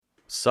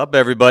Sup,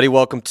 everybody?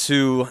 Welcome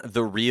to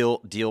the Real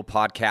Deal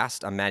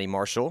Podcast. I'm Matty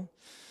Marshall,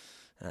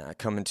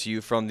 coming to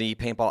you from the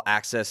Paintball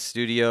Access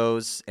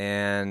Studios,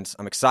 and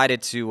I'm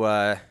excited to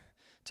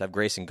have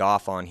Grayson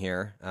Goff on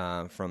here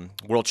from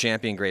world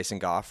champion Grayson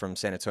Goff from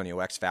San Antonio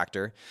X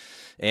Factor.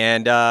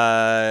 And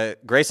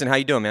Grayson, how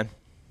you doing, man?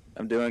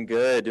 I'm doing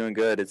good.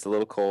 It's a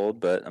little cold,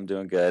 but I'm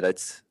doing good.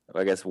 It's,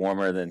 I guess,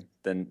 warmer than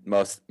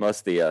most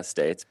of the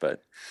states,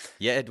 but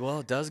yeah, it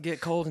does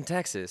get cold in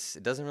Texas.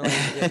 It doesn't really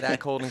get that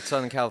cold in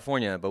Southern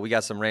California, but we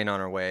got some rain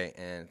on our way,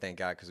 and thank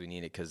God because we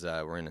need it because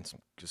we're in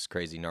some just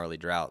crazy gnarly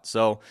drought.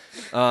 So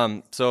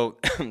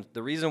the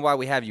reason why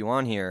we have you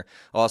on here,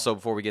 also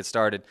before we get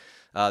started,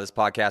 this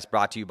podcast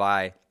brought to you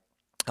by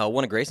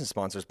one of Grayson's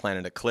sponsors,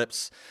 Planet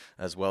Eclipse,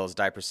 as well as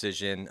Die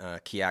Precision,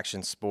 Key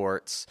Action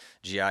Sports,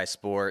 GI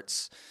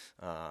Sports,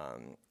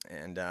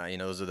 and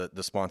those are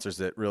the sponsors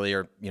that really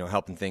are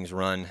helping things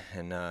run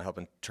and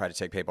helping try to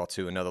take paintball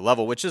to another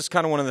level, which is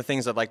kind of one of the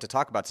things I'd like to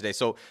talk about today.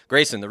 So,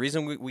 Grayson, the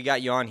reason we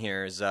got you on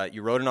here is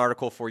you wrote an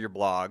article for your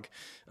blog.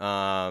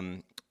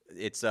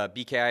 It's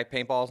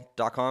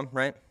bkipaintball.com,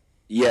 right?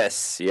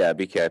 yes, yeah,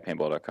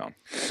 bkipaintball.com.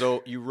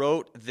 So you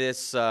wrote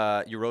this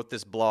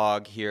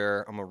blog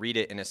here. I'm gonna read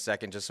it in a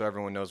second, just so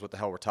everyone knows what the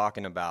hell we're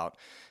talking about.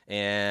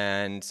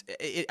 And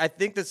I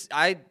think this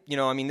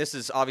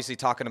is obviously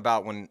talking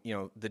about when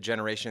the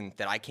generation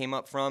that I came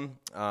up from.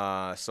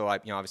 So I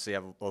obviously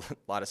have a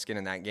lot of skin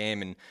in that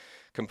game and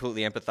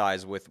completely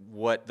empathize with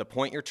what the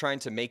point you're trying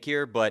to make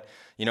here. But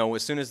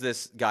as soon as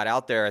this got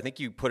out there, I think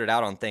you put it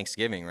out on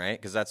Thanksgiving, right?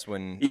 Because that's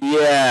when.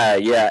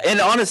 Yeah.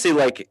 And honestly,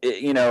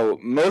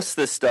 most of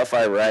the stuff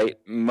I write,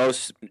 no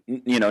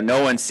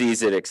one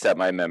sees it except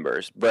my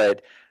members.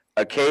 But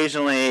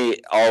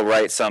occasionally, I'll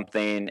write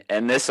something,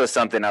 and this was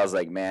something I was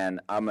like,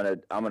 man, I'm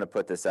gonna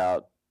put this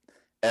out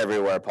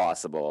everywhere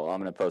possible. I'm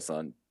gonna post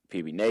on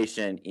PB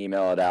Nation,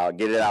 email it out,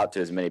 get it out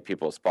to as many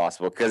people as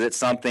possible because it's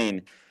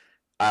something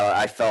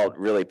I felt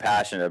really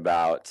passionate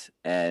about.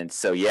 And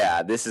so,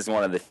 yeah, this is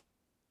one of the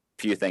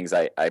few things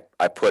I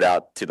put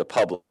out to the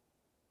public.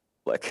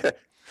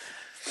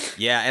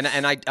 Yeah,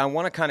 and I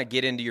want to kind of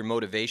get into your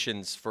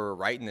motivations for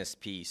writing this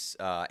piece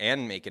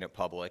and making it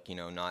public,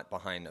 not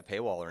behind a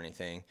paywall or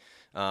anything.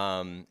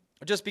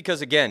 Just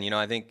because, again,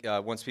 I think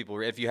once people,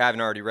 if you've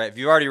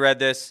already read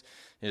this,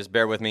 just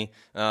bear with me.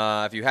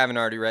 If you haven't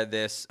already read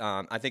this,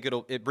 I think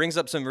it brings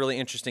up some really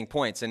interesting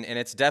points, and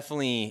it's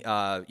definitely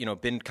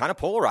been kind of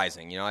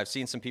polarizing. I've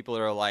seen some people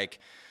that are like,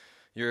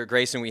 "You're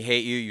Grayson, we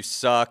hate you. You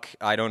suck."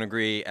 I don't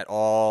agree at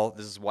all.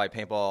 This is why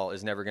paintball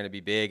is never going to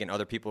be big. And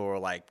other people were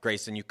like,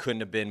 "Grayson, you couldn't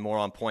have been more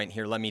on point.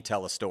 Here, let me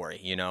tell a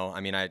story." I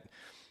mean, I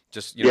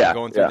just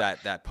going through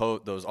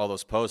all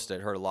those posts, I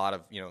heard a lot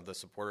of the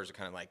supporters are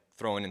kind of like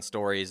throwing in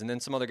stories, and then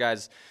some other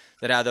guys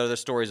that had other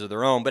stories of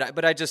their own. But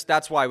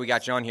that's why we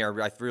got you on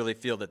here. I really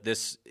feel that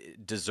this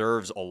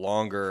deserves a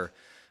longer,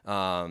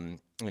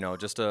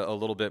 just a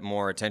little bit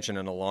more attention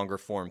and a longer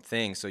form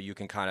thing, so you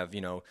can kind of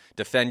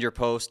defend your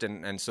post,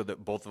 and so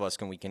that both of us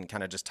we can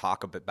kind of just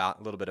talk a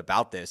little bit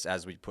about this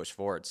as we push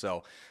forward. So,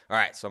 all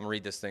right, so I'm gonna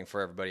read this thing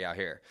for everybody out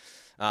here.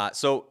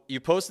 So you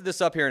posted this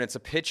up here, and it's a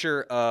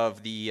picture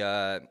of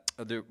the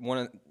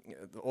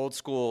old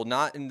school,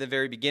 not in the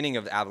very beginning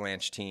of the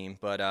Avalanche team,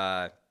 but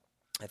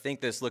I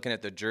think looking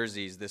at the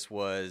jerseys, this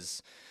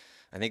was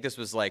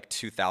like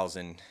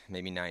 2000,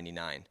 maybe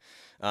 99.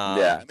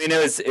 I mean,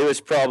 it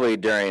was probably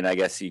during, I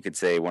guess you could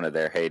say, one of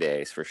their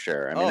heydays for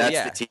sure. I mean,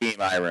 that's the team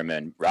I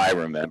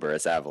remember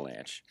as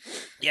Avalanche.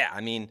 Yeah, I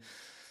mean,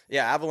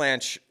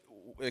 Avalanche,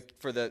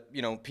 for the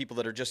people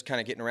that are just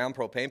kind of getting around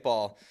pro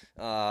paintball,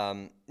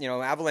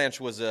 Avalanche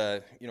was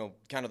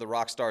kind of the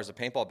rock stars of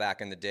paintball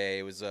back in the day.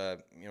 It was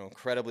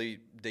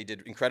they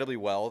did incredibly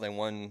well. They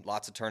won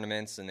lots of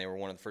tournaments, and they were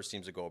one of the first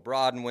teams to go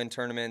abroad and win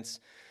tournaments,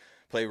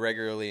 play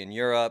regularly in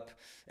Europe,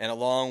 and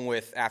along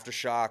with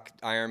Aftershock,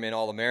 Ironman,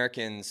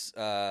 All-Americans,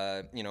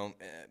 a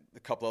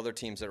couple other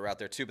teams that were out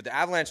there too. But the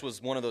Avalanche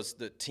was one of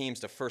the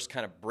teams to first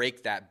kind of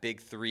break that big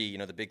three,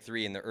 the big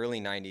three in the early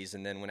 90s.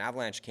 And then when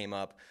Avalanche came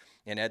up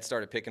and Ed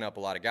started picking up a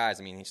lot of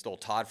guys, I mean, he stole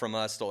Todd from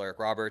us, stole Eric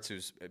Roberts,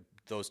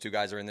 those two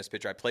guys are in this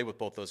picture. I played with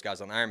both those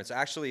guys on the Ironman. So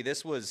actually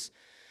this was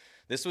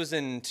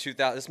in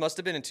 2000. This must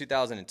have been in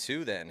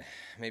 2002 then,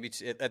 maybe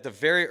at the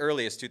very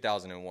earliest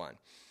 2001.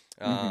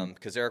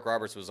 Because Eric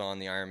Roberts was on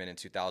the Ironman in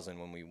 2000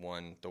 when we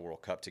won the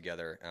World Cup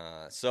together.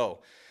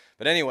 So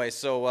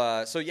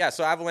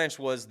Avalanche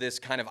was this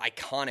kind of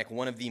iconic,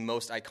 one of the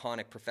most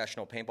iconic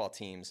professional paintball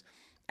teams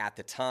at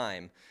the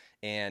time,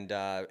 and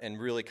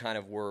really kind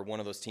of were one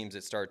of those teams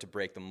that started to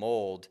break the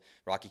mold.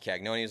 Rocky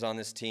Cagnoni was on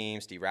this team,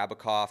 Steve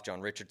Rabikoff,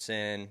 John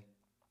Richardson,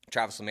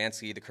 Travis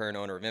Lemansky, the current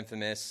owner of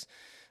Infamous.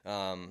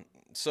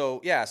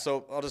 So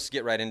I'll just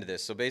get right into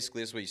this. So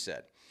basically, this is what you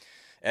said.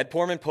 Ed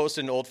Portman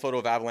posted an old photo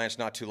of Avalanche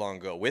not too long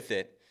ago. With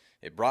it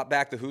brought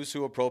back the who's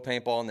who of pro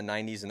paintball in the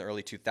 90s and the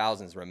early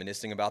 2000s,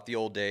 reminiscing about the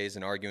old days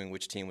and arguing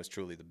which team was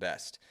truly the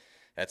best.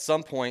 At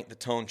some point, the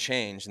tone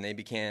changed, and they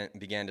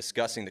began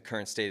discussing the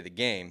current state of the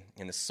game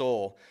and the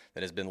soul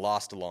that has been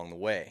lost along the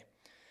way.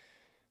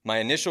 My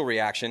initial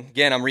reaction,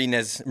 again, I'm reading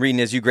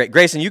as you,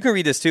 Grayson. You can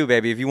read this too,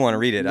 baby, if you want to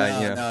read it.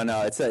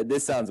 No.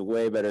 This sounds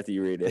way better if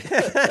you read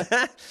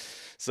it.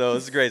 So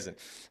this is Grayson.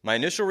 My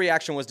initial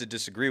reaction was to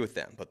disagree with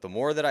them, but the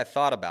more that I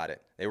thought about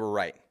it, they were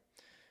right.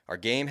 Our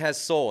game has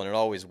soul, and it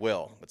always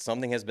will, but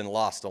something has been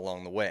lost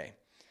along the way.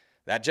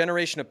 That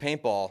generation of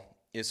paintball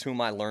is whom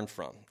I learned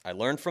from. I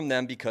learned from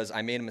them because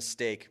I made a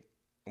mistake.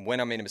 When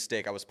I made a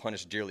mistake, I was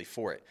punished dearly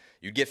for it.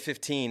 You'd get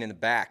 15 in the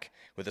back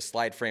with a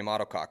slide frame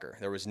autococker.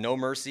 There was no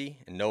mercy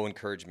and no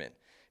encouragement.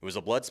 It was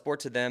a blood sport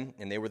to them,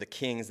 and they were the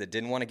kings that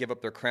didn't want to give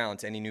up their crown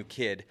to any new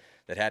kid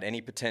that had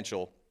any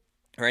potential,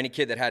 or any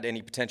kid that had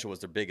any potential was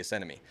their biggest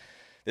enemy.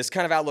 This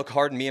kind of outlook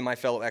hardened me and my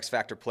fellow X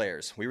Factor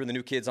players. We were the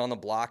new kids on the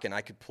block, and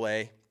I could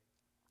play,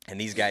 and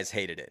these guys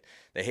hated it.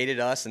 They hated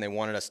us, and they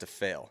wanted us to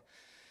fail.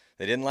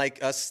 They didn't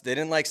like us. They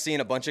didn't like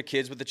seeing a bunch of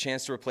kids with the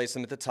chance to replace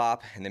them at the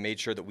top, and they made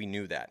sure that we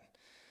knew that.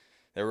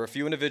 There were a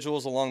few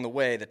individuals along the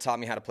way that taught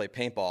me how to play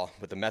paintball,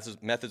 but the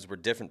methods were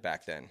different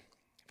back then.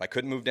 If I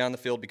couldn't move down the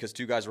field because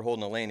two guys were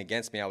holding a lane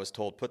against me, I was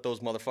told, put those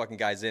motherfucking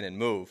guys in and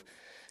move,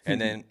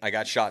 and then I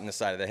got shot in the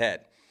side of the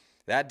head.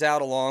 That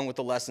doubt, along with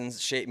the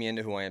lessons, shaped me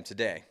into who I am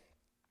today.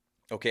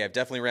 Okay, I've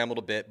definitely rambled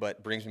a bit,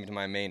 but brings me to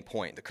my main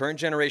point. The current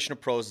generation of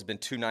pros has been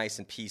too nice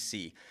and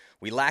PC.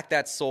 We lack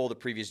that soul the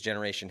previous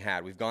generation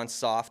had. We've gone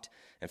soft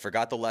and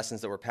forgot the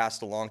lessons that were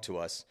passed along to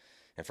us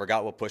and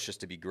forgot what pushed us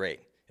to be great.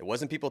 It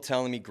wasn't people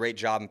telling me great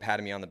job and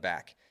patting me on the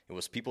back. It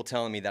was people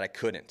telling me that I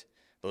couldn't.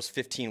 Those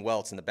 15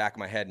 welts in the back of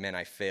my head meant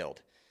I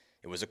failed.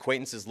 It was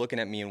acquaintances looking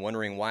at me and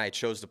wondering why I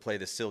chose to play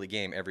this silly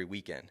game every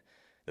weekend.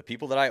 The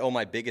people that I owe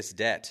my biggest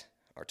debt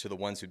are to the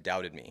ones who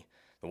doubted me,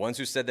 the ones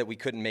who said that we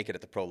couldn't make it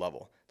at the pro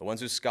level, the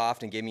ones who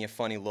scoffed and gave me a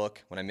funny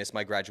look when I missed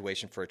my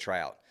graduation for a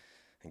tryout.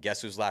 And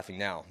guess who's laughing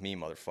now? Me,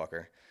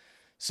 motherfucker.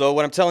 So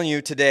what I'm telling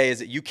you today is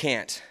that you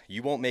can't.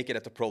 You won't make it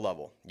at the pro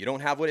level. You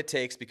don't have what it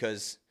takes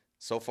because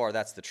so far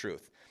that's the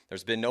truth.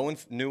 There's been no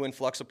new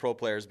influx of pro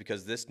players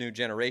because this new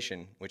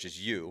generation, which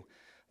is you,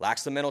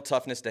 lacks the mental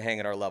toughness to hang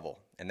at our level,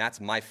 and that's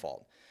my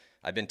fault.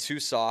 I've been too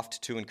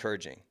soft, too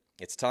encouraging.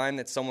 It's time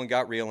that someone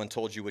got real and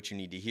told you what you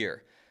need to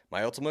hear.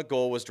 My ultimate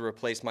goal was to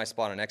replace my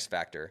spot on X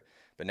Factor,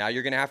 but now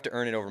you're going to have to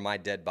earn it over my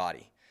dead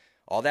body.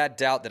 All that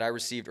doubt that I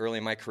received early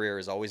in my career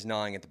is always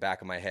gnawing at the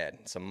back of my head.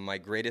 Some of my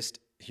greatest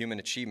human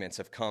achievements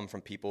have come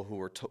from people who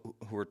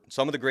were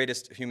some of the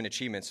greatest human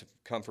achievements have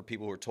come from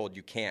people who were told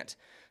you can't.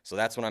 So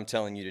that's what I'm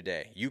telling you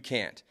today. You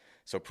can't.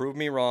 So prove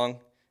me wrong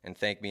and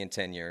thank me in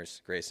 10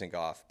 years. Grayson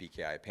Goff,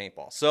 BKI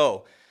Paintball.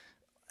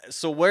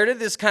 So where did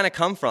this kind of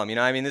come from? You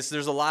know, I mean, there's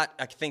a lot,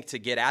 I think, to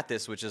get at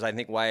this, which is, I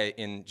think, why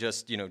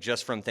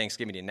just from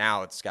Thanksgiving to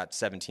now, it's got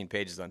 17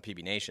 pages on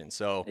PB Nation.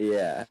 So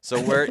yeah. So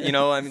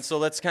so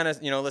let's kind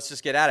of, let's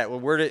just get at it. Well,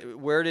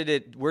 where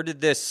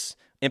did this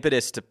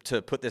impetus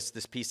to put this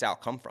piece out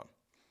come from?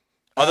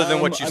 Other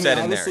than what you said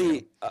in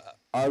there.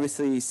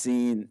 Obviously,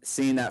 seeing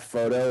that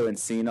photo and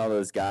seeing all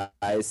those guys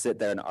sit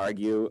there and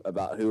argue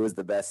about who was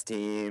the best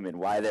team and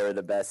why they were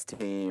the best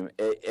team,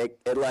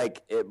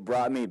 it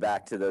brought me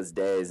back to those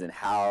days and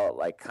how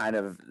kind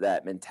of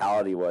that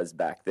mentality was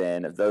back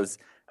then. Of those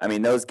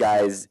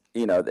guys,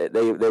 they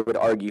would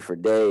argue for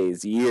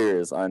days,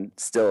 years on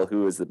still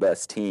who was the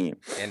best team,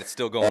 and it's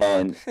still going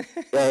on.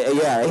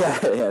 yeah,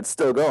 it's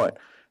still going,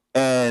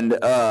 and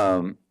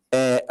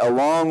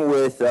along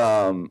with.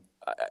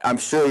 I'm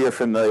sure you're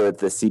familiar with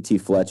the C.T.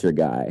 Fletcher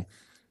guy.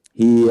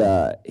 He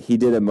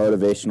did a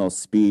motivational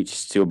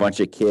speech to a bunch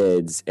of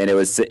kids, and it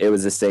was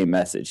the same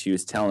message. He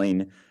was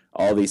telling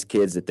all these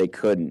kids that they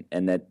couldn't,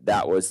 and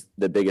that was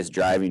the biggest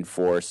driving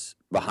force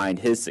behind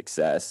his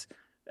success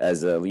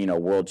as a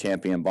world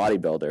champion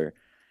bodybuilder.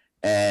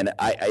 And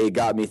it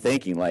got me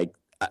thinking.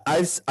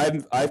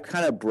 I've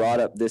kind of brought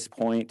up this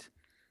point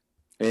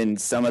in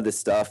some of the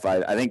stuff.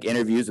 I think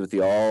interviews with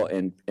y'all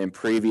and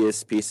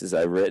previous pieces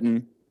I've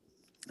written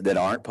that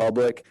aren't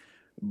public,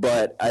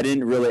 but I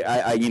didn't really,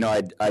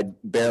 I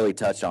barely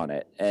touch on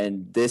it.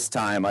 And this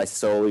time I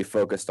solely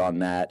focused on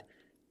that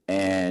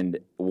and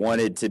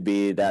wanted to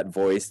be that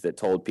voice that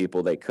told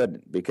people they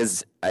couldn't,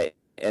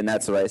 and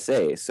that's what I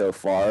say. So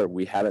far,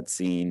 we haven't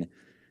seen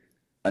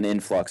an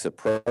influx of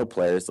pro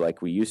players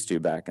like we used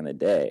to back in the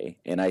day.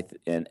 And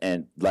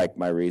and like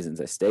my reasons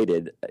I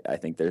stated, I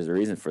think there's a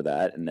reason for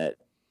that, and that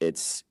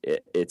it's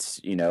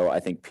I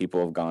think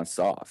people have gone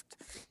soft.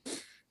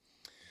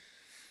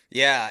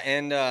 Yeah,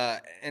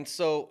 and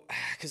so,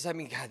 because I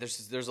mean, God,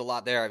 there's a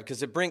lot there. Because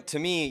to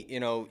me,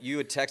 you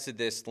had texted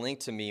this link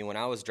to me when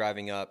I was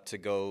driving up to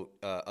go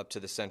up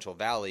to the Central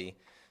Valley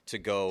to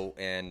go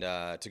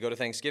to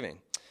Thanksgiving,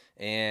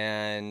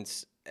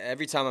 and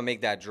every time I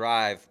make that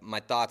drive, my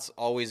thoughts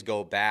always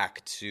go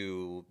back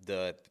to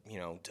the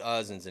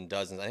dozens and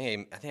dozens. I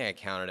think I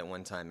counted it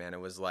one time, man. It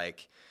was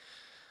like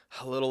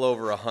a little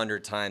over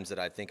 100 times that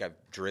I think I've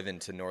driven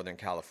to Northern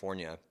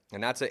California,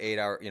 and that's an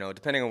 8-hour.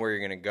 Depending on where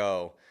you're going to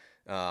go.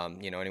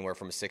 Anywhere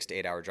from a 6 to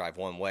 8 hour drive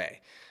one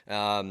way.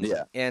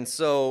 Yeah. And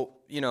so,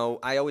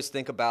 I always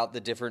think about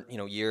the different,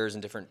 years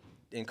and different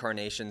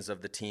incarnations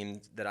of the team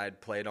that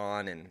I'd played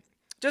on and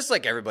just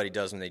like everybody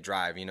does when they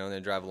drive, they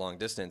drive a long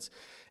distance.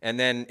 And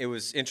then it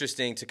was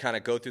interesting to kind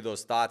of go through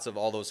those thoughts of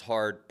all those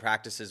hard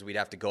practices. We'd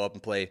have to go up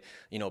and play,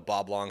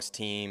 Bob Long's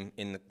team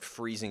in the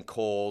freezing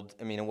cold.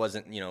 I mean, it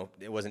wasn't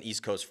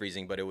East Coast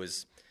freezing, but it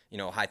was,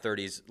 high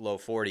 30s, low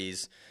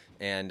 40s.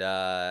 And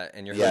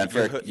you're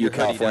you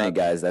California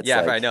guys, that's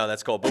I know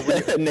that's cold.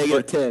 But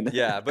negative 10.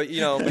 Yeah, but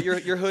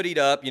you're hoodied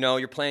up.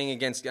 You're playing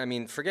against. I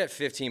mean, forget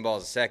 15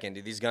 balls a second.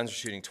 Dude, these guns are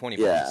shooting 20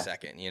 balls a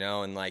second.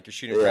 And like you're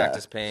shooting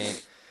practice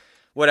paint.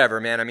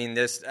 Whatever, man. I mean,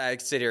 I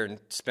could sit here and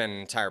spend an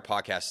entire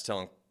podcast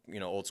telling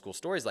old school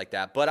stories like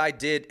that. But I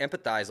did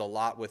empathize a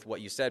lot with what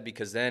you said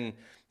because then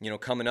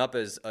coming up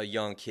as a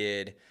young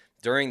kid.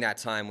 During that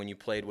time when you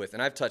played with,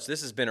 and this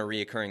has been a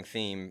reoccurring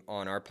theme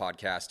on our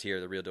podcast here,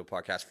 the Real Deal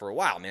Podcast, for a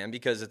while, man,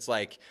 because it's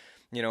like,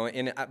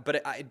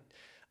 but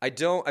I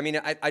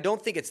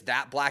don't think it's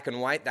that black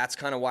and white. That's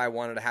kind of why I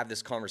wanted to have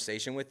this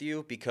conversation with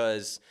you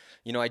because,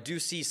 I do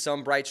see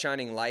some bright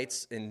shining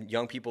lights in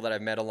young people that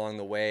I've met along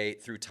the way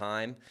through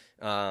time.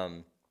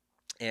 And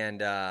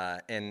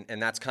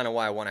that's kind of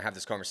why I want to have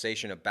this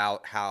conversation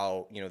about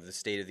how, the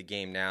state of the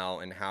game now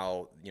and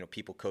how,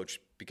 people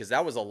coach, because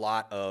that was a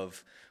lot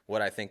of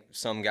what I think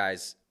some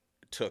guys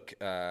took,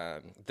 they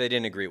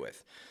didn't agree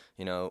with,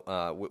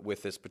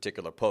 with this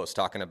particular post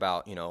talking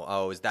about,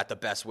 is that the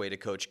best way to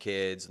coach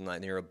kids and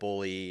like you're a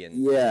bully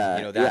and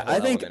I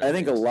think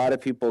a lot of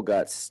people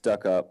got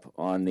stuck up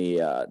on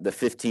the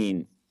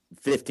 15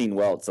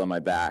 welts on my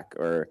back,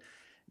 or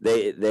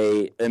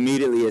they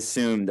immediately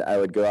assumed I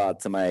would go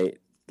out to my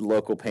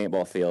local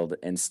paintball field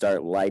and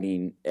start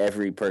lighting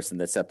every person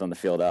that stepped on the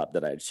field up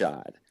that I'd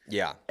shot.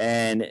 Yeah.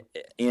 And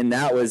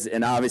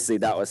obviously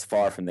that was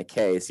far from the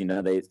case.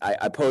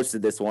 I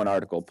posted this one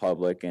article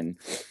public, and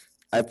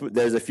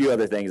there's a few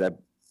other things I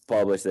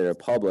published that are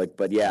public,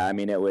 but yeah, I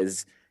mean, it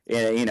was,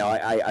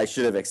 I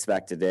should have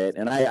expected it.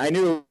 And I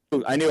knew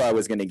I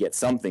was going to get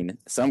some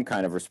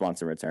kind of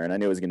response in return. I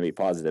knew it was going to be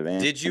positive.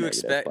 And did you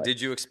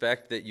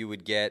expect that you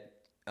would get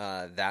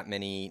that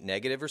many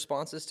negative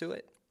responses to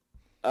it?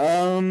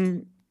 I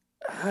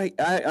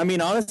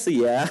mean, honestly,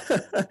 yeah,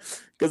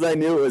 because I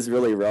knew it was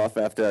really rough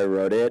after I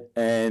wrote it,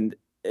 and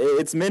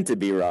it's meant to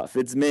be rough.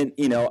 It's meant,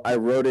 I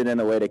wrote it in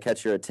a way to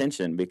catch your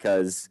attention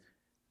because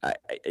I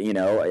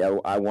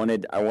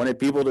wanted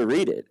people to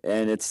read it,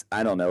 and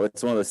I don't know,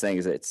 it's one of those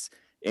things. It's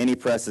any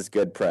press is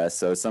good press.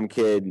 So some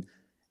kid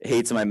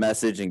hates my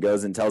message and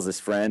goes and tells his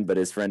friend, but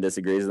his friend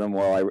disagrees with him.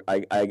 Well,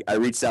 I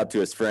reached out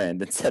to his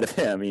friend instead of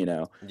him,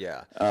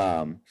 Yeah.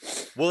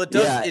 Well,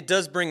 it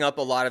does bring up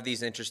a lot of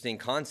these interesting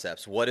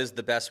concepts. What is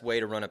the best way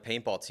to run a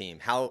paintball team?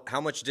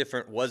 How much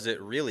different was it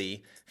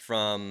really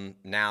from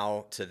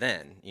now to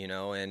then?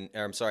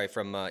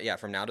 From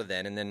now to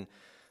then, and then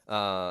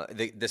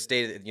the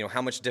state.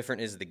 How much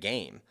different is the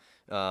game?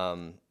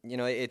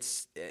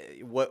 It's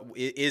what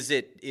is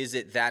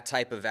it that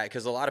type of,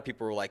 because a lot of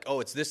people were like,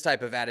 oh, it's this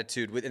type of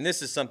attitude and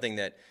this is something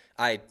that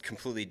I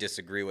completely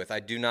disagree with.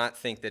 I do not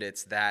think that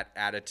it's that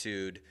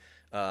attitude,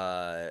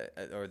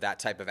 or that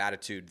type of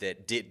attitude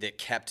that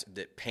kept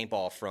that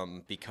paintball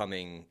from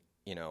becoming,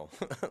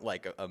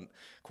 like a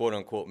quote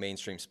unquote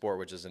mainstream sport,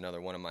 which is another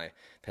one of my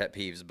pet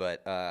peeves.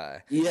 But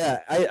I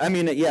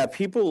mean,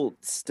 people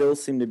still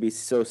seem to be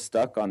so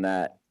stuck on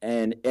that,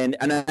 and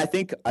I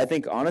think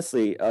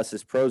honestly, us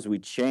as pros, we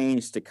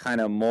changed to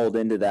kind of mold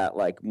into that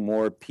like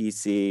more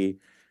PC.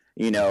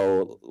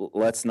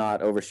 Let's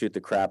not overshoot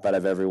the crap out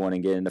of everyone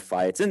and get into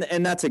fights,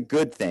 and that's a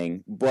good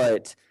thing,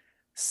 but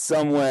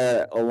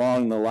somewhere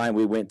along the line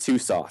we went too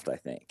soft, I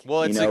think.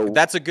 Well,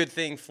 that's a good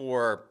thing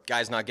for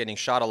guys not getting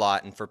shot a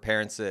lot, and for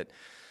parents that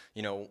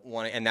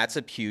want to, and that's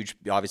a huge,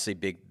 obviously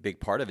big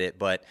part of it.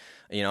 But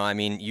I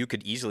mean, you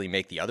could easily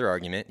make the other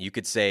argument. You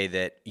could say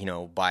that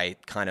by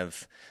kind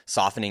of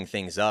softening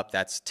things up,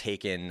 that's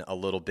taken a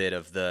little bit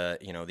of the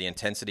the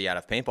intensity out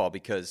of paintball,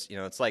 because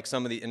it's like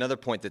another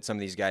point that some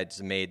of these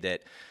guys made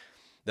that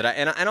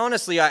I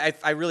honestly, I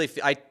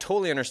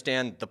totally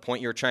understand the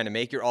point you're trying to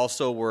make. You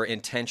also were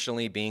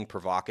intentionally being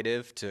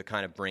provocative to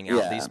kind of bring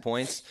out these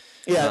points.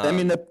 Yeah, I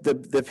mean,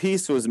 the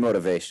piece was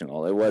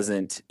motivational. It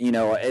wasn't,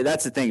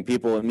 that's the thing.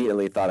 People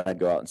immediately thought I'd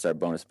go out and start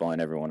bonus balling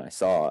everyone I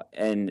saw,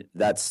 and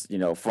that's,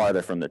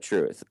 farther from the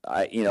truth.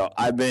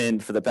 I've been,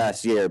 for the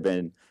past year,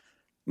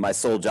 my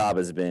sole job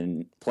has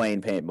been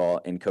playing paintball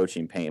and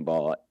coaching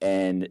paintball,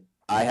 and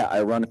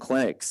I run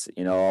clinics.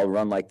 I'll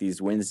run like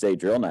these Wednesday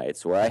drill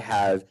nights where I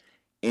have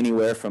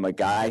anywhere from a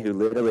guy who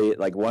literally,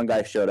 like, one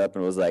guy showed up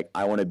and was like,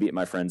 I want to beat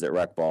my friends at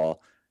rec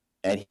ball,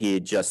 and he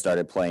had just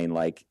started playing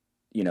like,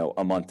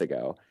 a month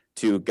ago,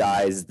 to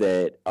guys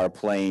that are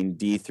playing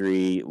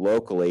D3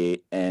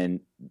 locally, and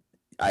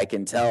I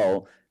can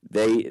tell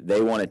they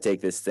want to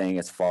take this thing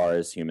as far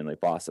as humanly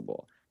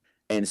possible.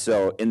 And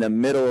so in the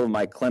middle of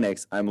my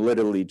clinics, I'm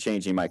literally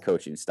changing my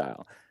coaching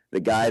style. The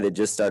guy that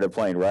just started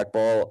playing rec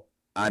ball,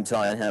 I'm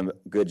telling him,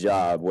 good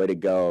job, way to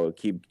go,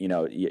 keep,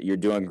 you're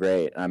doing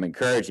great. I'm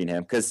encouraging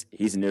him because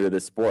he's new to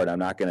the sport. I'm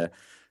not gonna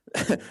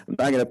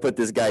put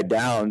this guy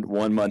down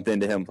 1 month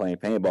into him playing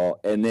paintball.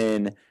 And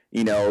then,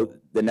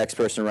 the next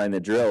person running the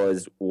drill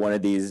is one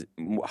of these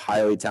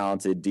highly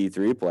talented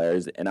D3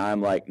 players. And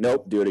I'm like,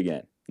 nope, do it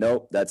again.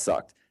 Nope, that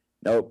sucked.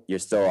 Nope, you're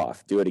still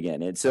off. Do it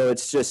again. And so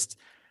it's just,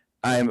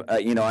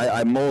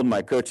 I mold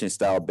my coaching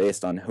style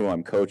based on who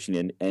I'm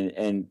coaching,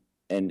 and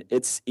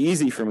it's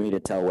easy for me to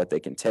tell what they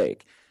can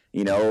take.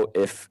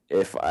 If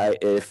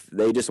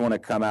they just want to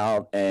come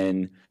out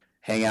and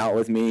hang out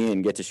with me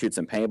and get to shoot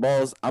some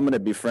paintballs, I'm going to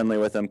be friendly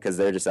with them because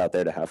they're just out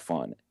there to have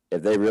fun.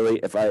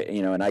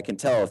 And I can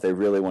tell if they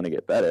really want to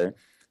get better,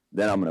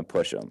 then I'm going to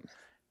push them.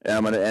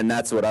 And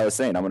that's what I was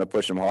saying. I'm going to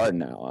push them hard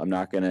now. I'm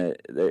not going to,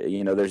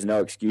 there's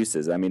no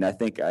excuses. I mean, I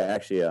think I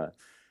actually,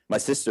 my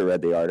sister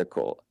read the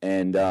article,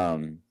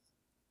 and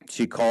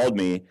she called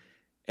me,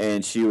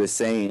 and she was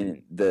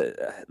saying the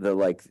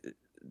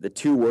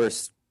two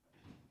worst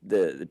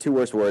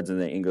words in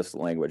the English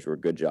language were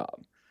 "good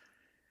job."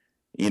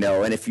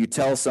 And if you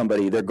tell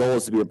somebody their goal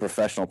is to be a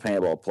professional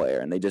paintball player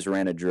and they just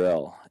ran a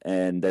drill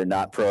and they're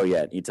not pro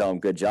yet, you tell them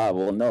good job.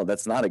 Well, no,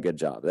 that's not a good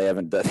job. They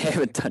haven't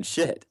done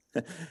shit.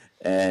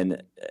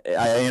 And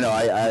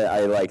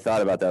I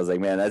thought about that. I was like,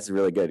 man, that's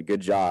really good.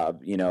 Good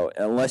job.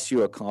 Unless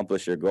you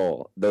accomplish your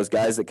goal, those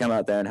guys that come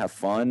out there and have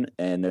fun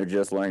and they're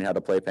just learning how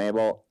to play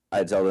paintball,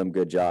 I tell them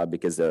good job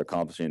because they're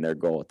accomplishing their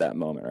goal at that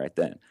moment right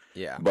then.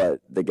 Yeah. But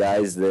the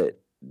guys that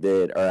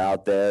are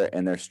out there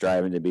and they're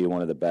striving to be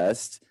one of the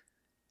best,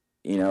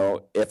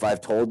 if I've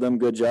told them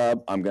good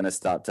job, I'm going to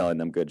stop telling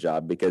them good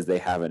job because they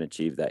haven't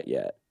achieved that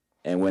yet.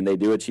 And when they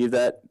do achieve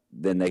that,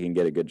 then they can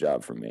get a good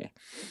job from me.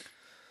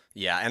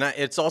 Yeah, and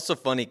it's also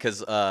funny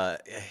because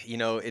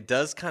it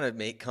does kind of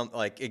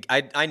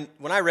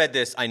when I read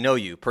this, I know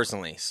you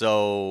personally,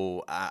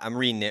 so I'm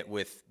reading it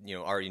with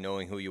already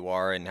knowing who you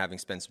are and having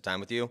spent some time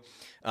with you.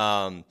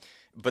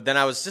 But then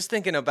I was just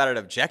thinking about it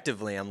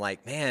objectively. I'm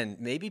like, man,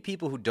 maybe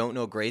people who don't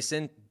know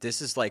Grayson,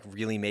 this is like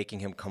really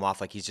making him come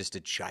off like he's just a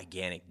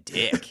gigantic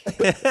dick.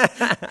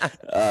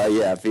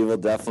 Yeah, people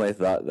definitely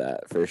thought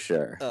that for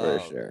sure.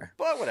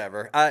 But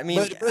whatever. I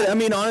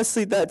mean,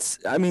 honestly,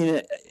 I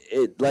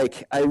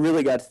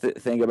really got to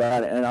think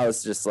about it, and I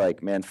was just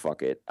like, man,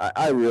 fuck it.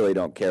 I really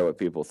don't care what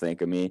people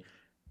think of me.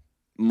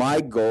 My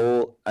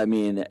goal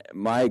in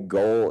BKI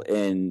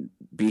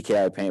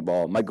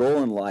paintball, my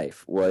goal in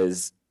life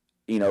was,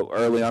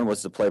 early on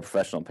was to play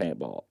professional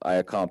paintball. I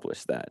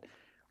accomplished that.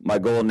 My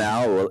goal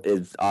now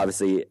is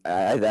obviously,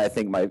 I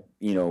think my,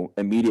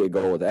 immediate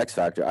goal with X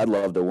Factor, I'd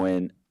love to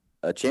win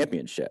a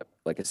championship,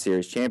 like a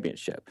series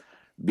championship.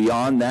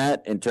 Beyond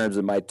that, in terms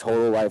of my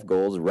total life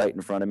goals right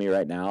in front of me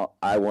right now,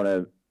 I want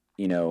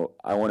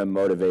to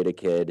motivate a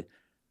kid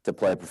to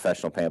play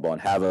professional paintball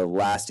and have a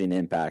lasting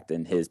impact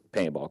in his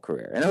paintball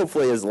career and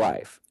hopefully his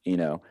life.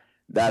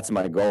 That's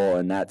my goal,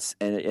 and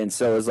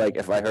so it's like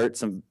if I hurt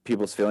some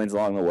people's feelings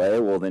along the way,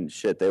 well then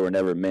shit, they were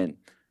never meant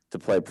to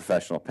play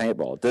professional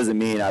paintball. It doesn't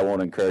mean I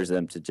won't encourage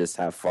them to just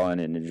have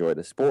fun and enjoy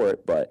the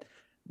sport, but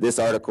this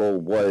article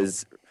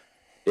was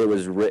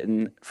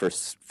written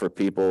for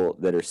people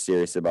that are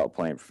serious about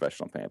playing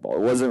professional paintball.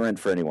 It wasn't written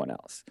for anyone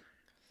else.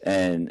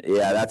 And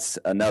yeah, that's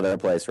another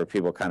place where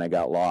people kind of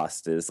got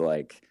lost, is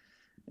like,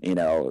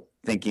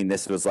 thinking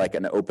this was like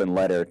an open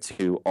letter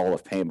to all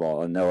of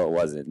paintball, and no, it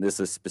wasn't. This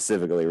is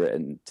specifically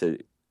written to,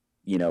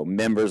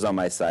 members on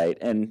my site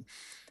and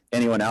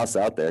anyone else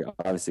out there,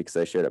 obviously, because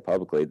I shared it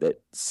publicly,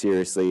 that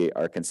seriously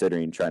are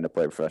considering trying to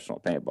play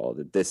professional paintball.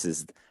 That this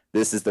is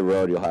the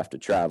road you'll have to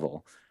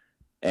travel,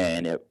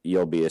 and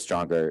you'll be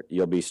stronger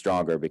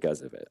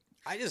because of it.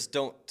 I just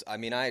don't. I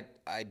mean, I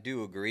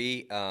do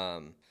agree.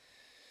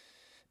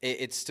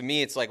 It's to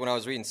me, it's like when I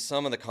was reading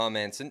some of the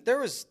comments, and there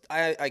was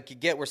I could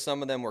get where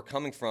some of them were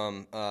coming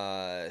from,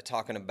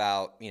 talking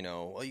about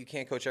well, you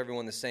can't coach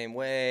everyone the same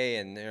way,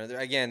 and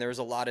again, there was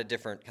a lot of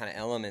different kind of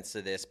elements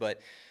to this. But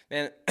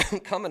man,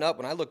 coming up,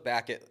 when I look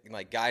back at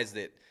like guys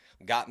that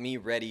got me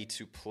ready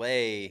to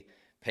play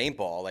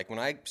paintball, like when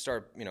I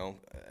started,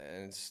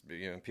 and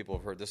people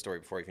have heard this story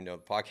before if you know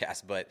the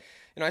podcast, but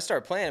I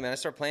started playing, I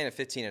started playing at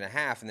 15 and a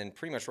half, and then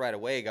pretty much right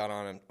away got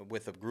on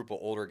with a group of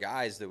older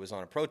guys that was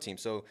on a pro team.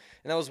 So,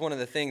 and that was one of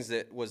the things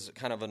that was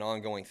kind of an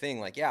ongoing thing.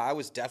 Like, yeah, I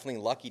was definitely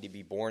lucky to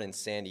be born in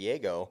San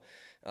Diego,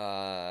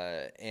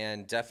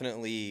 and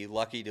definitely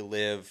lucky to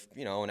live,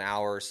 an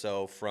hour or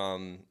so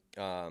from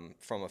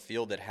a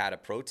field that had a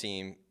pro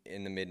team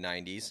in the mid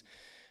 90s.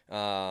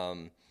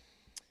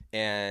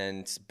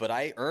 But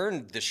I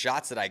earned the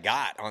shots that I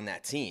got on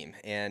that team,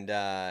 and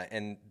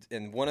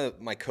one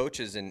of my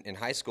coaches in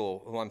high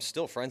school, who I'm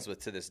still friends with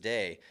to this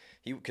day,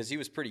 because he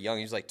was pretty young,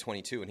 he was like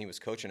 22, and he was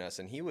coaching us,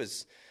 and he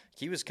was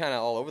kind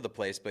of all over the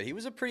place, but he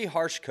was a pretty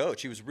harsh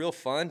coach. He was real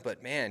fun,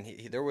 but man,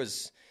 it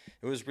was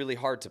really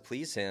hard to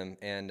please him,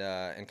 and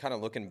kind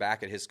of looking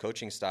back at his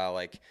coaching style,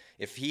 like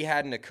if he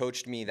hadn't have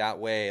coached me that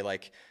way,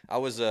 like I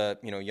was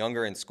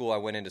younger in school. I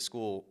went into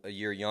school a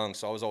year young,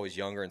 so I was always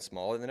younger and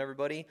smaller than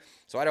everybody.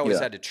 So I'd always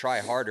had to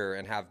try harder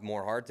and have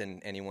more heart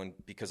than anyone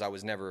because I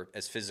was never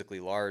as physically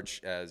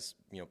large as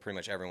pretty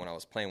much everyone I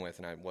was playing with,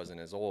 and I wasn't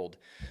as old.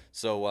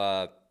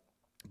 So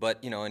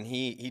But, and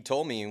he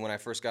told me when I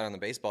first got on the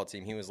baseball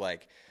team, he was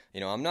like,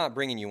 I'm not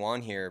bringing you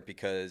on here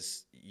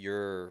because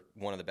you're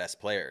one of the best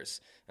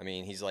players. I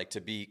mean, he's like,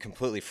 to be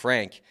completely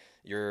frank,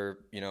 you're,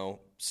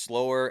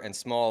 slower and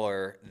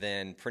smaller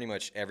than pretty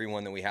much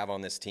everyone that we have on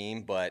this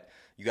team, but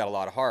you got a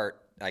lot of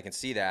heart. I can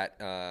see that,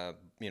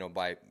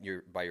 by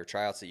your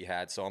tryouts that you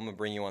had. So I'm going to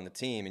bring you on the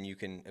team, and you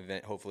can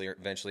hopefully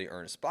eventually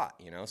earn a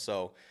spot,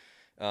 So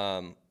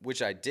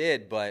which I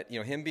did, but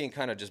him being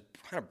and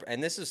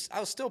I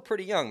was still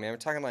pretty young, man. We're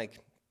talking like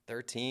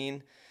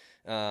 13,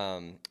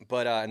 and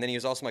then he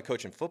was also my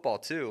coach in football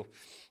too,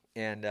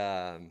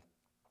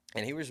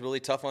 and he was really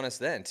tough on us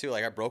then too.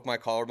 Like I broke my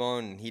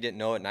collarbone, and he didn't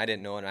know it, and I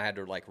didn't know it, and I had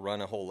to like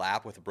run a whole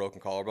lap with a broken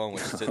collarbone,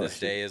 which to this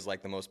day is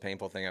like the most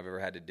painful thing I've ever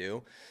had to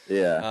do.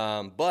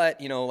 Yeah. But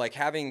like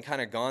having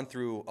kind of gone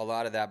through a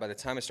lot of that, by the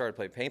time I started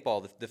playing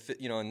paintball,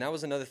 and that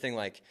was another thing,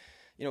 like.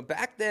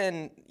 Back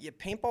then,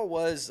 paintball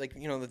was like,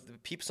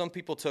 some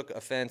people took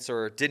offense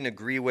or didn't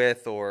agree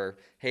with or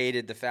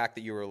hated the fact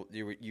that you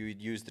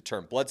used the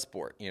term blood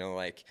sport,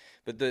 and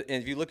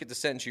if you look at the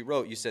sentence you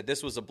wrote, you said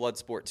this was a blood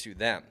sport to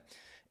them.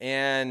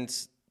 And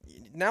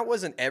that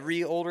wasn't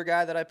every older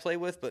guy that I played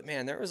with, but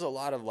man, there was a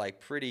lot of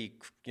like pretty,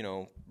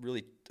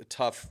 really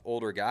tough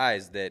older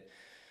guys that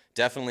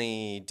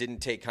definitely didn't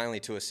take kindly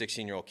to a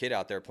 16-year-old kid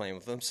out there playing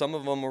with them. Some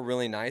of them were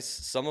really nice.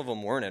 Some of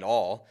them weren't at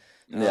all.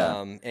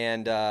 Yeah.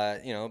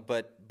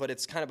 But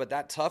it's but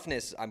that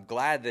toughness, I'm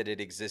glad that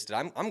it existed.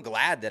 I'm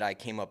glad that I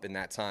came up in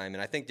that time.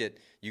 And I think that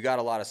you got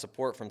a lot of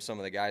support from some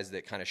of the guys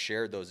that kind of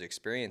shared those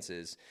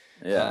experiences.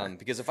 Yeah.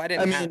 Because if I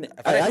didn't,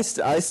 I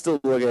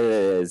still look at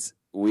it as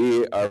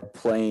we are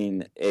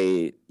playing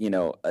a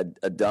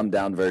dumbed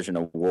down version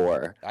of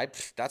war.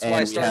 That's why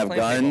I started have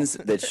playing guns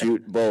paintball. that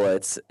shoot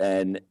bullets,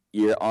 and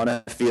you're on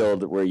a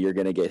field where you're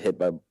going to get hit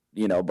by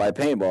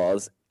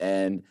paintballs.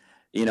 And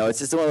it's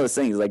just one of those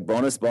things. Like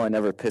bonus balling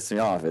never pissed me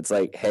off. It's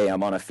like, hey,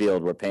 I'm on a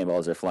field where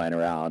paintballs are flying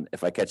around.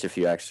 If I catch a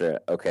few extra,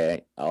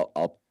 okay,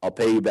 I'll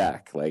pay you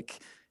back.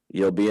 Like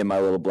you'll be in my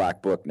little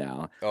black book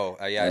now. Oh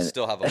yeah, I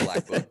still have a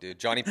black book, dude.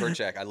 Johnny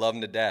Perchek, I love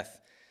him to death.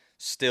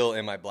 Still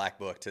in my black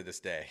book to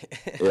this day.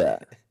 yeah.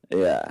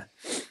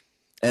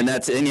 And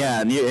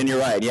you're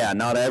right. Yeah,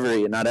 not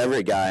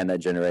every guy in that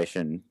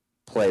generation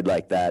played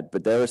like that,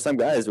 but there were some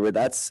guys where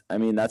that's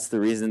the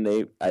reason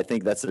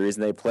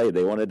they played.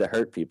 They wanted to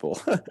hurt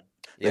people.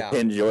 Yeah.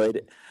 They enjoyed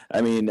it. I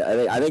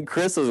think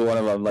Chris was one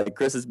of them. Like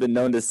Chris has been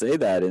known to say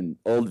that in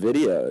old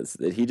videos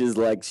that he just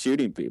likes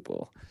shooting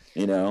people.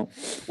 Well,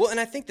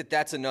 and I think that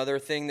that's another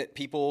thing that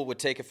people would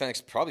take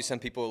offense. Probably some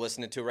people are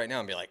listening to it right now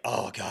and be like,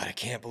 "Oh God, I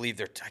can't believe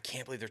they're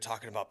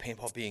talking about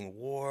paintball being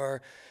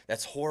war.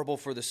 That's horrible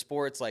for the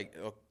sports." Like,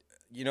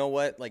 you know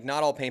what? Like,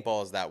 not all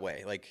paintball is that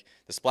way. Like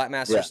the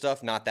Splatmaster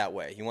stuff, not that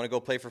way. You want to go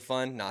play for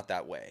fun, not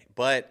that way.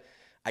 But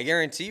I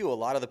guarantee you, a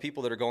lot of the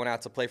people that are going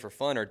out to play for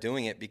fun are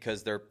doing it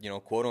because they're,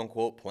 quote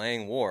unquote,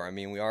 playing war. I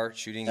mean, we are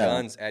shooting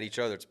guns at each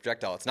other. It's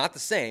projectile. It's not the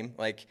same.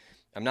 Like.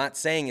 I'm not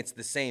saying it's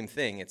the same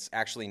thing. It's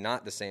actually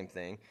not the same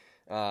thing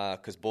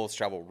because bullets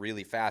travel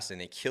really fast and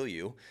they kill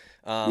you.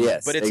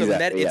 Yes, but it's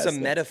exactly. a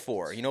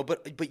metaphor,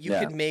 But you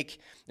could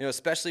make,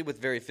 especially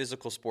with very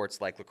physical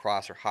sports like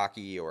lacrosse or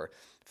hockey or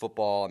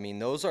football. I mean,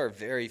 those are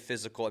very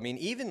physical. I mean,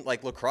 even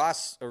like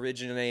lacrosse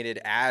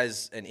originated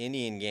as an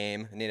Indian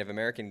game, a Native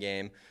American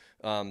game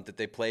that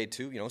they played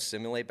to,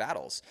 simulate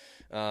battles.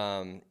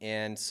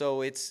 And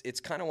so it's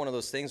kind of one of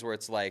those things where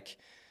it's like.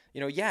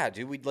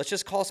 Dude, let's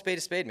just call a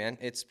spade, man.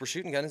 We're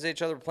shooting guns at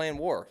each other, we're playing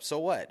war. So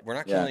what? We're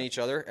not killing each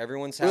other.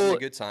 Everyone's having a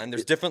good time.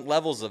 There's different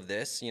levels of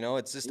this,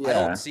 It's just I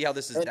don't see how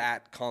this is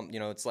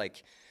it's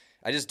like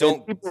I just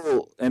don't.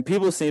 And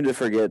people seem to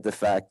forget the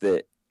fact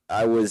that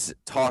I was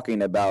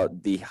talking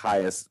about the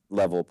highest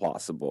level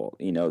possible.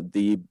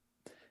 The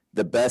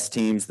best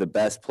teams, the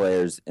best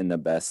players in the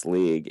best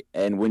league.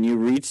 And when you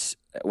reach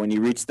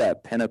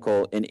that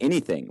pinnacle in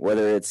anything,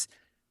 whether it's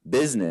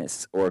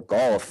business or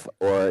golf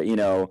or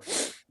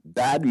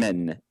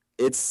badminton,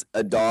 it's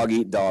a dog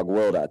eat dog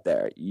world out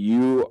there.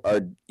 You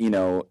are,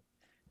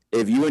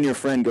 if you and your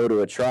friend go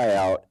to a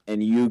tryout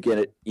and you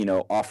get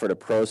offered a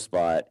pro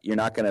spot, you're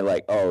not going to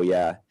like, oh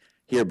yeah,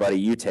 here buddy,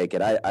 you take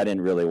it. I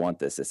didn't really want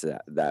this. It's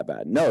that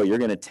bad. No, you're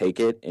going to take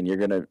it and you're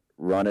going to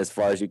run as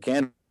far as you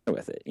can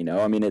with it.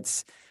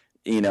 It's,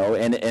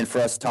 and for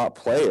us top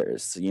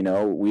players,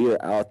 we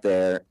are out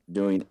there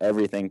doing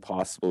everything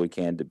possible we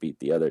can to beat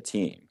the other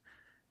team.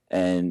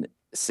 And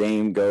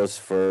same goes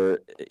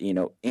for,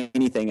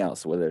 anything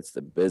else, whether it's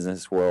the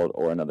business world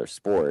or another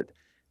sport.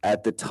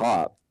 At the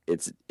top,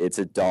 it's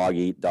a dog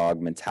eat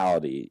dog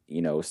mentality,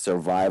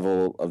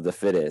 survival of the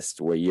fittest,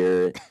 where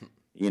you're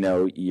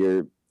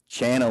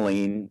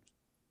channeling,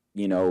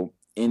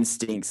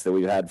 instincts that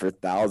we've had for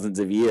thousands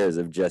of years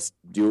of just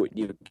do what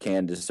you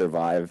can to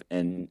survive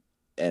and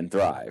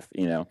thrive,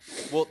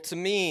 Well, to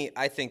me,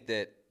 I think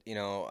that,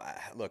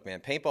 look,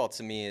 man, paintball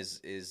to me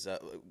is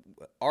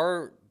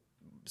our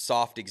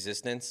soft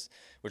existence,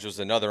 which was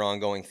another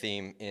ongoing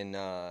theme in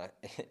the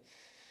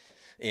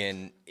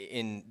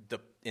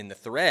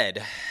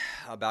thread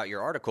about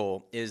your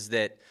article, is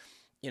that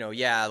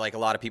yeah, like a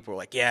lot of people are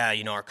like, yeah,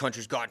 our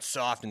country's gotten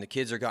soft and the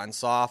kids are gotten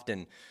soft.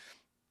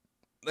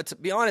 But to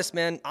be honest,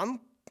 man, I'm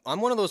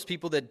one of those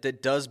people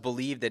that does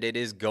believe that it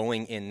is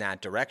going in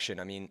that direction.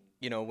 I mean,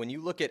 when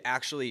you look at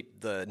actually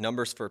the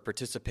numbers for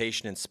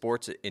participation in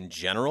sports in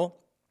general,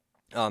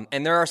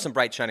 and there are some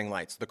bright shining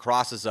lights. The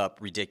cross is up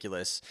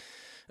ridiculous.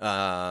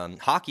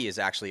 Hockey is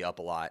actually up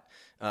a lot.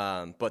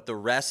 But the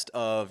rest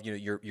of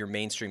your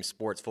mainstream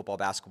sports, football,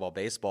 basketball,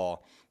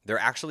 baseball, they're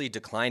actually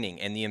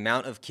declining. And the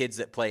amount of kids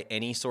that play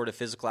any sort of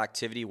physical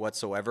activity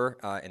whatsoever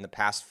in the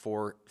past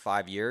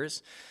 4-5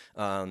 years,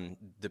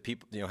 the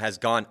people has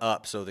gone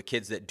up. So the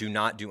kids that do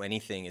not do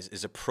anything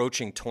is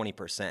approaching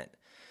 20%.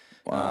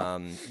 Wow.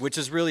 Which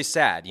is really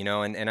sad,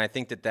 and I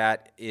think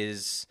that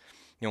is,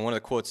 one of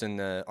the quotes in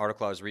the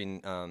article I was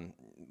reading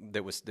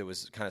that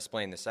was kind of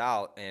splaying this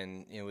out,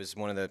 and it was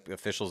one of the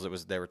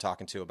officials they were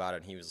talking to about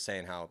it, and he was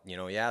saying how,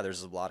 yeah,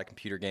 there's a lot of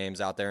computer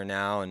games out there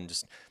now, and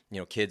just,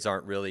 kids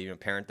aren't really,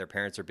 their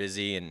parents are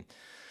busy,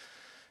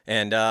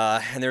 and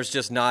there's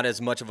just not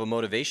as much of a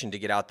motivation to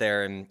get out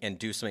there and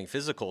do something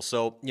physical.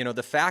 So,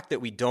 the fact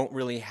that we don't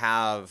really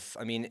have,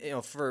 I mean,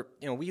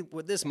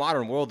 with this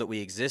modern world that we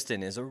exist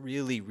in is a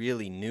really,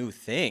 really new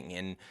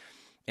thing.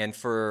 And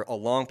for a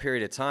long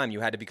period of time, you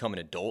had to become an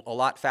adult a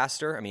lot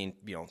faster. I mean,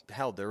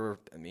 hell, there were,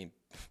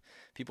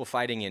 people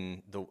fighting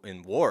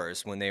in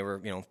wars when they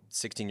were,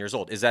 16 years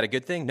old. Is that a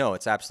good thing? No,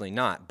 it's absolutely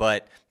not.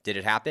 But did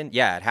it happen?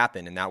 Yeah, it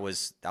happened. And that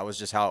was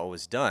just how it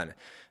was done.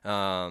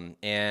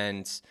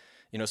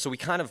 So we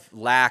kind of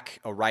lack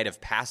a rite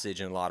of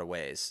passage in a lot of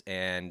ways,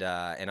 and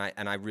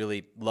I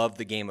really love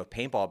the game of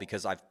paintball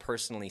because I've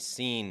personally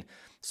seen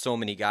so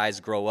many guys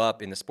grow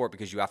up in the sport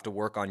because you have to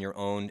work on your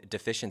own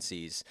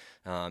deficiencies.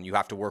 You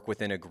have to work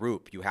within a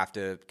group. You have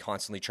to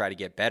constantly try to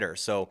get better.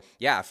 So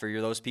yeah, for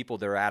those people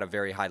that are at a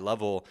very high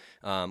level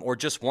or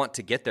just want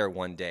to get there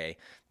one day,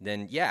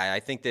 then yeah, I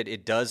think that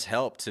it does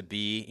help to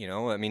be,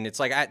 it's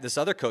like this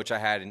other coach I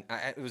had, and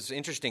it was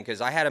interesting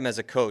because I had him as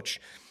a coach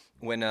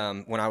when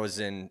I was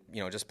in,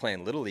 just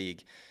playing Little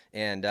League.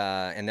 And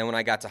then when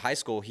I got to high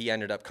school, he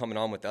ended up coming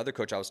on with the other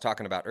coach I was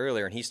talking about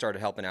earlier, and he started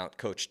helping out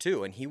coach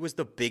too. And he was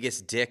the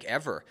biggest dick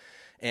ever.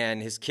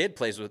 And his kid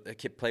played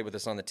with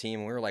us on the team,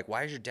 and we were like,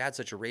 why is your dad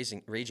such a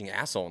raging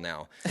asshole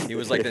now? He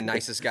was like the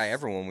nicest guy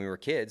ever when we were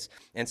kids.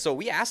 And so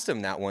we asked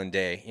him that one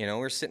day, we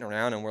were sitting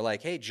around and we're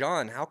like, hey,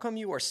 John, how come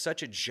you are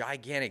such a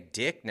gigantic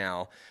dick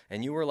now?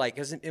 And you were like,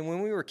 and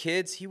when we were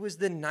kids, he was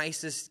the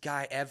nicest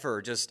guy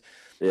ever. Just,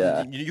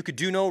 yeah, you could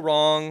do no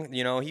wrong.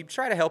 He'd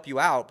try to help you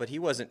out, but he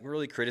wasn't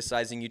really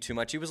criticizing you too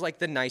much. He was like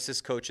the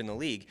nicest coach in the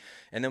league.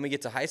 And then we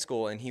get to high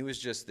school, and he was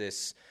just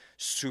this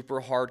super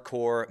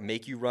hardcore,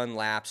 make you run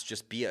laps,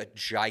 just be a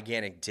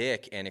gigantic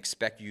dick and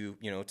expect you,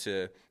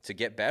 to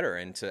get better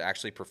and to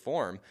actually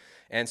perform.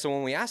 And so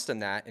when we asked him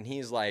that, and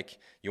he's like,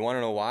 you want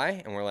to know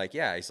why? And we're like,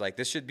 yeah. He's like,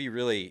 this should be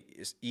really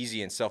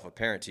easy and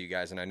self-apparent to you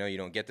guys, and I know you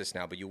don't get this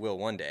now, but you will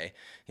one day.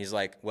 He's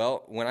like,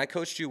 well, when I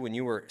coached you when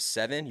you were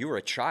 7, you were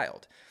a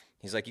child.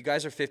 He's like, you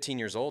guys are 15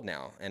 years old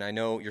now, and I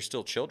know you're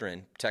still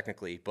children,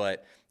 technically,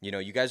 but,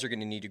 you guys are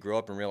going to need to grow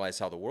up and realize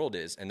how the world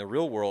is, and the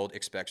real world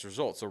expects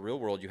results. The real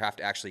world, you have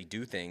to actually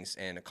do things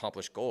and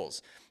accomplish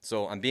goals.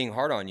 So I'm being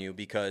hard on you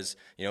because,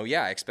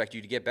 I expect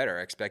you to get better.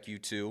 I expect you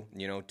to,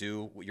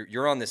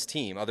 you're on this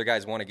team. Other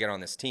guys want to get on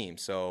this team.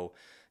 So,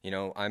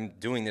 I'm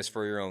doing this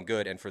for your own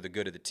good and for the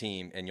good of the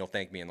team, and you'll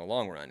thank me in the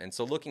long run. And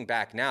so looking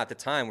back now, at the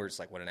time, we're just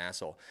like, what an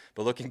asshole.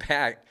 But looking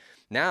back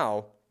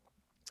now,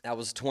 that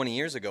was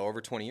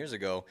over 20 years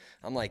ago.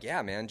 I'm like,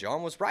 yeah, man,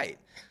 John was right.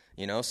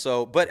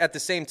 So, but at the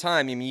same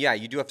time,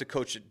 you do have to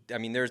coach.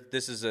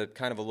 This is a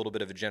kind of a little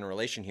bit of a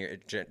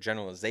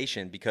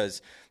generalization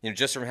because,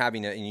 just from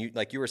having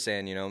like you were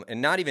saying,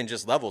 and not even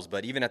just levels,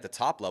 but even at the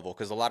top level,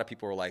 because a lot of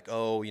people were like,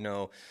 oh,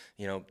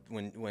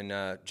 when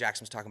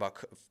Jackson was talking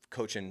about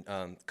coaching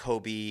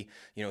Kobe,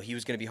 he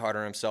was going to be harder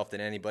on himself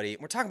than anybody.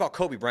 We're talking about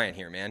Kobe Bryant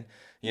here, man.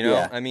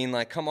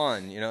 Yeah. Come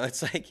on,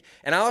 it's like,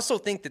 and I also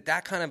think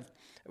that kind of,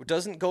 it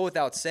doesn't go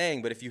without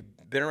saying, but if you've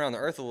been around the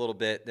earth a little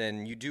bit,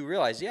 then you do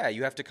realize, yeah,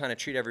 you have to kind of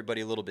treat everybody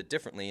a little bit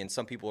differently. And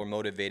some people are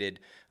motivated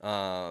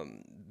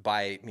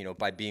by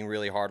being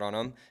really hard on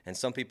them, and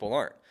some people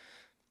aren't.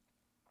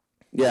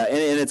 Yeah, and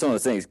it's one of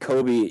those things.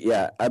 Kobe,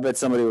 yeah, I bet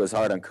somebody was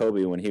hard on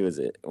Kobe when he was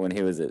a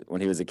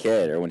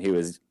kid, or when he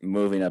was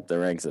moving up the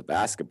ranks of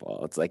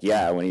basketball. It's like,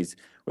 yeah, when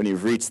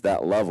you've reached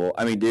that level.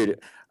 I mean, dude,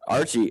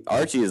 Archie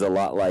is a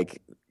lot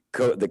like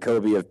the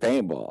Kobe of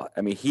paintball.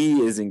 I mean,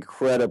 he is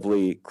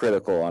incredibly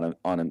critical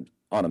on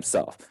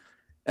himself,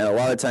 and a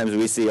lot of times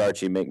we see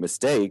Archie make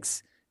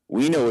mistakes.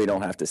 We know we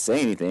don't have to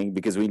say anything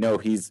because we know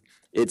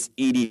it's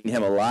eating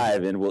him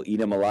alive, and will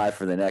eat him alive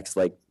for the next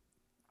 3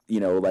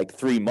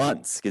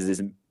 months because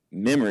his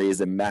memory is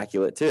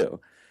immaculate too.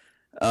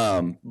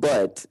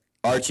 But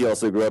Archie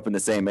also grew up in the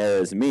same era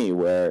as me,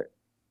 where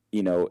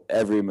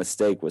every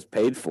mistake was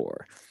paid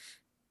for,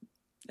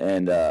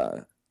 and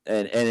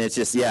it's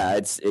just,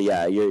 you're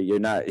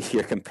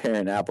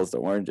comparing apples to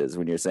oranges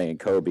when you're saying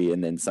Kobe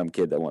and then some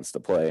kid that wants to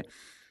play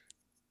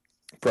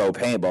pro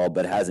paintball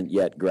but hasn't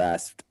yet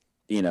grasped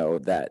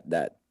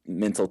that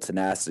mental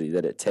tenacity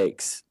that it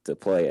takes to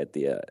play at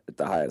the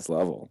highest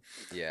level.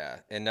 Yeah,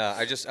 and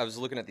I was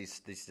looking at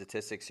these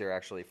statistics here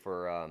actually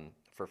for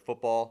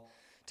football,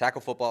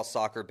 tackle football,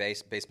 soccer,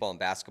 baseball, and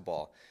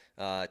basketball.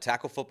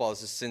 Tackle football is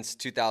since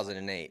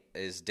 2008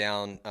 is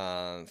down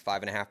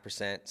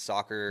 5.5%.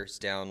 Soccer's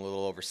down a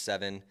little over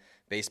 7%.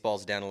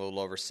 Baseball's down a little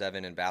over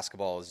 7%, and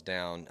basketball is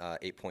down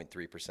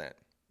 8.3%.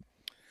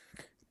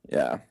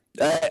 Yeah.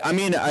 I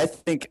mean, I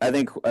think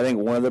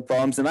one of the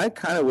problems, and I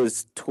kind of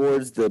was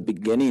towards the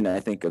beginning, I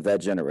think, of that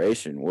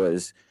generation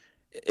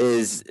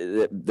is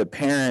the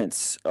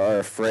parents are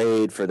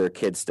afraid for their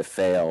kids to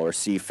fail or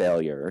see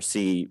failure or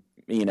see,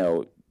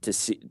 to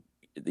see,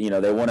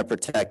 they want to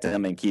protect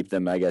them and keep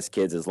them, I guess,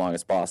 kids as long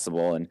as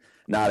possible and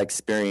not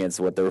experience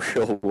what the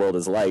real world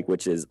is like,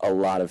 which is a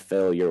lot of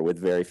failure with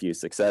very few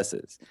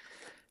successes.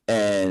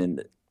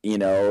 And,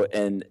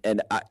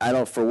 I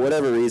don't, for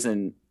whatever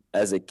reason,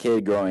 as a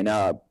kid growing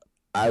up,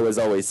 I was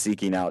always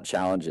seeking out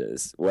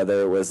challenges,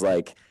 whether it was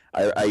like,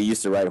 I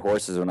used to ride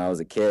horses when I was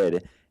a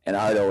kid, and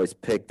I'd always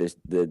pick the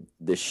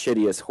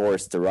shittiest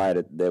horse to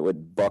ride that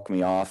would buck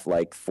me off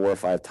like 4 or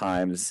 5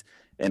 times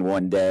in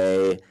one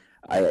day.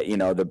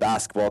 The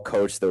basketball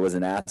coach that was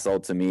an asshole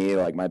to me,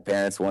 like my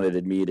parents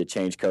wanted me to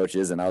change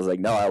coaches, and I was like,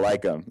 no, I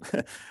like them.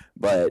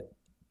 But,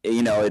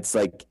 it's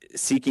like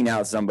seeking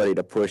out somebody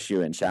to push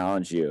you and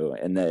challenge you,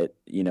 and that,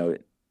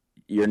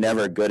 you're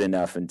never good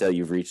enough until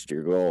you've reached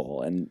your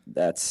goal. And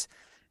that's,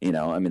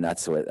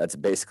 that's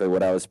basically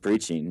what I was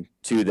preaching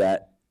to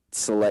that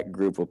select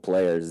group of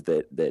players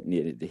that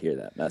needed to hear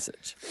that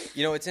message.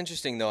 It's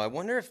interesting though. I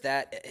wonder if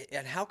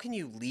and how can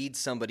you lead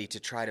somebody to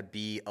try to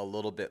be a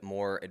little bit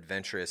more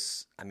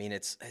adventurous? I mean,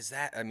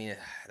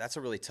 that's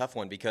a really tough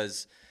one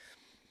because,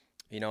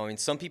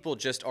 some people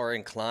just are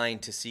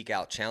inclined to seek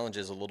out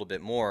challenges a little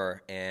bit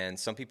more, and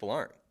some people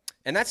aren't.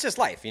 And that's just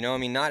life,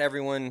 not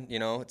everyone,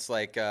 it's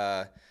like,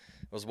 I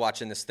was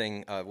watching this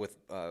thing with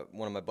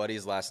one of my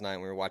buddies last night.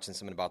 We were watching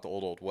something about the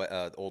Old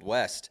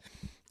West,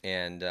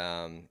 and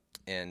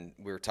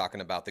we were talking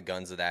about the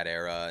guns of that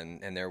era,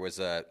 and there was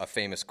a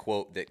famous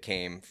quote that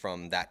came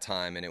from that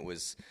time, and it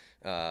was,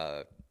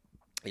 God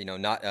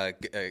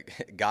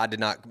did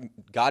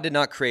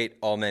not create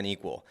all men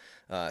equal.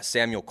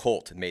 Samuel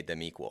Colt made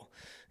them equal.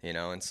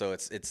 And so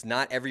it's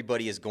not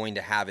everybody is going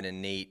to have an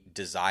innate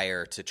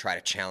desire to try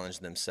to challenge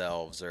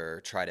themselves or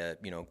try to,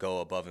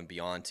 go above and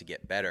beyond to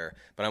get better.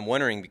 But I'm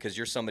wondering, because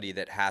you're somebody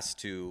that has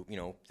to,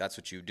 that's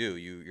what you do.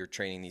 You're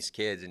training these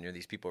kids and you're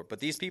these people. But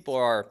these people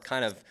are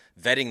kind of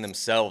vetting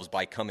themselves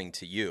by coming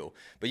to you.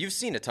 But you've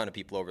seen a ton of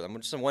people over them.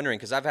 I'm wondering,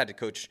 because I've had to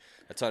coach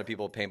a ton of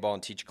people at paintball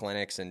and teach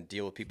clinics and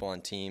deal with people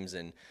on teams,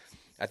 and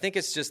I think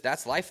it's just,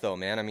 that's life though,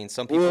 man. I mean,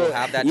 some people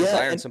have that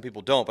desire and some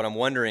people don't, but I'm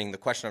wondering, the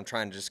question I'm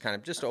trying to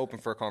just to open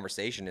for a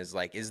conversation is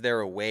like, is there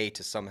a way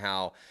to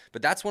somehow,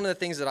 but that's one of the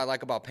things that I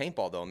like about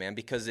paintball though, man,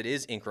 because it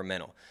is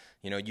incremental.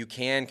 You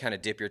can kind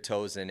of dip your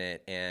toes in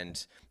it,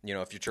 and,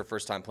 if it's your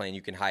first time playing,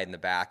 you can hide in the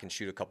back and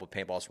shoot a couple of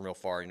paintballs from real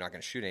far. You're not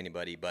going to shoot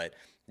anybody, but,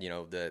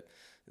 the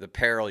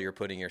peril you're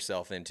putting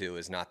yourself into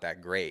is not that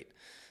great.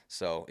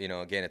 So,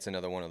 again, it's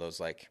another one of those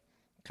like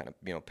kind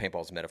of,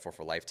 paintball's metaphor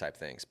for life type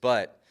things.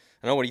 But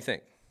I don't know, what do you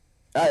think?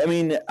 I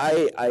mean,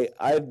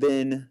 I've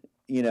been,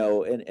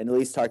 and at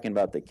least talking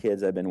about the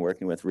kids I've been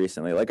working with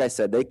recently, like I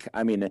said,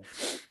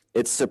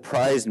 it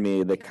surprised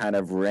me the kind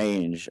of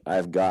range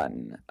I've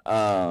gotten.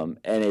 And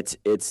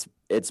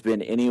it's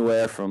been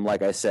anywhere from,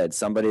 like I said,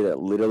 somebody that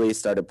literally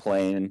started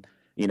playing,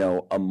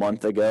 a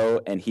month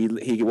ago, and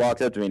he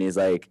walked up to me and he's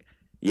like,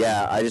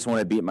 yeah, I just want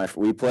to beat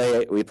we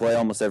play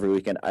almost every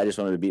weekend. I just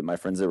wanted to beat my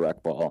friends at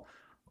rec ball,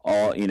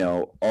 all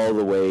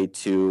the way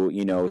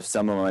to,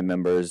 some of my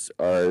members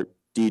are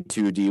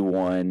D2,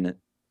 D1,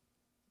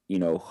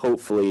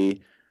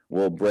 hopefully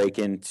will break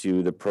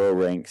into the pro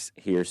ranks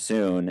here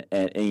soon,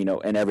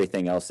 and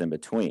everything else in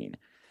between.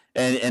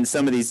 And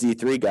some of these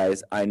D3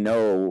 guys, I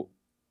know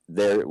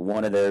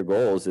one of their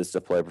goals is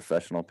to play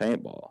professional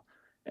paintball,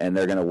 and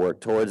they're going to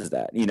work towards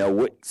that.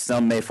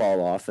 Some may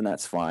fall off, and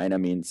that's fine. I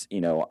mean,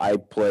 I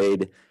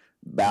played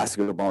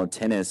basketball and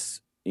tennis,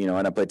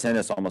 and I played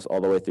tennis almost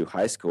all the way through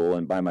high school,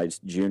 and by my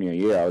junior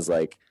year, I was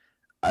like,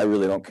 I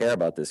really don't care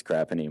about this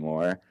crap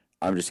anymore.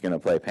 I'm just going to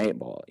play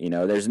paintball.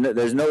 There's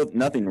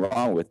nothing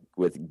wrong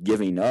with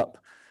giving up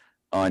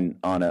on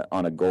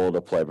a goal to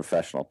play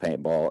professional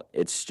paintball.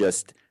 It's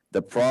just,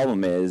 the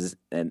problem is,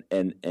 and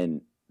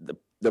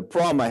the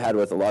problem I had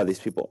with a lot of these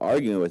people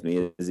arguing with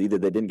me is either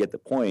they didn't get the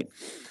point,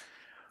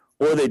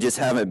 or they just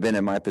haven't been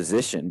in my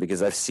position,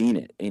 because I've seen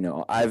it.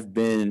 I've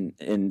been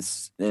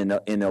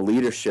in a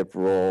leadership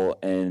role,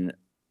 and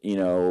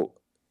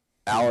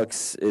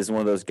Alex is one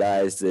of those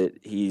guys that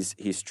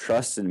he's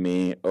trusted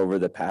me over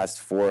the past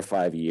 4 or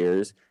 5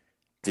 years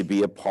to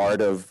be a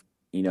part of,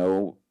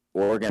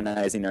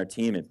 organizing our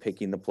team and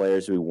picking the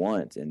players we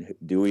want. And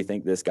do we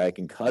think this guy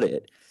can cut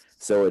it?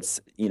 So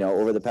it's,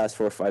 over the past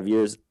 4 or 5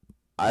 years,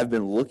 I've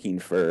been looking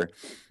for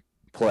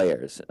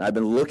players. I've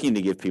been looking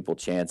to give people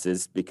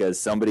chances because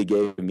somebody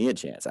gave me a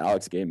chance.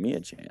 Alex gave me a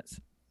chance.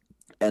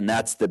 And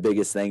that's the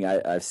biggest thing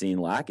I've seen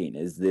lacking,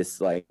 is this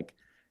like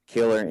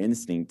killer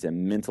instinct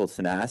and mental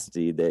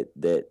tenacity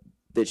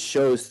that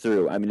shows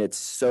through. I mean, it's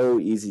so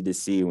easy to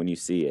see when you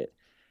see it.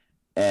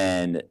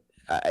 And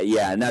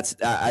and that's,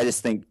 I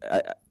just think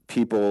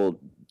people,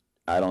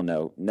 I don't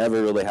know,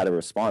 never really had a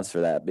response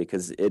for that,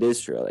 because it is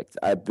true. Like,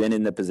 I've been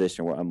in the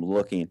position where I'm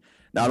looking,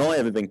 not only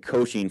have I been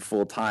coaching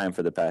full time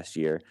for the past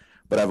year,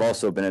 but I've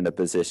also been in a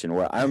position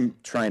where I'm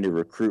trying to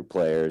recruit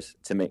players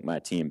to make my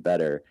team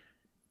better.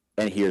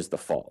 And here's the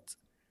fault.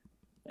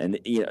 And,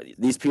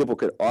 these people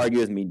could argue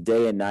with me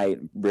day and night,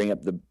 bring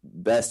up the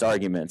best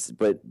arguments,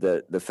 but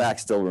the fact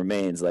still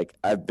remains, like,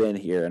 I've been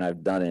here and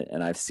I've done it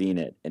and I've seen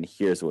it, and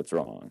here's what's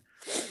wrong.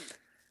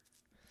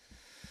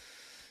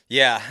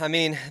 Yeah, I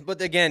mean,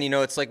 but again,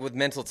 it's like with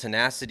mental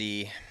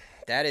tenacity,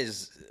 that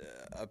is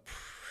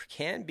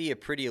can be a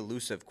pretty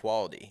elusive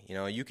quality.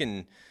 You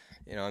can,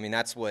 I mean,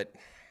 that's what.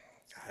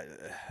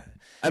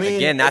 I mean,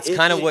 again, that's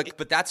kind of what,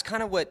 but that's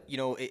kind of what,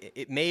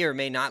 it may or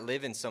may not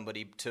live in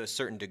somebody to a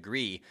certain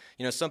degree.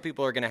 Some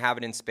people are going to have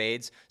it in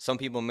spades. Some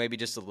people maybe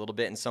just a little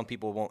bit, and some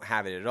people won't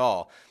have it at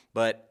all.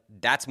 But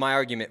that's my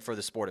argument for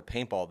the sport of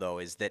paintball, though,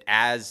 is that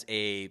as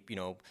a,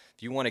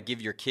 if you want to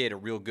give your kid a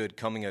real good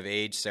coming of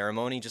age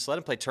ceremony, just let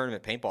him play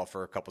tournament paintball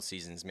for a couple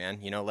seasons, man.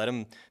 Let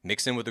him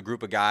mix in with a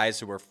group of guys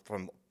who are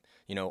from,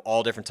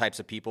 all different types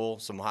of people,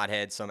 some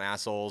hotheads, some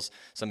assholes,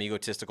 some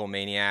egotistical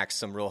maniacs,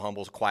 some real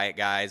humble, quiet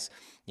guys.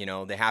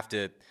 They have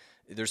to,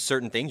 there's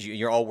certain things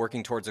you're all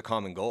working towards a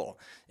common goal.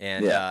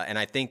 And, and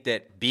I think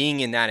that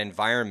being in that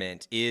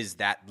environment is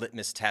that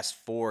litmus test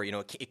for,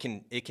 it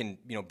can,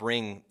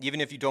 bring, even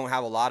if you don't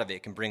have a lot of it,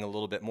 it can bring a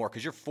little bit more,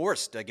 because you're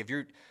forced, like, if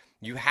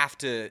you have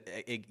to,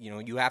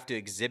 you have to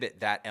exhibit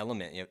that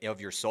element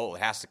of your soul.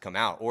 It has to come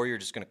out, or you're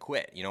just going to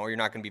quit, or you're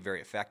not going to be very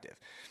effective.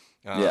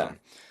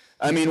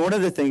 I mean, one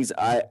of the things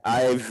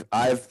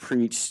I've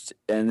preached,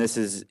 and this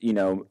is,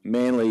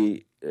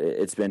 mainly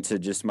it's been to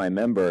just my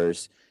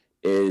members,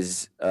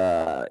 is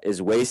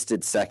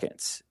wasted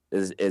seconds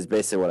is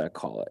basically what I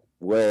call it.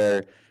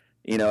 Where,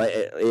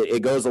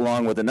 it goes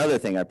along with another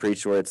thing I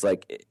preach, where it's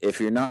like, if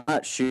you're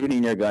not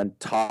shooting your gun,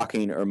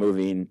 talking, or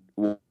moving,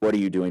 what are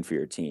you doing for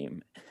your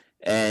team?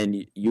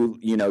 And you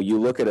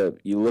look at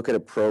a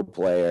pro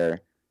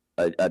player,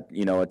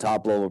 a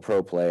top level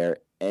pro player,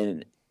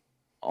 and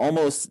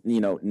almost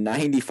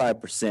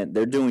 95%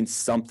 they're doing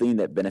something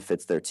that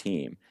benefits their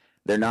team.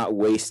 They're not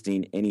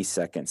wasting any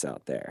seconds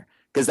out there,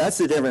 because that's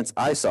the difference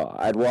I saw.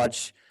 I'd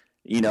watch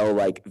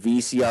like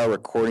VCR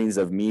recordings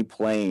of me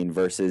playing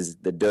versus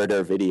the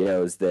dirter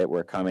videos that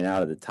were coming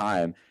out at the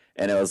time,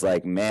 and it was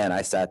like, man,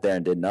 I sat there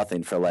and did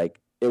nothing for, like,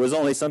 it was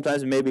only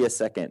sometimes maybe a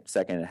second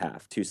and a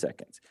half, 2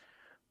 seconds,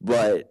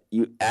 but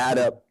you add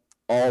up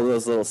all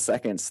those little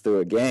seconds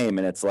through a game,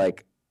 and it's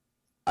like,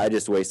 I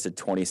just wasted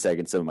 20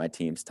 seconds of my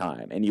team's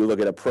time. And you look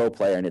at a pro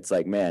player, and it's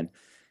like, man,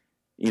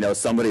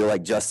 somebody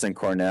like Justin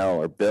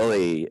Cornell or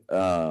Billy,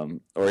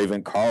 or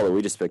even Carl, that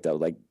we just picked up,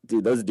 like,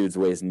 dude, those dudes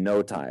waste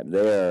no time.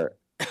 They're,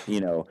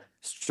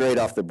 straight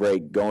off the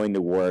break, going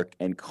to work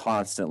and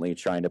constantly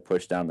trying to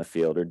push down the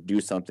field or do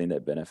something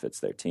that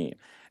benefits their team.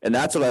 And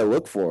that's what I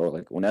look for.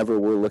 Like, whenever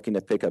we're looking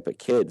to pick up a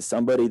kid,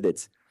 somebody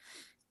that's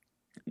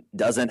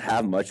doesn't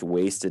have much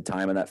wasted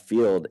time in that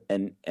field,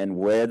 and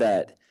where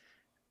that,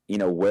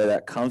 where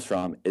that comes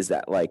from is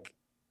that, like,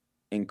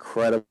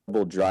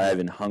 incredible drive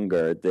and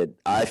hunger that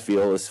I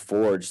feel is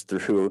forged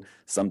through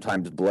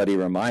sometimes bloody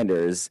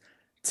reminders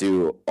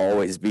to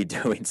always be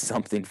doing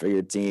something for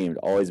your team, to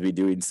always be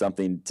doing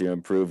something to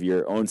improve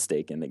your own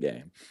stake in the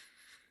game.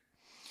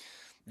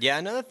 Yeah,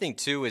 another thing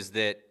too is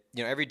that,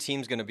 every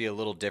team's going to be a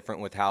little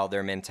different with how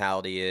their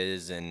mentality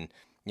is. And,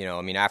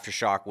 I mean,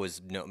 Aftershock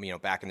was,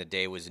 back in the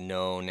day was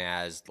known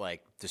as,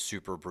 like, the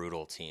super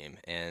brutal team.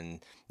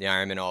 And the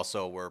Ironmen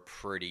also were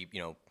pretty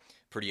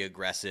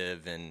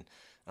aggressive. And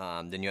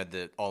then you had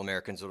the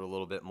All-Americans that were a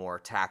little bit more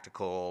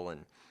tactical.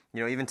 And,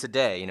 even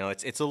today,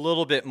 it's a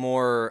little bit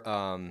more,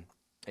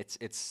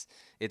 it's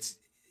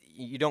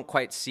you don't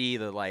quite see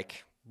the,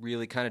 like,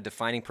 really kind of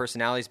defining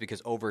personalities,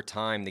 because over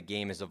time the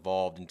game has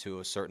evolved into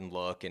a certain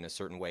look and a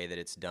certain way that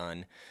it's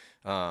done.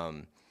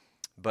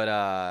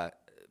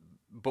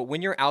 But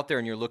when you're out there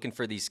and you're looking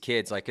for these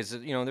kids, like, because,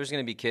 there's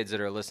going to be kids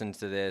that are listening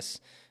to this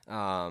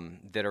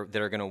that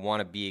are going to want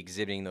to be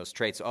exhibiting those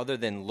traits. Other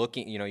than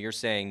looking, you're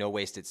saying no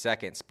wasted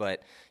seconds,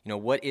 but,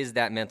 what is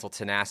that mental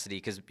tenacity?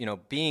 Because,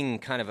 being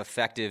kind of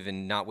effective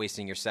and not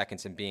wasting your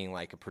seconds and being,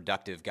 like, a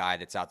productive guy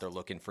that's out there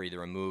looking for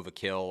either a move, a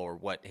kill, or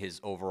what his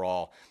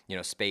overall,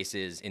 space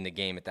is in the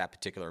game at that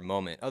particular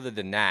moment. Other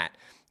than that,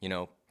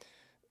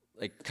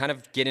 like, kind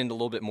of get into a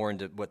little bit more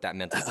into what that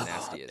mental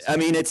tenacity is. I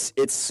mean, it's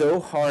so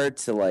hard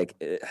to, like,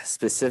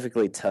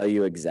 specifically tell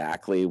you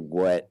exactly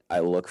what I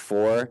look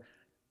for.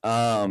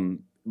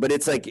 But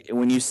it's like,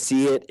 when you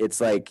see it, it's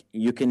like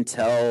you can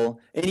tell,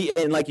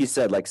 and like you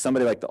said, like,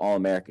 somebody like the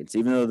All-Americans,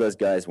 even though those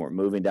guys weren't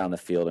moving down the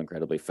field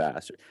incredibly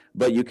fast,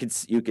 but you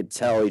could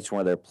tell each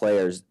one of their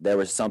players, there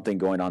was something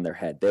going on in their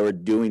head. They were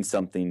doing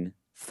something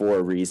for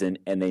a reason,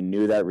 and they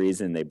knew that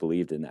reason, they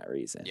believed in that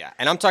reason. Yeah,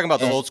 and I'm talking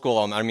about the old school.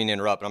 I don't mean to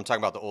interrupt, but I'm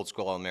talking about the old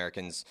school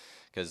All-Americans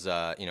because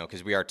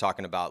because we are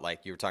talking about, like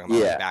you were talking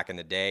about, like, back in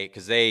the day,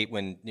 because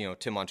when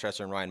Tim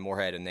Montressor and Ryan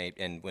Moorhead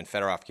and when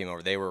Fedorov came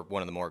over, they were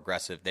one of the more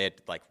aggressive. They had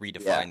like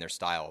redefined their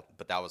style,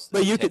 but that was.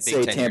 But you could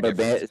say Tampa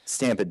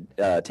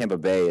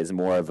Bay is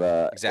more of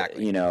a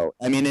exactly.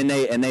 I mean,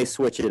 and they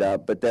switch it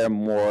up, but they're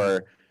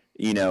more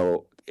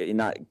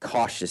not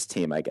cautious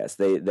team, I guess.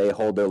 They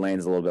hold their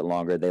lanes a little bit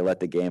longer. They let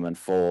the game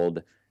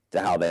unfold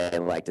to how they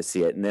like to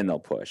see it, and then they'll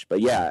push. But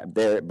yeah,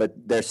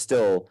 they're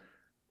still,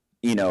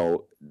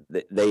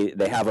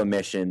 they have a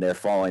mission. They're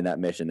following that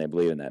mission. They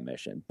believe in that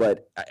mission.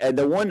 But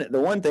the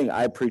one thing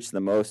I preach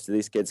the most to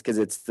these kids, because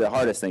it's the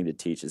hardest thing to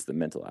teach, is the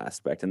mental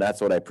aspect, and that's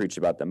what I preach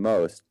about the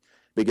most,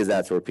 because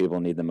that's where people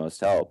need the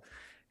most help.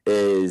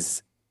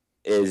 Is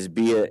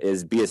be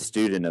a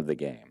student of the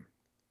game.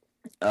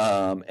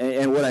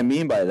 And what I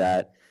mean by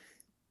that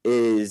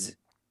is,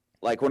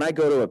 like, when I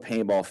go to a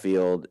paintball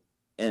field,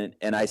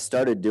 and I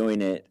started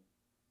doing it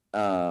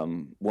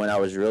when I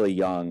was really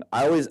young.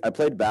 I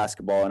played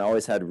basketball and I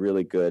always had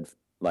really good,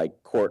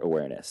 like, court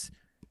awareness.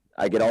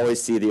 I could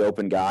always see the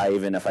open guy,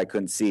 even if I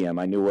couldn't see him.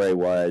 I knew where he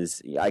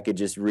was. I could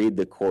just read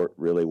the court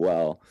really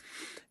well.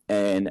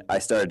 And I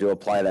started to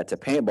apply that to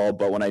paintball,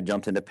 but when I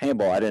jumped into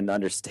paintball, I didn't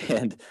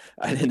understand.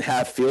 I didn't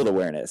have field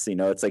awareness.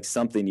 It's like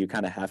something you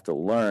kind of have to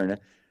learn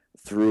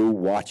through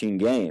watching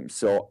games.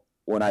 So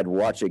when I'd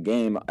watch a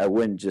game, I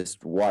wouldn't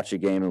just watch a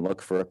game and look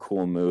for a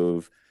cool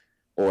move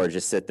or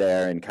just sit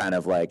there and kind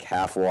of like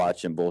half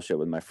watch and bullshit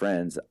with my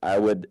friends. I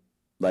would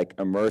like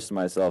immerse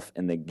myself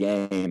in the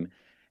game.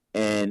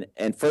 And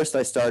first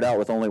I started out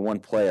with only one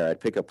player. I'd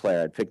pick a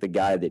player. I'd pick the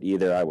guy that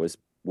either I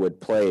would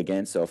play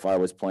against. So if I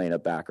was playing a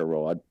backer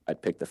role,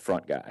 I'd pick the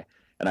front guy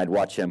and I'd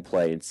watch him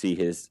play and see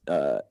his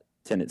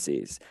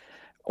tendencies.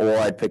 Or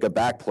I'd pick a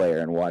back player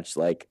and watch,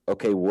 like,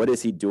 okay, what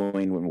is he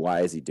doing and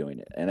why is he doing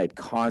it? And I'd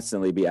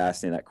constantly be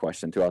asking that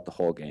question throughout the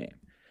whole game.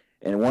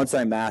 And once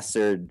I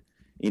mastered,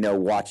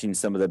 watching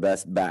some of the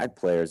best back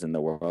players in the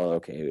world,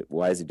 okay,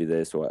 why does he do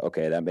this?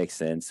 Okay, that makes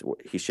sense.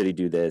 Should he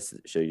do this?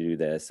 Should he do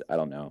this? I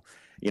don't know.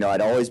 I'd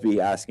always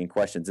be asking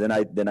questions. Then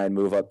I'd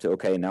move up to,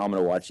 okay, now I'm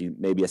going to watch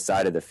maybe a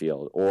side of the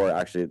field or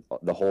actually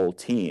the whole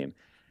team.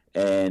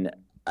 And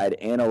I'd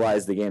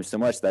analyze the game so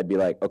much that I'd be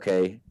like,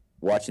 okay,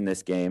 watching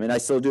this game, and I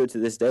still do it to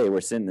this day.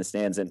 We're sitting in the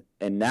stands, and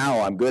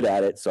now I'm good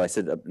at it, so I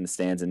sit up in the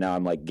stands, and now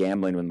I'm like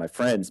gambling with my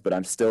friends, but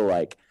I'm still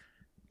like,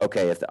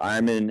 okay, if the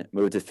Ironman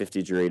moved to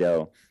 50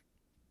 Dorito,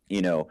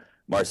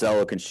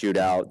 Marcelo can shoot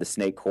out the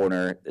snake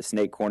corner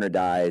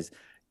dies,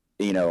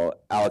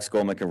 Alex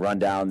Goldman can run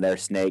down their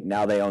snake,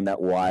 now they own that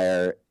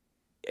wire,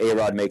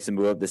 A-Rod makes a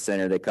move up the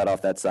center, they cut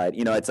off that side.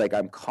 It's like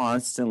I'm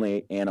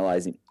constantly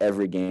analyzing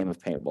every game of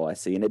paintball I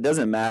see, and it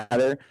doesn't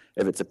matter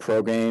if it's a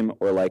pro game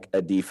or like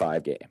a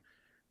D5 game.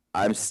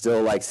 I'm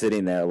still like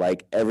sitting there,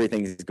 like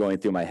everything's going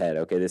through my head.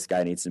 Okay, this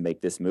guy needs to make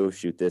this move,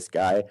 shoot this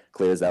guy,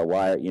 clears that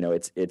wire.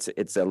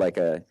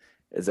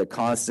 It's a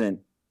constant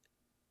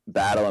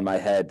battle in my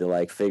head to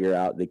like figure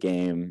out the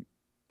game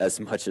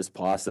as much as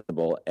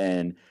possible.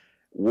 And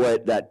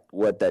what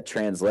that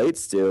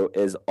translates to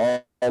is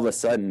all of a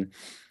sudden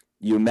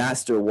you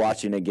master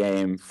watching a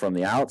game from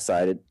the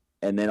outside,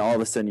 and then all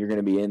of a sudden you're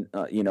going to be in,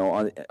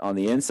 on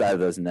the inside of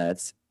those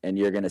nets, and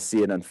you're going to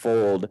see it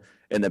unfold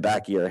in the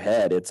back of your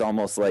head. It's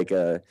almost like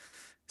a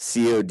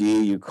COD.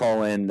 You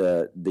call in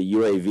the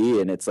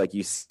UAV, and it's like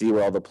you see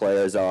where all the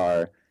players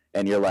are,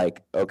 and you're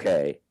like,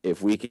 okay,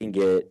 if we can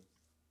get,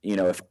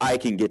 if I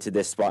can get to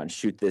this spot and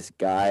shoot this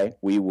guy,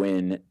 we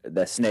win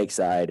the snake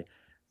side.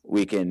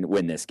 We can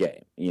win this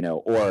game,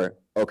 or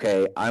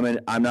okay, I'm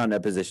not in a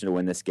position to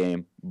win this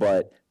game,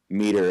 but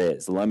Meter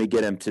is. Let me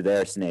get him to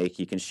their snake.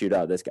 He can shoot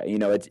out this guy.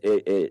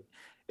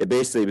 It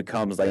basically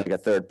becomes like a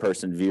third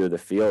person view of the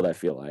field. I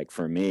feel like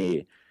for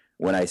me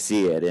when I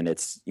see it, and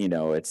it's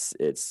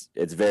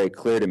very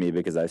clear to me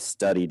because I've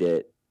studied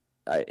it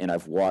and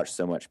I've watched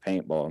so much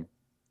paintball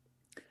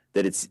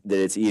that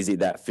it's easy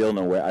that field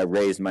aware. I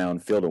raised my own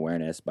field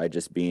awareness by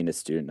just being a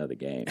student of the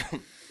game.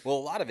 Well, a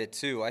lot of it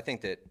too. I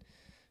think that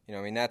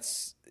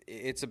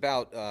it's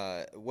about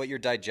what you're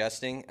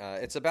digesting.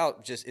 It's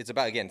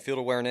about again field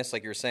awareness,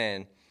 like you were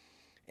saying,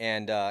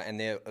 and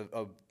the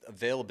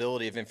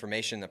availability of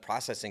information, the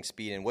processing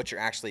speed, and what you're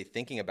actually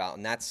thinking about.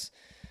 And that's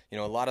a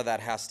lot of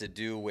that has to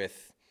do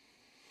with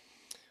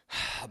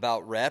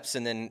about reps,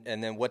 and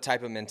then what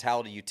type of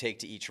mentality you take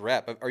to each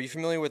rep. Are you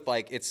familiar with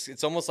like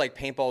it's almost like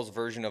paintball's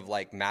version of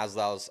like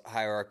Maslow's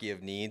hierarchy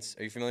of needs?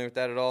 Are you familiar with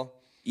that at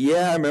all?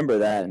 Yeah, I remember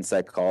that in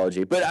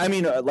psychology. But I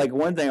mean, like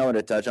one thing I want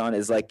to touch on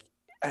is like,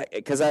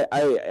 because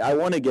I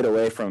want to get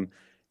away from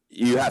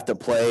you have to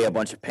play a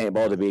bunch of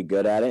paintball to be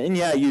good at it. And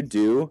yeah, you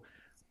do.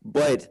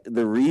 But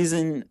the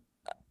reason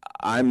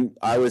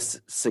I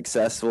was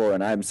successful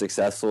and I'm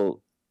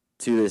successful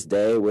to this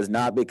day was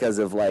not because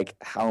of like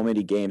how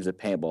many games of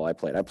paintball I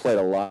played. I played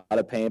a lot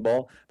of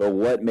paintball, but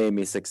what made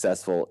me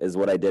successful is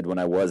what I did when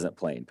I wasn't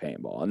playing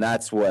paintball. And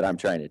that's what I'm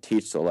trying to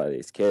teach to a lot of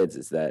these kids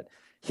is that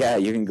yeah,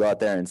 you can go out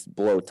there and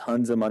blow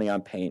tons of money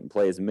on paint and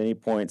play as many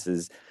points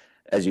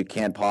as you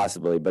can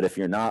possibly. But if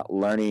you're not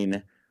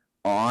learning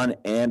on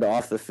and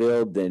off the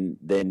field, then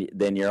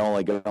you're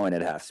only going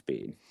at half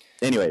speed.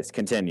 Anyways,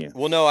 continue.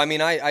 Well, no, I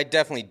mean, I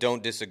definitely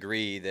don't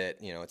disagree that,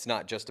 it's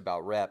not just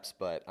about reps,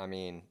 but I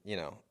mean,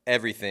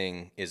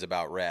 everything is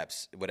about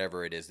reps,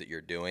 whatever it is that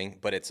you're doing.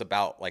 But it's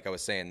about, like I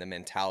was saying, the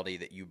mentality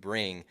that you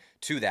bring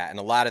to that. And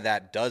a lot of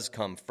that does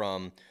come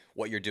from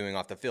what you're doing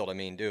off the field. I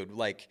mean, dude,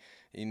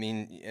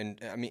 even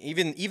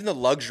the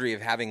luxury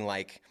of having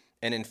like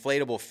an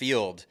inflatable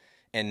field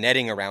and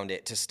netting around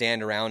it to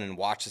stand around and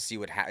watch to see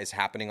what is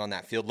happening on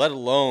that field, let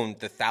alone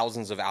the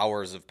thousands of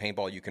hours of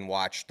paintball you can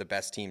watch the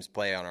best teams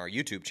play on our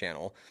YouTube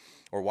channel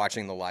or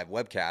watching the live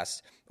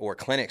webcast or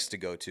clinics to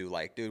go to.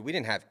 Like, dude, we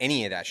didn't have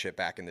any of that shit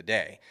back in the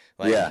day.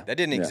 Like, that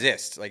didn't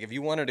exist. Like, if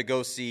you wanted to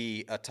go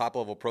see a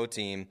top-level pro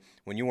team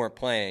when you weren't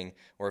playing,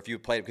 or if you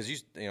played,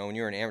 because when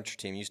you were an amateur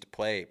team, you used to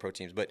play pro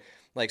teams. But,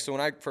 like, so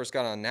when I first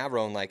got on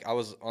Navarone, like, I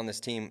was on this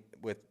team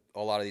with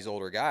a lot of these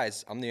older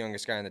guys. I'm the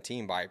youngest guy on the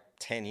team by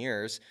 10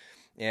 years.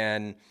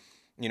 And,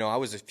 I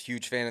was a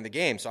huge fan of the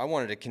game, so I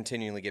wanted to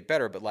continually get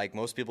better. But, like,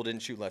 most people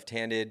didn't shoot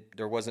left-handed.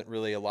 There wasn't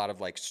really a lot of,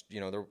 like,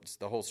 the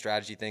whole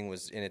strategy thing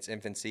was in its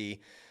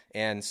infancy.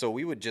 And so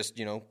we would just,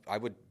 I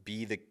would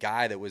be the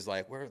guy that was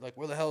like, where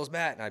the hell is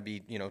Matt? And I'd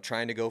be,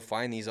 trying to go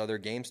find these other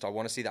games. So I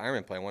want to see the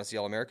Ironman play. I want to see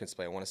All-Americans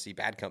play. I want to see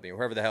Bad Company,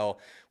 wherever the hell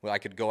I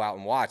could go out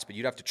and watch. But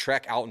you'd have to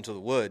trek out into the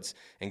woods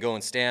and go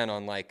and stand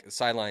on, like,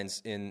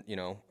 sidelines in,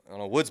 on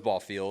a woods ball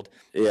field,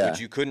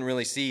 which you couldn't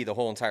really see the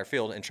whole entire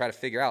field, and try to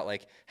figure out,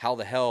 like, how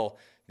the hell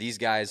these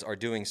guys are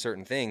doing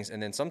certain things.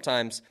 And then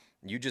sometimes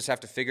you just have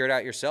to figure it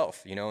out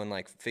yourself, and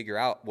like figure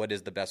out what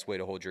is the best way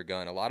to hold your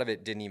gun. A lot of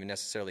it didn't even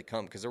necessarily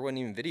come because there wasn't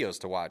even videos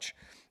to watch.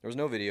 There was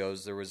no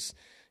videos. There was,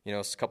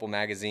 a couple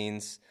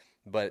magazines,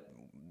 but,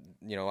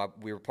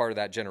 we were part of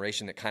that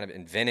generation that kind of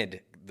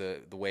invented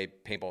the way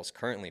paintball is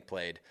currently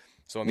played.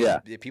 So, I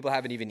mean, people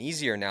have it even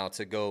easier now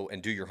to go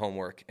and do your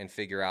homework and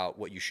figure out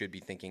what you should be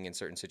thinking in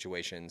certain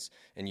situations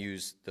and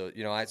use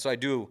so I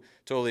do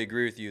totally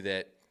agree with you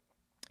that,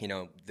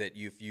 that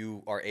if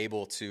you are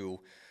able to,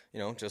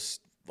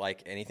 just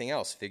like anything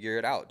else, figure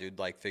it out, dude.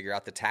 Like, figure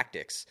out the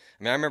tactics.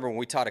 I mean, I remember when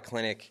we taught a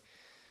clinic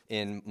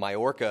in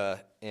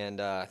Majorca,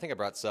 and I think I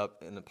brought this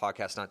up in the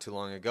podcast not too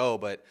long ago,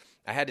 but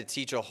I had to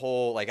teach a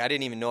whole, like, I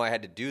didn't even know I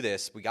had to do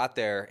this. We got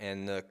there,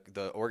 and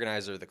the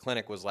organizer of the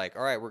clinic was like,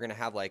 all right, we're going to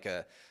have like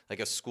a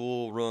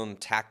schoolroom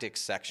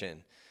tactics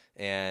section.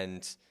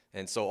 And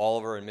so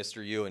Oliver and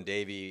Mr. Yu and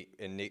Davey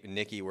and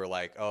Nikki were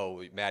like,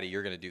 oh, Maddie,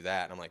 you're going to do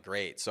that. And I'm like,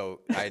 great.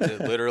 So I had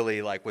to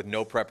literally, like, with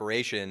no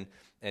preparation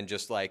and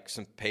just, like,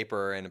 some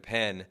paper and a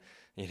pen,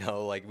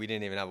 like, we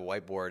didn't even have a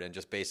whiteboard, and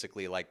just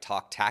basically, like,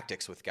 talk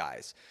tactics with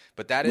guys.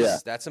 But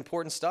that's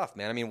important stuff,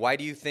 man. I mean, why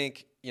do you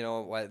think,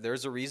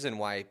 there's a reason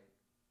why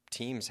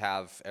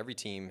every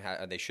team,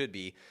 they should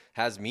be,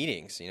 has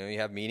meetings. You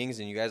have meetings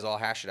and you guys all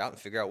hash it out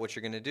and figure out what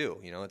you're going to do.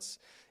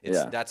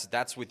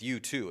 That's with you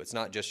too. It's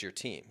not just your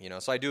team,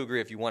 So I do agree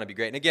if you want to be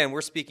great. And again,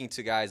 we're speaking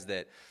to guys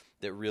that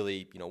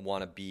really,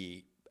 want to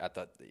be at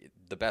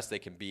the best they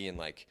can be and,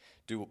 like,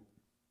 do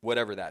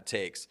whatever that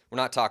takes. We're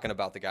not talking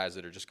about the guys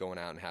that are just going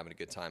out and having a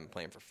good time and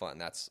playing for fun.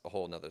 That's a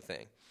whole nother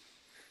thing.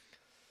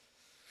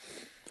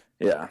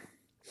 Yeah.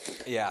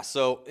 Yeah.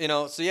 So,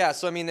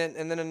 so I mean,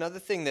 and then another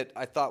thing that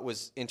I thought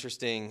was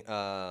interesting,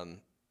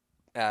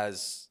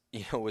 was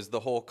the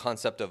whole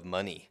concept of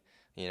money,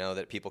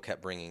 that people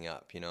kept bringing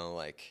up,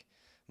 like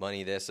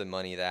money this and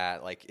money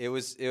that. Like, I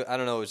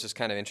don't know, it was just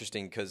kind of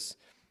interesting because.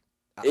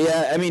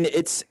 I mean,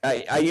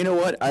 you know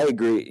what? I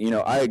agree.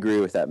 I agree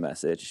with that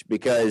message,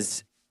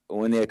 because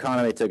when the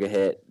economy took a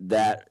hit,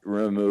 that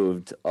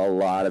removed a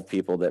lot of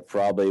people that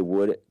probably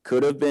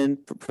could have been,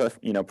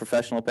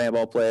 professional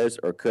paintball players,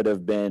 or could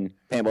have been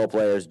paintball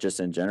players just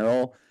in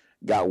general,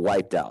 got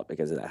wiped out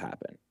because of that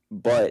happened.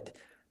 But,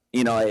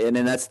 and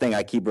then that's the thing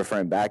I keep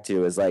referring back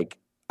to is, like,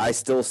 I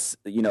still,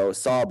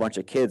 saw a bunch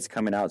of kids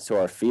coming out to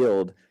our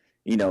field,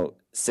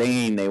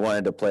 saying they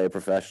wanted to play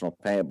professional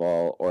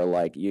paintball, or,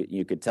 like,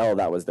 you could tell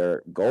that was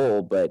their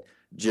goal, but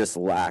just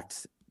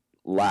lacked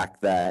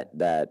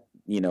that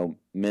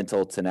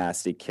mental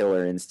tenacity,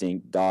 killer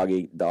instinct, dog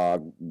eat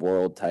dog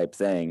world type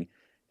thing.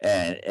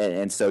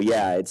 And so,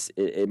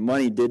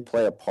 money did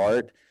play a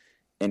part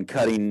in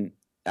cutting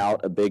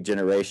out a big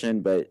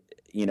generation, but,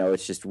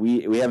 it's just,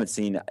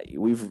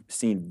 we've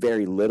seen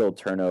very little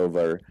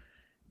turnover,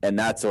 and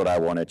that's what I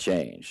want to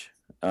change.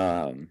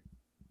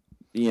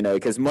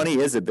 Because money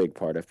is a big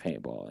part of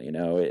paintball.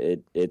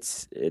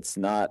 It's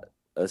not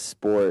a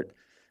sport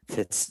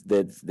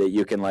that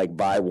you can, like,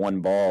 buy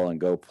one ball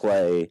and go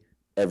play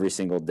every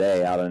single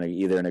day out on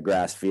either in a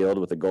grass field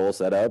with a goal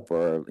set up,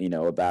 or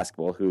a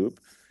basketball hoop,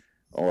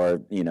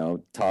 or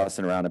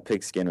tossing around a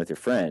pigskin with your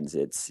friends.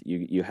 It's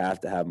you have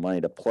to have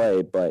money to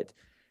play. But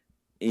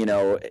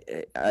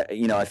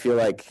I feel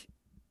like,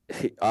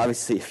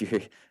 obviously, if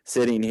you're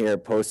sitting here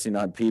posting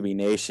on PB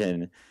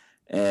Nation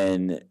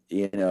and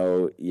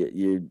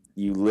you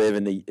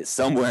live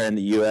somewhere in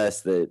the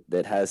U.S.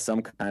 that has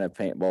some kind of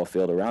paintball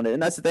field around it.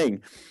 And that's the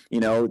thing,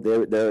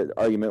 their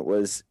argument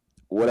was,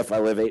 what if I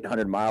live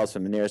 800 miles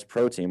from the nearest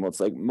pro team? Well, it's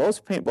like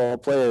most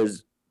paintball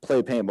players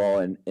play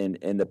paintball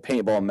in the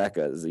paintball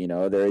meccas.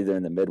 They're either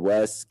in the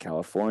Midwest,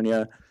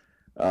 California,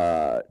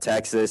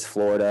 Texas,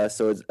 Florida.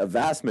 So it's a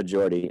vast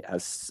majority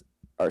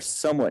are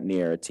somewhat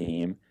near a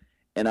team.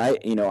 And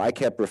I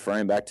kept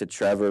referring back to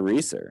Trevor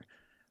Reeser.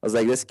 I was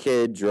like, this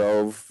kid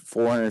drove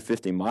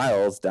 450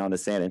 miles down to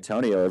San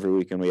Antonio every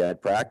week when we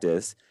had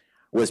practice,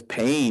 was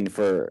paying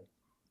for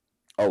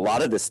a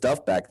lot of the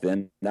stuff back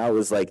then. That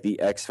was like the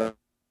X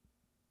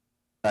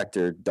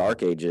Factor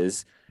dark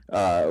ages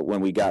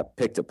when we got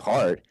picked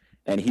apart,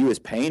 and he was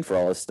paying for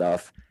all this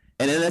stuff.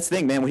 And then that's the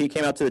thing, man, when he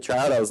came out to the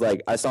tryout, I was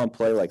like, I saw him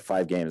play like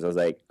 5 games. I was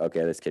like,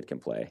 okay, this kid can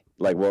play.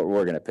 Like, we're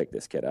going to pick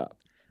this kid up.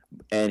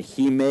 And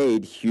he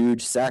made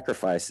huge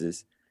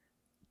sacrifices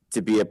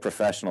to be a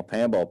professional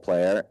paintball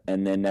player,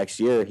 and then next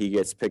year he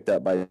gets picked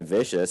up by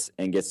Vicious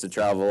and gets to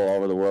travel all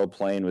over the world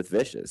playing with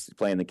Vicious,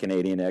 playing the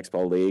Canadian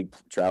Expo League,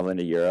 traveling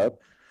to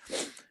Europe.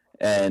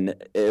 And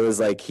it was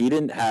like he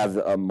didn't have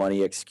a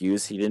money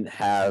excuse. He didn't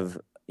have,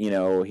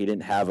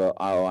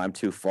 I'm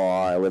too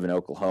far, I live in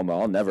Oklahoma,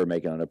 I'll never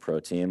make it on a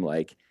pro team.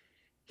 Like,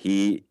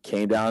 he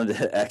came down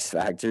to X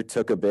Factor,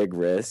 took a big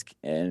risk,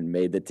 and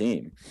made the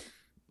team.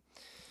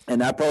 And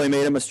that probably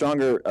made him a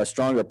stronger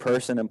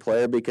person and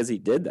player, because he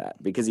did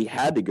that, because he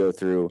had to go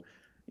through,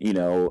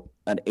 an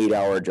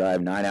 8-hour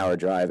drive, 9-hour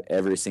drive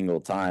every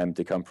single time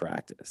to come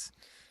practice.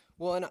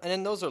 Well,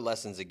 and those are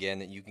lessons, again,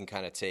 that you can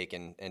kind of take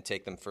and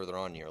take them further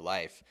on in your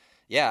life.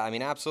 Yeah, I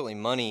mean, absolutely.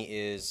 Money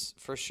is,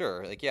 for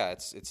sure, like, yeah,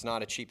 it's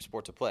not a cheap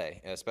sport to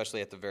play, especially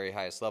at the very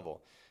highest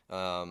level.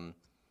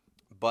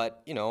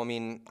 But, I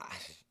mean,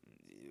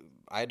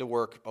 I had to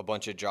work a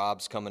bunch of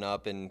jobs coming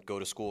up and go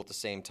to school at the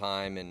same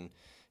time, and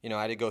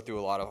I had to go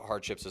through a lot of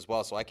hardships as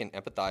well, so I can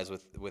empathize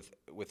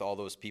with all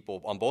those people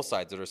on both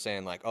sides that are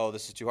saying, like, oh,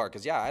 this is too hard.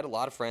 Because, yeah, I had a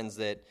lot of friends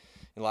a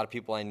lot of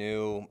people I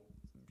knew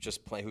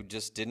who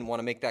just didn't want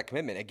to make that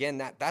commitment. Again,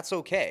 that's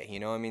okay.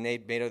 I mean, they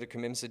made other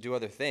commitments to do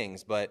other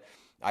things, but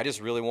I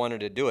just really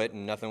wanted to do it,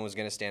 and nothing was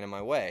going to stand in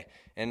my way.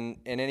 And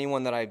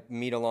anyone that I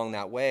meet along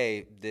that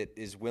way that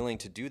is willing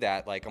to do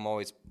that, like, I'm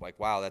always like,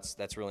 wow,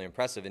 that's really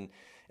impressive.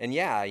 And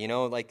yeah,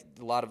 like,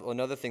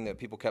 another thing that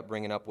people kept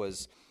bringing up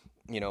was,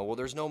 well,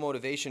 there's no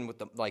motivation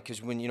with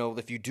because when,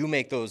 if you do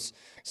make those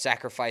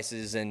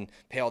sacrifices and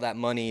pay all that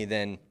money,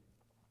 then,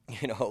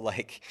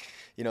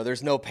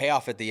 there's no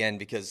payoff at the end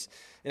because,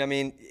 I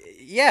mean,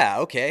 yeah,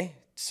 okay.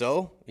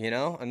 So,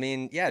 I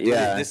mean, yeah, dude,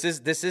 yeah. This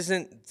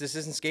isn't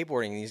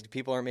skateboarding. These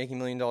people aren't making $1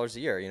 million a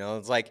year,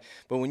 It's like,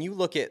 but when you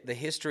look at the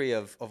history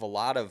of a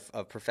lot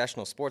of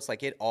professional sports,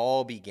 like, it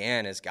all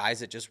began as guys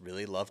that just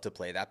really love to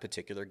play that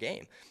particular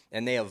game.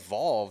 And they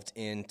evolved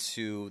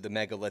into the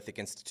megalithic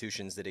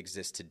institutions that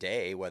exist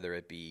today, whether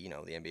it be,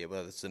 the NBA,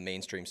 whether it's the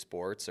mainstream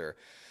sports or,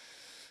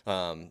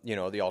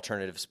 the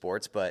alternative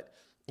sports. But,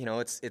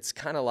 it's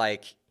kind of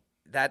like,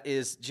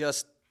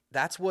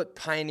 that's what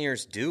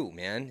pioneers do,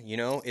 man.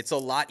 It's a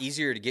lot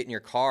easier to get in your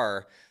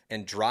car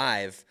and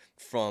drive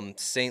from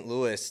St.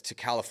 Louis to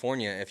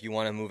California if you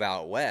want to move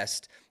out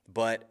west.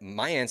 But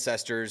my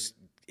ancestors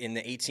in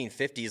the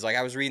 1850s, like,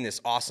 I was reading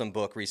this awesome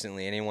book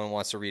recently. Anyone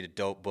wants to read a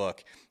dope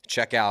book,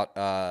 check out,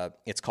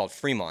 it's called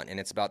Fremont, and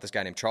it's about this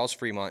guy named Charles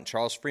Fremont.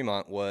 Charles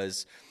Fremont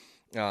was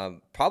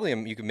probably,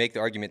 you could make the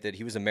argument that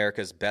he was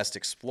America's best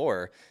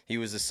explorer. He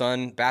was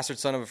the bastard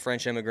son of a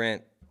French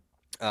immigrant.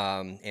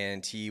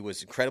 And he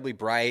was incredibly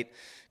bright,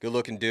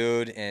 good-looking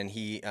dude, and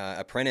he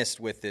apprenticed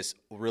with this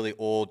really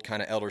old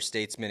kind of elder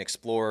statesman,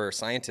 explorer,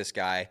 scientist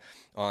guy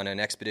on an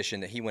expedition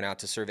that he went out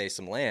to survey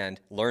some land,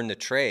 learn the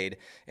trade,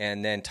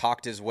 and then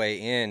talked his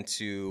way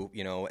into,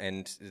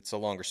 and it's a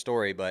longer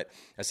story, but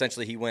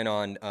essentially he went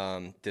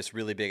on this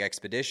really big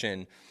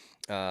expedition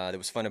that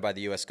was funded by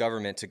the U.S.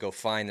 government to go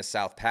find the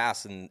South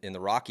Pass in the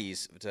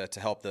Rockies to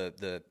help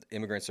the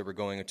immigrants that were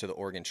going to the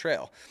Oregon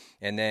Trail,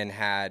 and then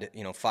had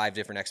 5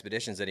 different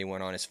expeditions that he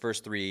went on. His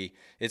first 3,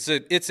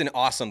 it's an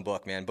awesome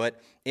book, man.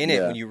 But in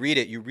it, when you read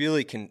it, you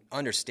really can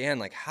understand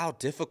like how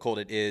difficult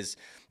it is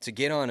to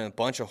get on a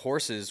bunch of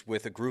horses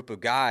with a group of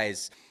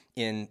guys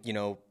in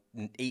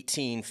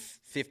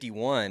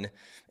 1851,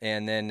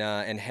 and then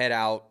and head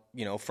out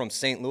from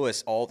St.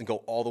 Louis go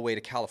all the way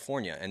to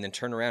California, and then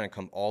turn around and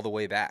come all the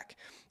way back.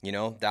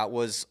 That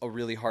was a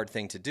really hard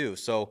thing to do.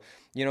 So,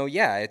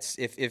 yeah, it's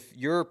if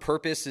your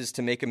purpose is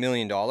to make $1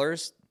 million,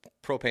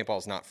 pro paintball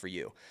is not for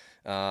you.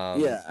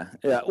 Yeah.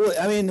 Well,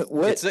 I mean,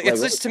 it's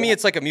just to me,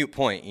 it's like a moot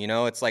point.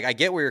 It's like I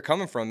get where you're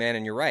coming from, man,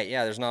 and you're right.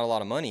 Yeah, there's not a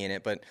lot of money in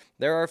it, but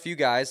there are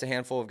a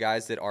handful of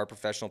guys that are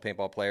professional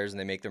paintball players, and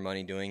they make their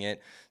money doing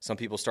it. Some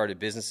people started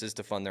businesses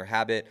to fund their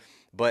habit,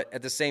 but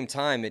at the same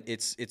time,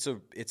 it's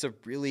a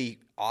really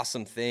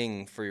awesome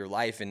thing for your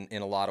life in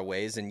a lot of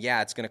ways. And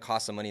yeah, it's going to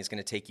cost some money. It's going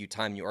to take you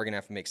time. You are going to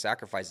have to make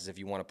sacrifices if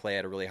you want to play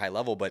at a really high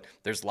level. But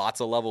there's lots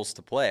of levels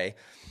to play.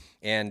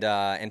 And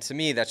to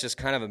me, that's just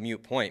kind of a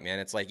moot point, man.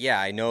 It's like, yeah,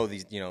 I know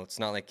these, it's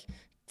not like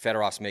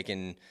Fedorow's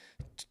making,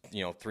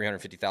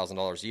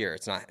 $350,000 a year.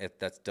 It's not, it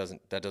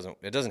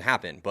doesn't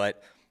happen,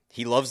 but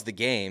he loves the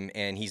game,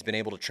 and he's been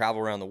able to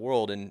travel around the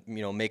world and,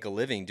 make a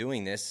living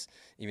doing this,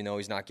 even though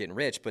he's not getting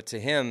rich. But to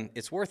him,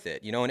 it's worth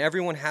it, and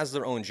everyone has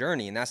their own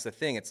journey. And that's the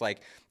thing. It's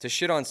like, to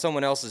shit on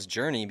someone else's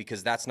journey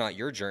because that's not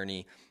your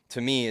journey, to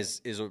me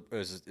is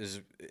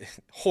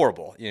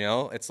horrible.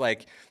 It's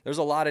like, there's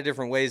a lot of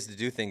different ways to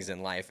do things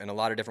in life and a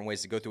lot of different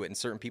ways to go through it. And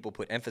certain people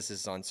put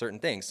emphasis on certain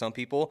things. Some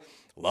people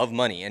love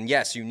money, and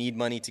yes, you need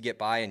money to get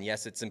by. And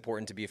yes, it's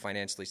important to be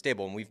financially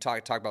stable. And we've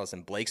talked about this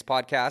in Blake's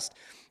podcast.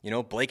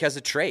 Blake has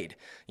a trade.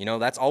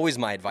 That's always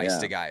my advice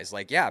to guys.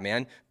 Like, yeah,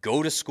 man,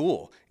 go to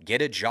school,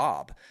 get a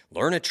job,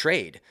 learn a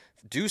trade,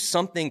 do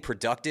something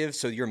productive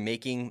so you're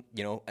making,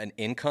 an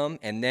income.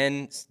 And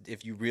then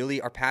if you really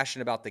are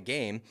passionate about the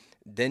game,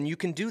 then you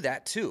can do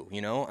that too.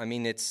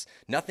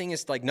 Nothing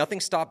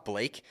stopped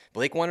Blake.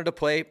 Blake wanted to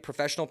play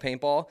professional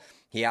paintball.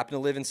 He happened to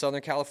live in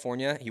Southern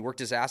California. He worked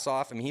his ass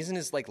off. He's in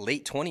his late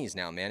 20s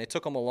now, man. It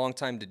took him a long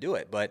time to do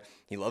it, but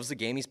he loves the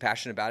game. He's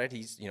passionate about it.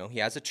 He's, he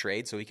has a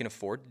trade, so he can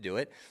afford to do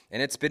it.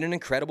 And it's been an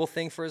incredible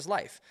thing for his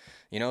life.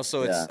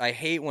 So I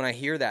hate when I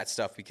hear that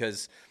stuff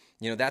because,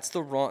 that's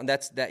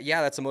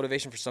a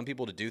motivation for some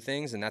people to do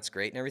things, and that's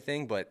great and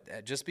everything.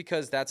 But just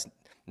because that's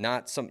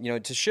not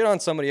to shit on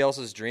somebody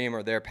else's dream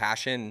or their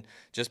passion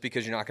just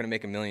because you're not going to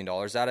make $1 million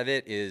out of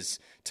it is,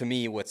 to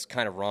me, what's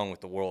kind of wrong with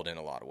the world in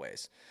a lot of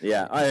ways.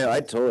 Yeah, I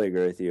totally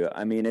agree with you.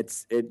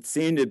 It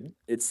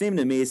seemed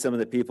to me some of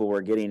the people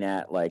were getting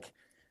at like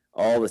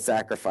all the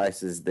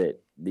sacrifices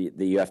that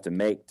you have to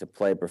make to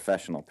play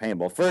professional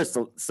paintball. First,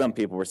 some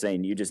people were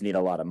saying you just need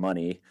a lot of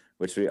money,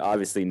 which we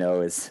obviously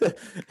know is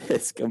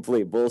it's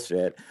complete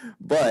bullshit.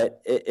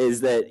 But it is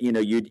that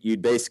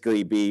you'd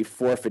basically be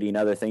forfeiting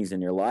other things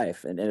in your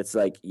life, and it's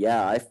like,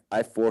 yeah,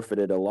 I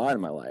forfeited a lot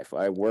in my life.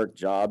 I worked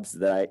jobs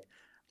that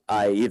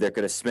I either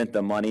could have spent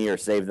the money or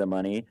saved the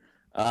money.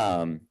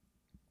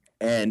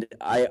 And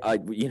I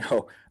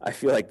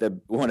feel like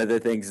one of the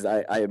things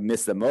I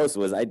missed the most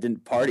was I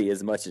didn't party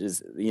as much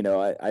as,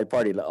 I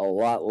partied a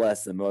lot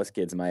less than most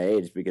kids my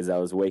age because I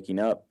was waking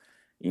up,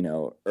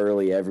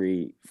 early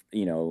every,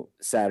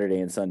 Saturday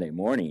and Sunday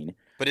morning.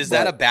 But is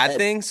that a bad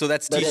thing? So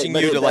that's teaching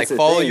you to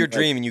follow your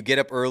dream, and you get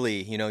up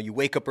early, you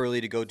wake up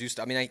early to go do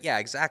stuff. Yeah,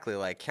 exactly.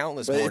 Like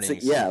countless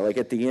mornings. Like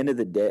at the end of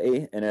the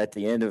day and at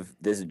the end of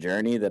this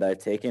journey that I've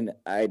taken,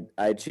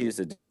 I choose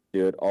to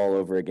do it all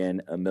over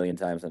again 1,000,000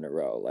 times in a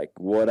row. Like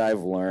what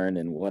I've learned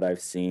and what I've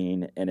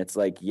seen. And it's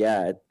like,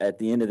 yeah, at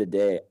the end of the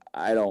day,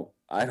 I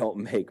don't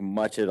make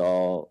much at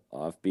all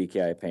off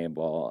BKI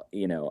paintball.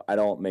 I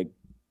don't make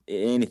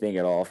anything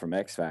at all from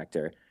X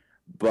Factor,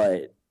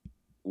 but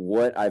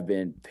what I've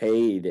been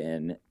paid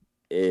in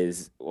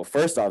is, well,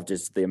 first off,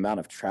 just the amount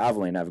of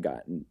traveling I've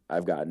gotten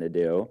to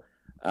do.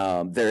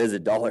 There is a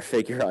dollar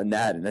figure on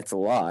that, and it's a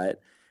lot.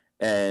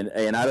 And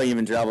I don't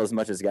even travel as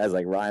much as guys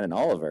like Ryan and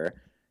Oliver.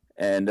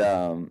 And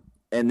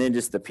then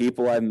just the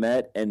people I've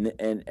met,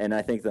 and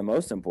I think the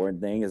most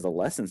important thing is the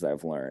lessons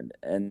I've learned,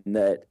 and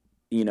that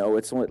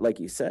it's like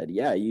you said,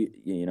 yeah,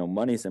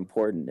 money's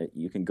important.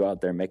 You can go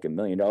out there and make $1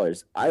 million.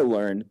 I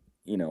learned,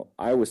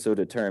 I was so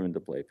determined to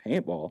play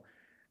paintball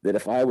that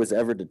if I was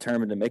ever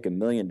determined to make $1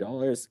 million,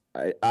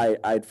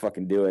 I'd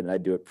fucking do it, and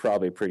I'd do it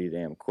probably pretty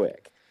damn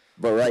quick.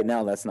 But right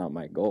now, that's not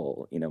my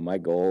goal. My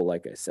goal,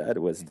 like I said,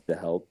 was to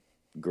help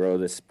grow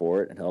the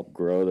sport and help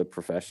grow the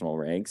professional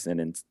ranks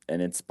and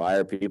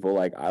inspire people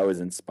like I was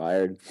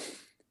inspired,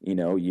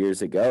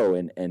 years ago,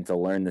 and to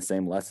learn the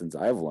same lessons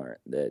I've learned,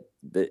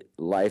 that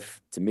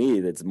life to me,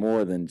 that's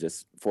more than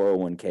just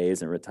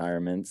 401ks and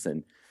retirements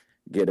and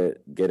get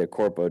a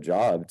corpo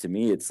job. To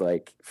me, it's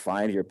like,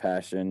 find your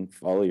passion,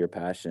 follow your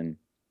passion,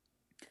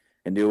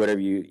 and do whatever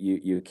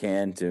you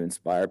can to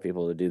inspire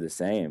people to do the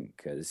same.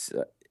 Because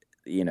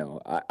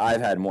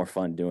I've had more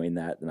fun doing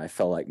that than I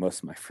felt like most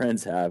of my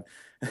friends have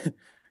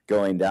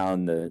going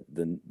down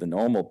the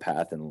normal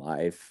path in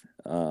life,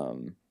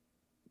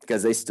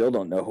 because they still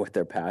don't know what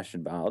they're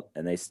passionate about,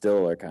 and they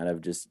still are kind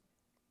of just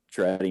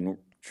treading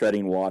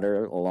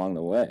water along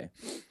the way.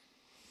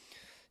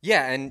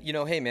 Yeah, and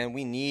hey man,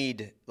 we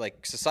need,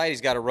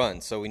 society's got to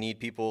run, so we need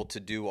people to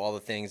do all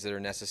the things that are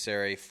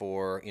necessary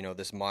for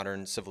this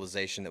modern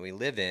civilization that we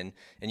live in.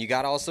 And you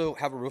got to also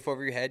have a roof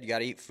over your head. You got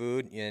to eat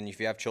food, and if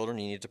you have children,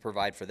 you need to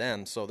provide for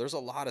them. So there's a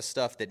lot of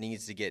stuff that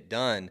needs to get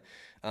done.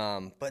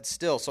 But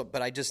still,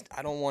 I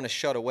don't want to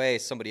shut away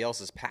somebody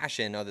else's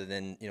passion, other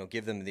than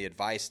give them the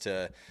advice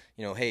to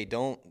hey,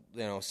 don't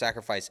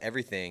sacrifice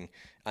everything.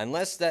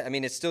 Unless that,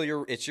 it's still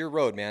your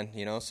road, man.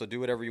 So do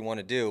whatever you want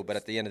to do. But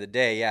at the end of the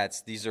day, yeah,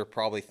 these are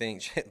probably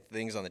things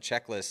on the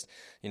checklist.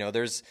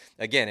 There's,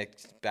 again,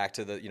 it's back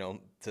to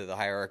the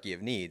hierarchy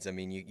of needs.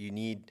 You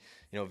need,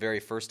 very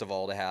first of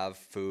all, to have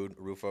food,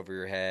 roof over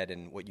your head,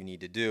 and what you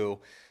need to do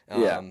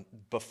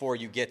before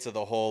you get to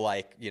the whole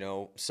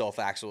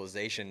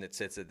self-actualization that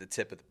sits at the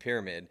tip of the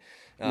pyramid.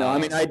 No,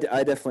 I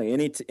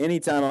definitely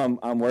anytime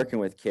I'm working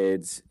with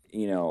kids,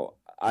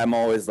 I'm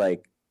always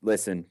like,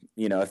 listen,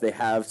 if they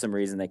have some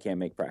reason they can't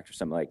make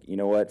practice, I'm like, you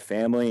know what,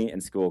 family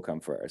and school come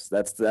first.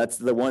 That's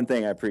the one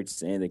thing I preach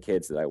to any of the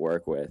kids that I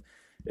work with,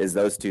 is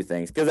those two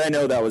things, because I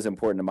know that was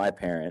important to my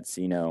parents.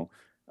 Yeah,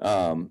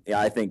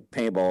 I think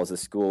paintball is a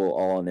school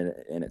all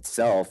in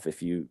itself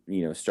if you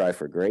strive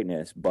for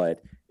greatness.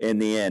 But in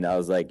the end, I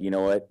was like, you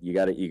know what, you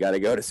got to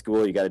go to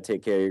school, you got to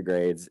take care of your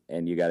grades,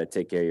 and you got to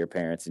take care of your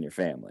parents and your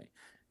family.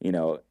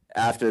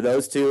 After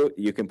those two,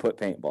 you can put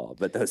paintball,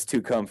 but those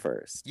two come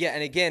first. Yeah,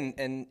 and again,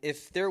 and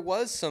if there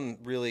was some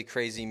really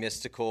crazy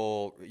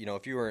mystical,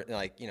 if you were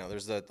like,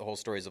 there's the whole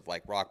stories of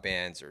like rock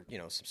bands or,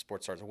 some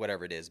sports stars or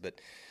whatever it is, but,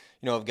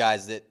 of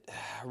guys that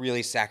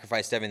really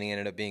sacrificed everything and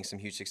ended up being some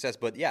huge success.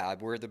 But yeah,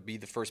 we're to be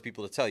the first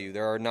people to tell you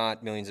there are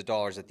not millions of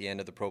dollars at the end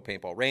of the pro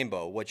paintball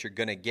rainbow. What you're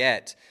going to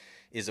get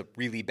is a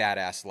really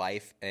badass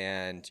life,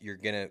 and you're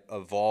going to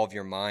evolve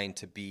your mind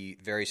to be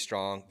very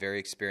strong, very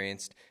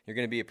experienced. You're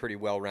going to be a pretty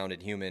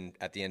well-rounded human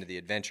at the end of the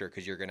adventure,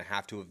 because you're going to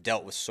have to have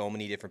dealt with so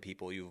many different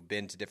people. You've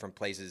been to different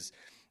places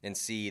and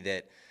see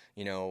that,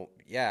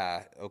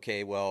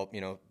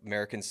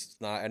 Americans,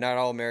 not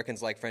all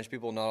Americans like French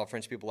people, not all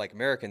French people like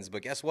Americans,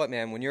 but guess what,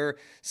 man? When you're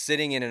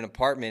sitting in an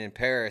apartment in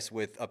Paris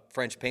with a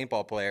French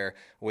paintball player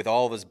with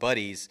all of his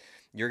buddies,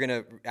 you're going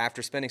to,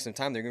 after spending some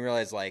time, they're going to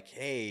realize, like,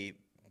 hey,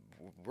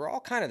 we're all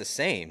kind of the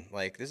same.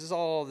 Like, this is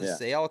all this,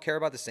 They all care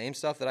about the same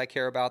stuff that I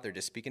care about. They're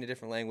just speaking a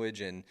different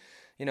language. And,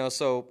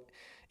 so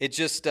it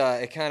just,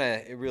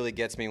 it really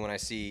gets me when I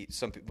see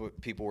some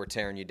people were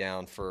tearing you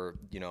down for,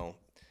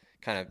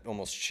 kind of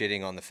almost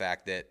shitting on the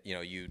fact that,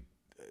 you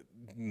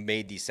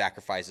made these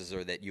sacrifices,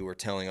 or that you were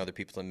telling other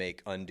people to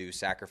make undue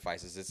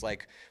sacrifices. It's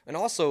like, and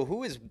also,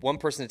 who is one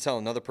person to tell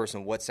another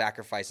person what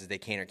sacrifices they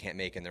can or can't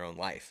make in their own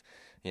life?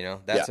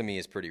 That to me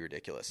is pretty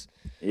ridiculous.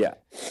 Yeah.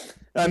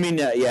 I mean,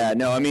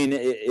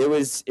 it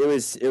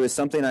was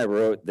something I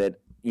wrote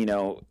that,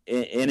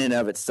 in and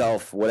of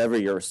itself, whatever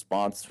your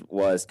response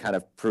was kind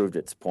of proved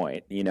its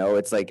point.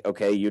 It's like,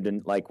 okay, you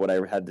didn't like what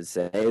I had to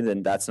say,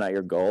 then that's not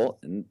your goal.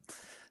 And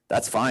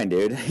that's fine,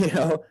 dude.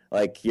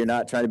 Like, you're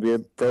not trying to be a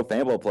pro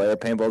paintball player.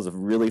 Paintball is a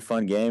really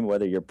fun game,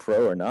 whether you're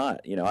pro or not.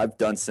 I've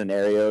done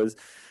scenarios.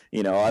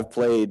 I've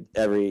played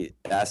every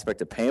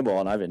aspect of paintball,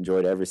 and I've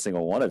enjoyed every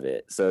single one of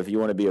it. So if you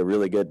want to be a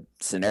really good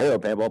scenario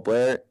paintball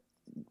player,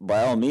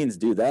 by all means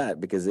do that,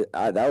 because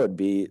that would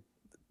be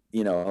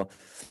a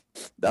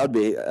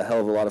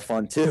hell of a lot of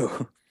fun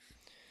too.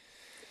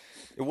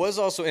 It was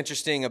also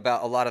interesting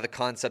about a lot of the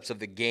concepts of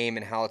the game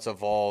and how it's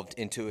evolved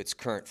into its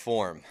current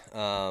form,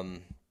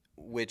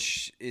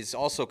 which is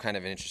also kind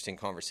of an interesting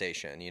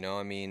conversation,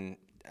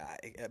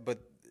 but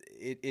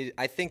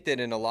I think that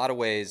in a lot of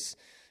ways,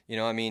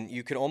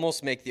 you could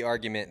almost make the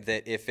argument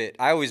that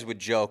I always would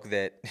joke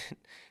that,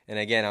 and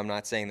again, I'm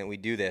not saying that we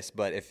do this,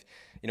 but if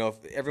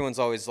everyone's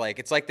always like,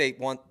 it's like they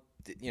want,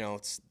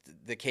 it's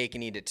the cake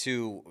and eat it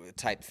too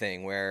type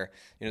thing, where,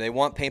 they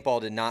want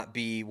paintball to not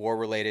be war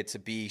related, to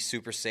be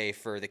super safe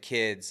for the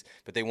kids,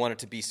 but they want it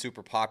to be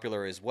super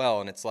popular as well.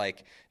 And it's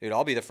like, dude,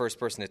 I'll be the first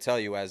person to tell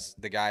you, as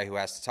the guy who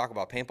has to talk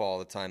about paintball all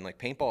the time, like,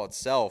 paintball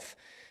itself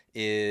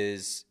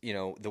is,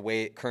 the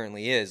way it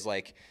currently is,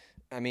 like,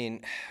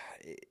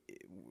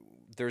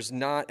 there's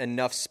not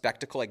enough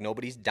spectacle. Like,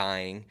 nobody's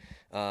dying.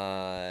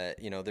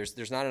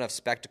 There's not enough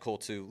spectacle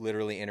to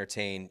literally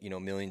entertain,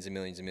 millions and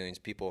millions and millions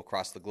of people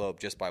across the globe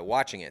just by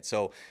watching it.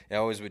 So I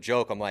always would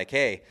joke, I'm like,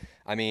 hey,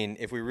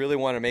 if we really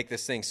want to make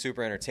this thing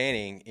super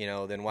entertaining,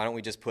 then why don't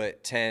we just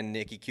put 10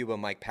 Nicky Cuba,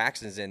 Mike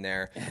Paxtons in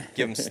there,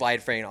 give them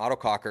slide frame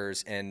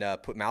autocockers, and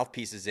put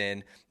mouthpieces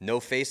in, no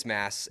face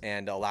masks,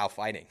 and allow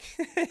fighting.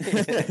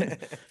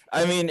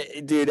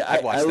 Dude,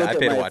 I'd watch that. I'd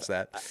pay to watch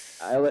that.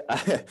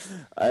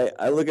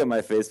 I look at my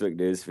Facebook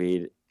news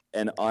feed,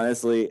 and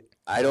honestly,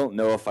 I don't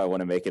know if I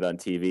want to make it on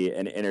TV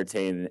and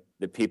entertain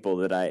the people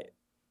that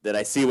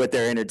I see what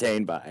they're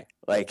entertained by.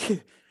 Like,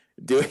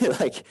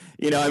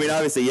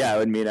 obviously, yeah, it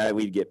would mean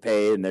we'd get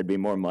paid and there'd be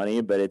more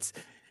money, but it's,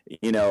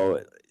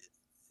 like,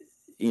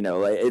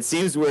 it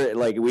seems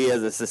we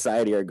as a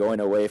society are going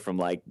away from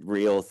like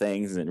real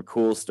things and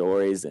cool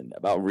stories and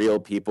about real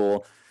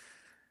people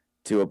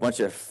to a bunch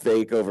of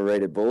fake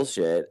overrated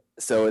bullshit.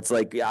 So it's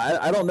like,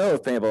 I don't know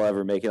if paintball will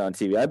ever make it on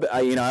TV.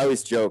 I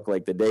always joke,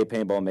 like, the day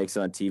paintball makes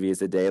it on TV is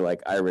the day,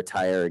 like, I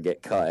retire or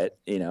get cut,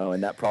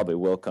 and that probably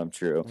will come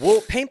true.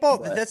 Well,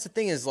 paintball, that's the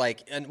thing is,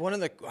 like, and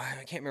I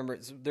can't remember,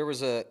 there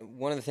was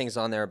one of the things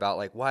on there about,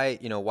 like, why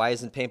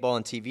isn't paintball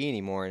on TV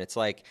anymore? And it's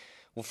like,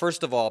 well,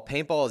 first of all,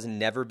 paintball has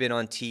never been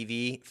on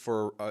TV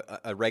for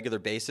a regular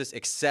basis,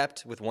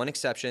 except with one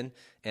exception,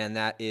 and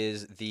that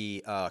is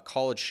the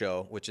college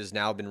show, which has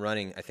now been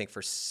running, I think,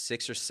 for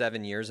 6 or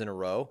 7 years in a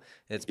row.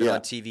 And it's been on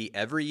TV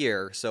every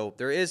year. So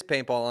there is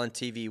paintball on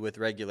TV with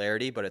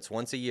regularity, but it's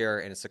once a year,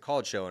 and it's a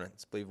college show, and I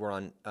believe we're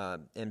on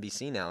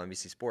NBC now,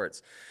 NBC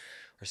Sports.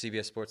 Or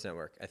CBS Sports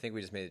Network. I think we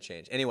just made a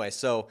change. Anyway,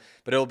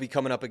 but it'll be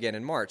coming up again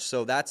in March.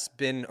 So that's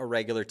been a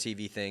regular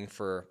TV thing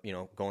for,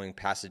 going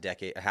past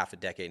half a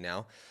decade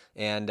now.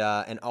 And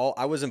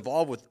I was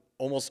involved with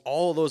almost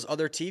all of those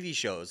other TV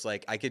shows.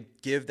 Like,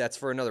 that's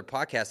for another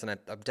podcast, and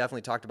I've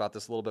definitely talked about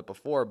this a little bit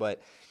before,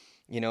 but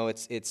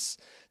it's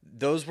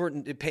those were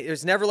it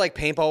was never like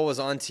paintball was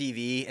on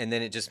TV and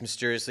then it just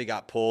mysteriously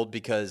got pulled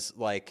because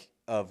like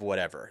of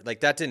whatever.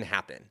 Like that didn't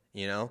happen,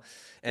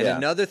 And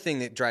another thing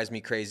that drives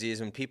me crazy is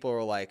when people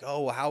are like,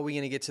 "Oh, well, how are we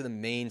going to get to the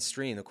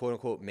mainstream, the quote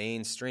unquote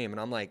mainstream?" And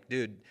I'm like,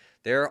 dude,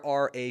 there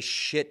are a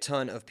shit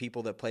ton of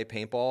people that play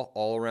paintball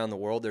all around the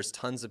world.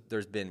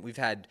 We've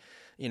had,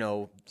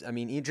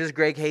 just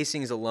Greg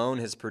Hastings alone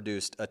has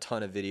produced a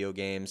ton of video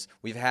games.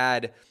 We've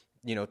had,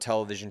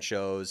 television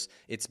shows.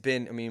 It's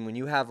been, when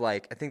you have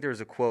like, I think there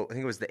was a quote, I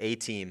think it was the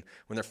A-Team,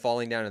 when they're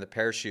falling down in the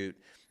parachute,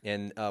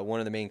 and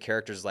one of the main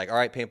characters is like, "All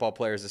right, paintball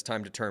players, it's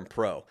time to turn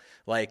pro."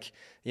 Like,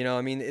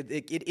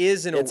 it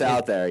is in a way. It's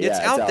out there. It's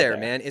out there,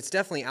 man. It's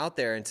definitely out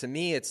there. And to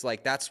me, it's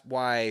like, that's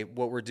why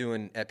what we're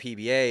doing at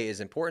PBA is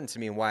important to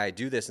me, and why I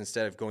do this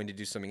instead of going to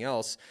do something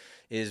else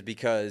is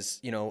because,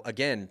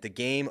 again, the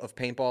game of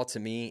paintball to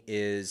me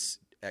is,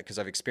 because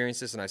I've experienced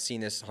this and I've seen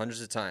this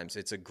hundreds of times,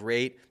 it's a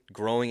great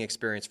growing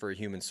experience for a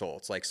human soul.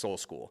 It's like soul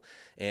school.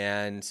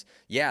 And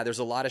yeah, there's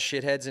a lot of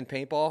shitheads in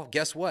paintball.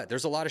 Guess what?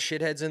 There's a lot of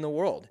shitheads in the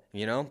world.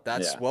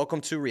 That's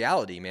welcome to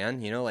reality,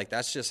 man. Like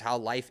that's just how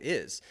life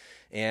is.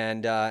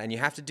 And you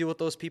have to deal with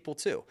those people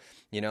too,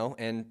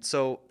 And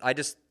so I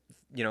just,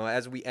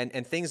 as we,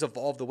 and things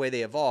evolve the way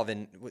they evolve.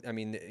 And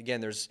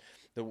again, there's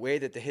the way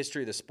that the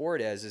history of the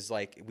sport is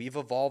like we've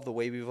evolved the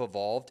way we've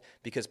evolved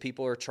because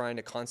people are trying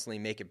to constantly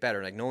make it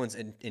better. Like no one's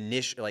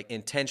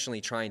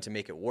intentionally trying to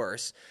make it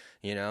worse,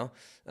 and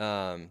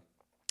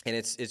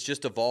it's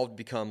just evolved to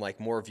become like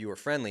more viewer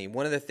friendly.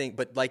 One of the things,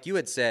 but like you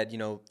had said,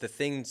 the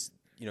things,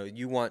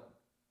 you want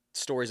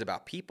stories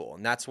about people.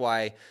 And that's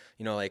why,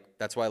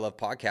 that's why I love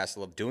podcasts.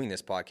 I love doing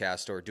this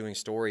podcast or doing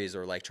stories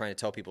or like trying to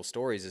tell people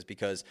stories, is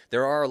because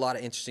there are a lot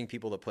of interesting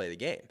people that play the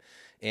game.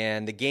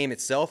 And the game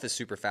itself is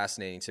super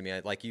fascinating to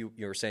me. Like you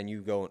were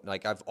saying,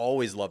 I've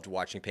always loved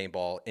watching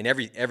paintball in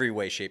every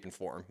way, shape, and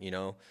form,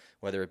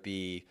 whether it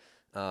be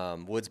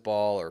woods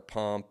ball or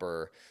pump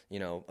or,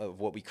 of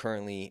what we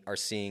currently are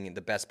seeing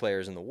the best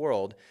players in the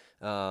world.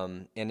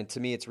 And to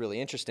me, it's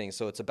really interesting.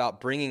 So it's about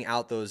bringing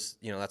out those,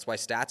 that's why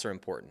stats are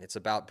important. It's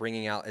about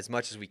bringing out as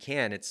much as we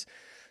can. It's,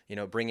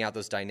 bringing out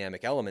those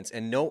dynamic elements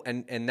and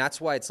that's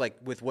why it's like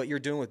with what you're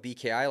doing with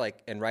BKI,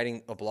 like, and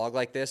writing a blog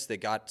like this that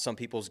got some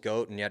people's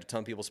goat and you had a ton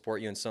of people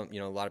support you and some,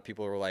 a lot of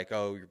people were like,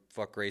 "Oh,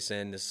 fuck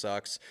Grayson, this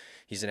sucks.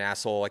 He's an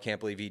asshole. I can't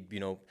believe he'd,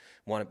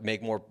 want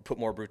to put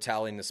more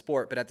brutality in the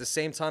sport." But at the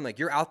same time, like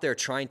you're out there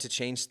trying to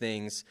change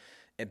things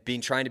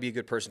and trying to be a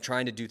good person,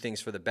 trying to do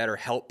things for the better,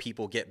 help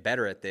people get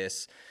better at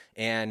this.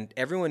 And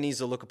everyone needs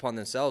to look upon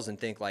themselves and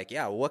think like,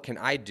 yeah, well, what can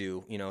I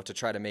do, to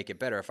try to make it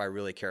better if I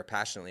really care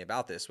passionately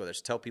about this, whether it's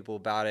tell people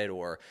about it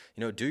or,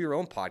 do your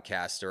own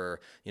podcast or,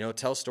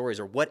 tell stories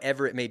or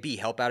whatever it may be,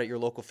 help out at your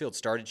local field,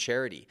 start a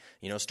charity,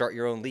 start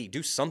your own league,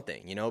 do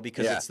something,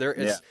 because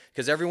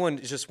because everyone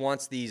just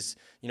wants these,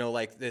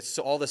 like it's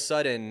all of a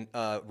sudden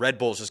Red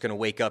Bull's just going to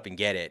wake up and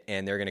get it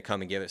and they're going to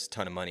come and give us a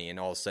ton of money and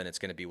all of a sudden it's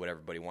going to be what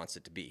everybody wants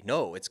it to be.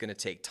 No, it's going to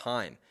take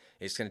time.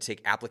 It's going to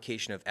take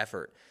application of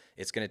effort.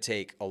 It's going to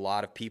take a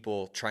lot of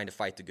people trying to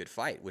fight the good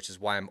fight, which is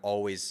why I'm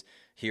always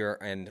here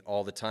and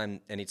all the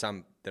time,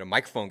 anytime that a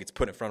microphone gets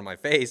put in front of my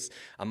face,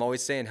 I'm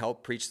always saying,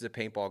 help preach the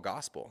paintball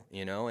gospel,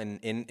 and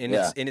in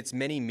its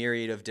many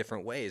myriad of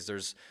different ways.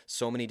 There's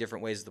so many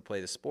different ways to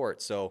play the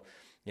sport. So,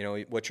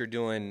 what you're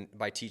doing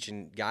by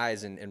teaching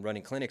guys and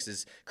running clinics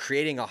is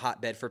creating a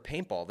hotbed for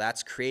paintball.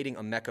 That's creating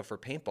a mecca for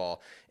paintball.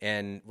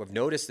 And we've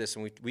noticed this,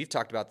 and we've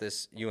talked about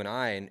this, you and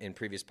I, in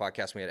previous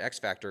podcasts. We had X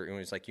Factor, and it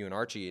was like you and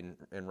Archie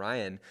and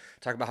Ryan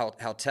talk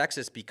about how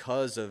Texas,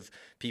 because of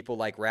people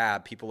like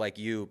Rab, people like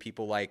you,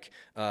 people like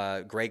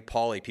Greg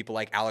Pauly, people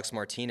like Alex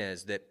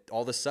Martinez, that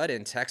all of a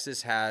sudden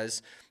Texas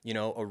has,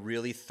 a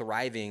really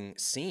thriving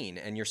scene.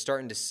 And you're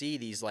starting to see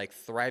these like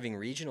thriving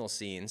regional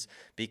scenes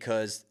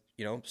because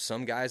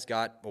some guys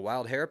got a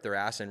wild hair up their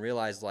ass and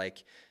realized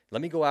like,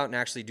 let me go out and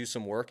actually do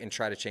some work and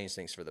try to change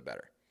things for the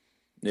better.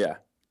 Yeah.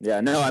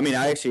 Yeah. No,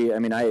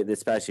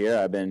 this past year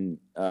I've been,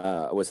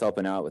 was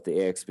helping out with the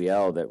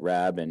AXBL that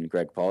Rab and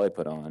Greg Pauly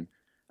put on.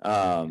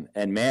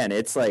 And man,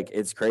 it's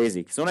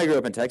crazy. Cause when I grew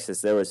up in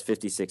Texas, there was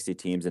 50, 60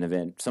 teams in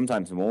event,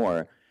 sometimes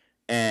more.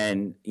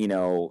 And,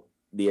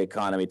 the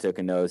economy took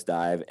a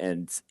nosedive,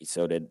 and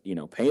so did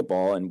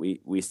paintball, and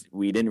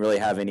we didn't really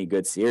have any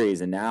good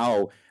series. And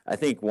now I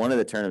think one of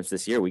the tournaments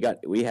this year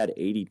we had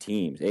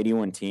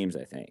 81 teams,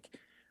 I think.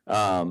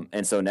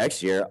 And so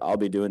next year I'll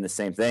be doing the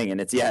same thing.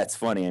 And it's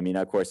funny.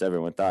 Of course,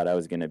 everyone thought I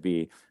was going to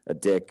be a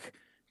dick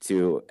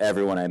to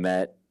everyone I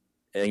met,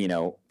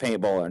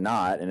 paintball or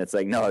not. And it's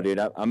like, no, dude,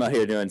 I'm out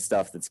here doing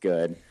stuff that's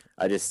good.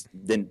 I just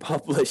didn't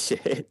publish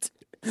it.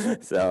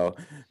 So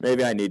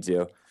maybe I need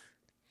to.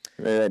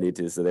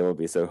 So they won't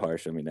be so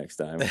harsh on me next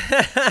time.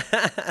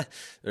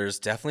 There's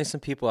definitely some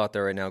people out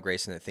there right now,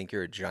 Grayson, that think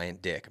you're a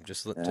giant dick. I'm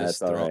just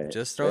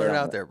throwing it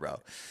out there, bro.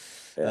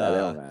 Yeah, they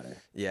don't matter.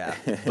 Yeah,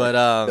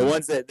 but the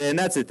ones and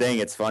that's the thing.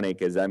 It's funny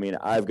because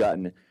I've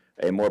gotten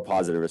a more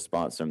positive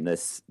response from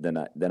this than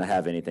I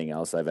have anything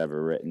else I've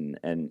ever written.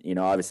 And, you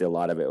know, obviously a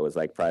lot of it was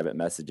like private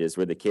messages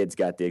where the kids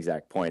got the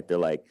exact point. They're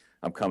like,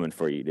 I'm coming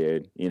for you,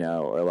 dude, you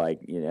know, or like,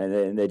 you know,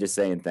 and they're just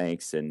saying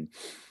thanks and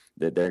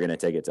that they're going to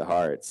take it to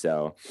heart.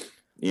 So,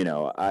 you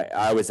know,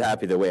 I was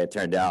happy the way it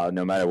turned out.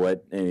 No matter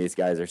what any of these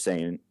guys are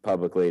saying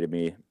publicly to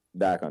me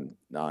back on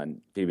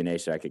PB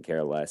Nation, I could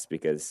care less,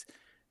 because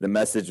the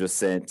message was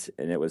sent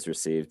and it was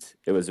received.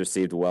 It was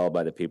received well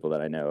by the people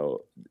that I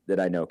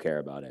know care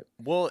about it.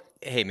 Well,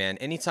 hey man,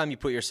 anytime you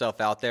put yourself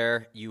out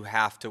there, you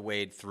have to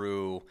wade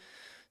through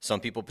some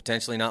people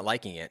potentially not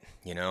liking it.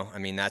 You know, I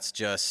mean, that's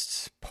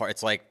just part.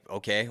 It's like,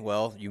 okay,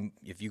 well,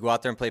 if you go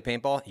out there and play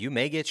paintball, you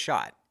may get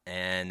shot,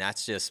 and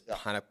that's just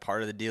kind of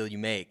part of the deal you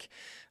make.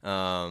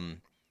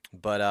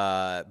 But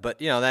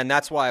you know, then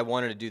that's why I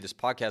wanted to do this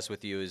podcast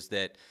with you, is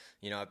that,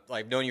 you know,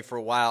 I've known you for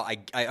a while.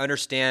 I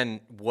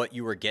understand what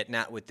you were getting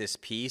at with this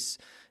piece,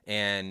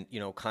 and, you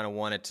know, kind of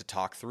wanted to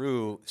talk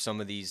through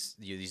some of these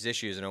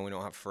issues. I know we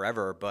don't have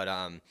forever, but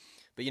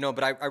you know,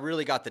 but I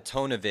really got the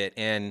tone of it,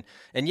 and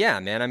yeah,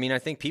 man. I mean, I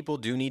think people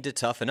do need to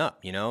toughen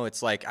up. You know,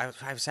 it's like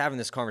I was having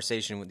this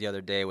conversation the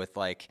other day with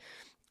like,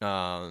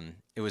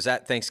 it was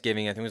at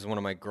Thanksgiving. I think it was one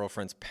of my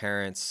girlfriend's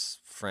parents'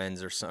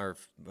 friends or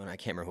I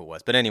can't remember who it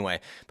was, but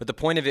anyway. But the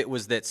point of it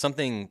was that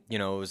something, you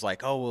know, it was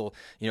like, oh well,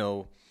 you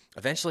know,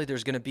 eventually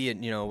there's going to be,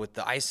 you know, with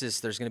the ISIS,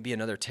 there's going to be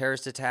another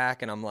terrorist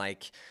attack. And I'm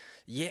like,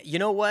 yeah, you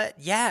know what?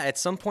 Yeah, at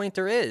some point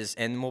there is.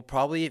 And we'll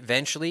probably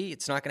eventually,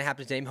 it's not going to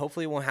happen today.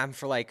 Hopefully it won't happen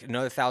for like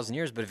another 1,000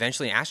 years, but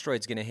eventually an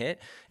asteroid's going to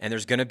hit. And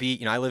there's going to be,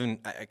 you know, I live in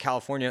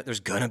California. There's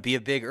going to be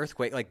a big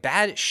earthquake. Like,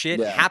 bad shit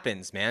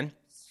happens, man.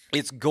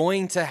 It's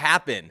going to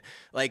happen.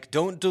 Like,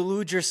 don't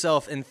delude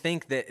yourself and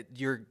think that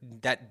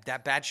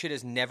that bad shit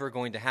is never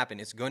going to happen.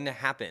 It's going to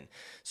happen.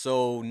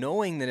 So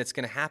knowing that it's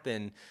going to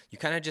happen, you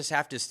kind of just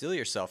have to steel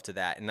yourself to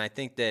that. And I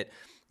think that,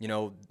 you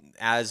know,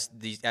 as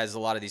a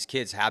lot of these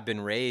kids have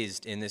been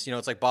raised in this, you know,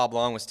 it's like Bob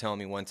Long was telling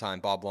me one time.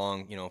 Bob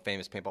Long, you know,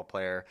 famous paintball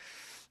player,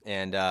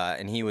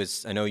 and he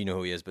was, I know you know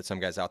who he is, but some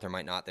guys out there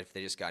might not, if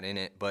they just got in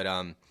it. But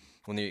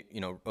when the,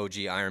 you know, OG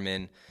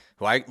Ironman,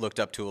 who I looked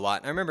up to a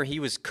lot. And I remember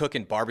he was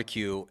cooking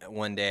barbecue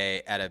one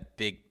day at a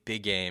big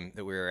game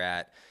that we were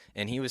at,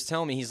 and he was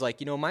telling me, he's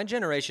like, you know, my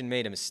generation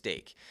made a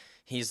mistake.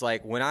 He's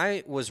like, when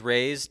I was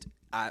raised,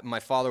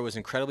 my father was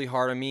incredibly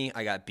hard on me.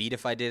 I got beat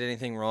if I did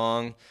anything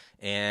wrong,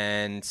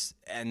 and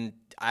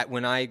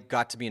when I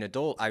got to be an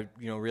adult, I,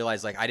 you know,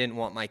 realized like I didn't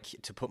want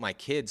to put my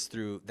kids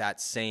through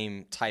that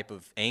same type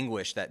of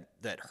anguish, that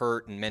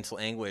hurt and mental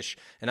anguish.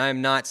 And I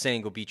am not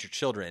saying go beat your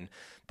children.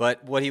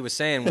 But what he was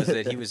saying was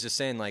that he was just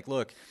saying, like,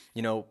 look,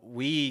 you know,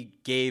 we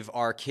gave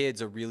our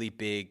kids a really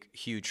big,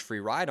 huge free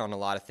ride on a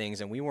lot of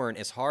things, and we weren't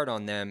as hard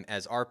on them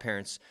as our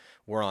parents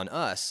were on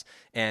us,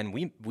 and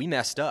we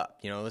messed up,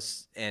 you know,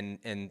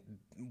 and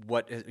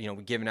what, you know,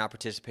 giving out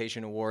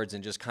participation awards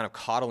and just kind of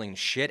coddling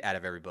shit out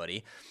of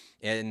everybody,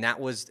 and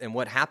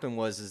what happened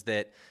was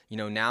that, you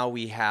know, now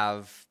we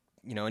have,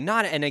 you know,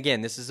 and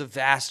again, this is a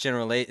vast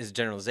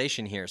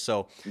generalization here.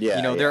 So,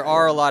 you know, there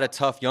are a lot of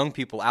tough young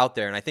people out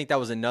there. And I think that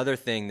was another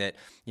thing that,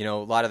 you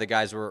know, a lot of the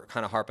guys were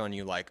kind of harping on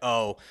you, like,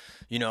 oh,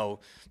 you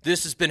know,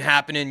 this has been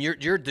happening.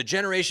 You're the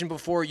generation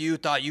before you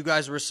thought you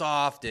guys were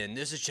soft, and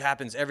this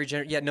happens every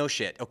generation. Yeah, no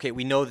shit. Okay,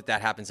 we know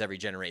that happens every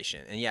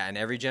generation. And yeah, in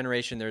every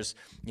generation there's,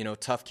 you know,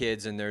 tough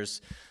kids and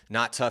there's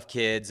not tough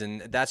kids,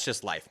 and that's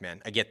just life,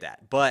 man. I get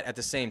that. But at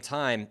the same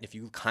time, if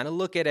you kind of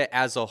look at it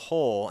as a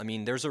whole, I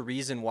mean, there's a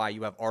reason why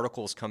you have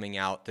articles coming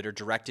out that are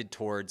directed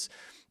towards,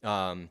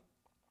 and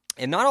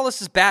not all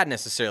this is bad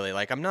necessarily.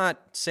 Like, I'm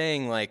not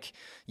saying, like,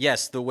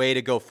 yes, the way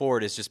to go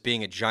forward is just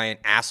being a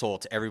giant asshole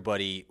to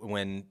everybody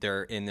when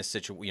they're in this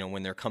situation, you know,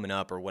 when they're coming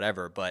up or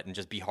whatever, and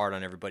just be hard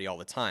on everybody all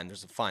the time.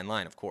 There's a fine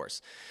line, of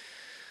course.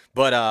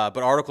 But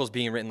articles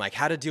being written like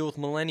how to deal with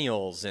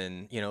millennials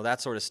and, you know,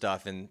 that sort of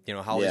stuff, and, you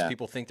know, how all these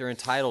people think they're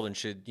entitled and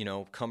should, you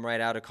know, come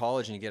right out of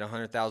college and you get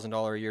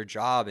 $100,000 a year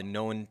job, and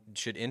no one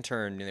should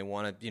intern, and they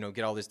want to, you know,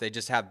 get all this. They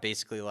just have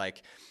basically,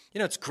 like, you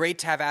know, it's great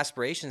to have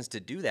aspirations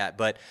to do that,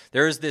 but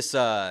there is this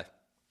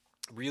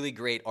really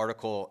great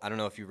article. I don't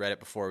know if you read it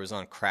before. It was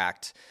on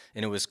Cracked,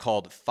 and it was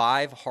called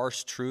 5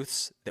 Harsh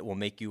Truths That Will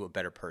Make You a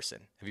Better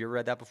Person. Have you ever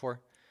read that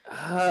before?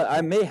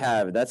 I may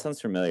have. That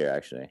sounds familiar,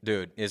 actually.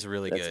 Dude, it's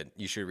really good.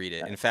 You should read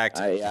it. In fact,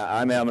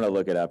 I'm going to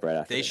look it up right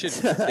after.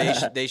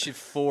 They should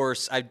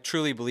force. I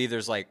truly believe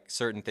there's like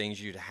certain things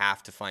you'd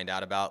have to find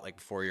out about, like,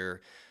 before you're,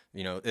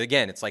 you know.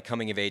 Again, it's like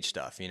coming of age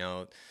stuff. You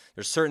know,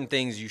 there's certain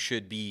things you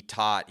should be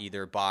taught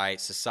either by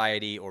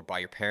society or by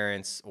your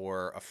parents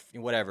or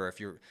whatever. If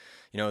you're,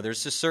 you know,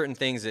 there's just certain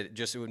things that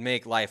it would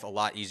make life a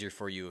lot easier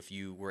for you if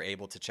you were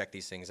able to check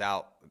these things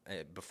out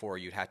before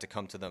you'd have to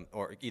come to them,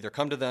 or either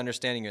come to the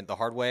understanding the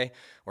hard way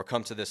or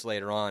come to this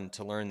later on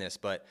to learn this.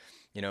 But,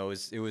 you know,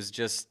 it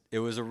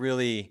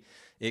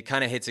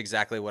kind of hits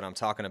exactly what I'm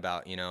talking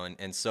about, you know,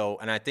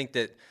 and I think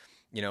that,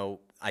 you know,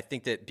 I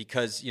think that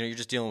because, you know, you're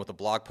just dealing with a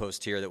blog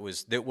post here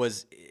that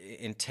was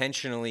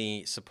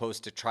intentionally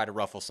supposed to try to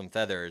ruffle some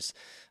feathers.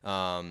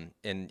 And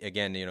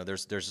again, you know,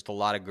 there's just a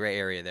lot of gray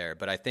area there.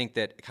 But I think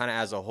that kind of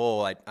as a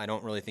whole, I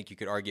don't really think you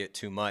could argue it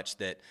too much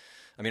that,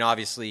 I mean,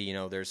 obviously, you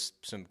know, there's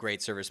some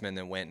great servicemen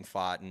that went and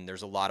fought, and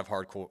there's a lot of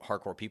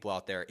hardcore people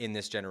out there in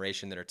this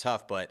generation that are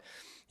tough. But,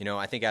 you know,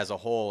 I think as a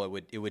whole,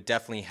 it would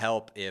definitely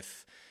help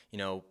if, you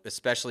know,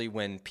 especially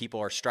when people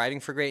are striving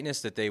for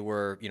greatness, that they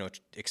were, you know,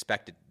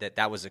 expected,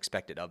 that was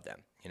expected of them,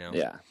 you know?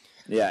 Yeah.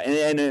 Yeah.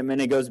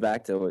 And it goes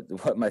back to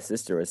what my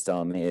sister was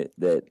telling me,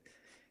 that,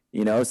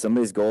 you know,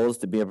 somebody's goal is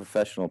to be a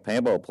professional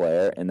paintball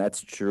player, and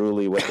that's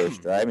truly what they're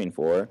striving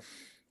for.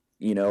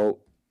 You know,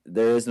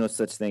 there is no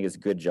such thing as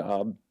good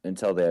job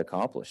until they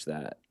accomplish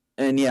that.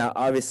 And yeah,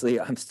 obviously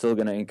I'm still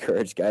going to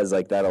encourage guys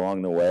like that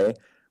along the way.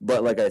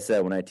 But like I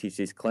said, when I teach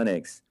these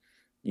clinics,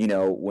 you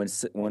know,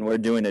 when we're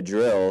doing a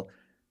drill,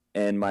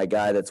 and my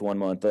guy that's 1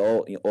 month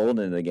old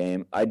in the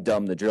game, I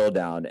dumb the drill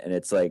down, and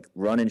it's like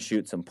run and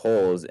shoot some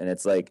poles, and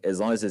it's like as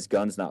long as his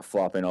gun's not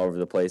flopping all over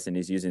the place and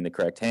he's using the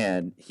correct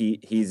hand,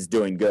 he's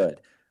doing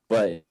good.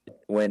 But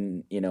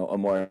when, you know, a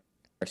more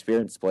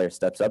experienced player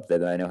steps up there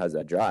that I know has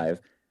that drive,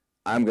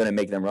 I'm going to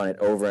make them run it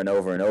over and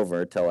over and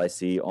over till I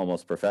see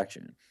almost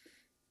perfection.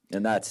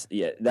 And that's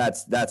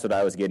what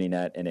I was getting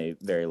at in a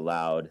very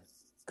loud,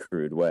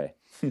 crude way.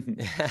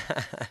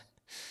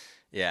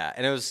 Yeah,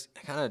 and it was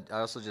kind of,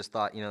 I also just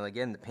thought, you know,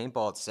 again, the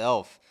paintball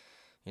itself,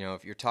 you know,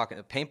 if you're talking,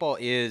 paintball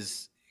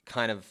is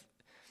kind of,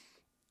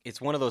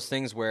 it's one of those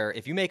things where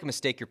if you make a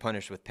mistake, you're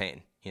punished with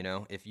pain, you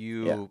know? If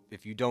you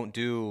don't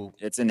do...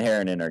 It's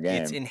inherent in our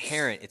game. It's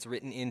inherent. It's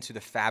written into the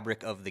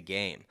fabric of the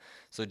game.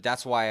 So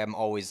that's why I'm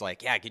always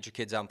like, yeah, get your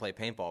kids out and play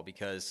paintball,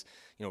 because,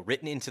 you know,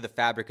 written into the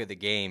fabric of the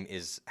game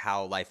is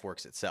how life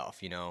works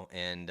itself, you know?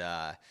 And,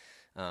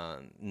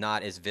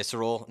 not as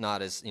visceral,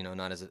 not as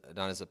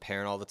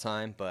apparent all the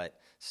time, but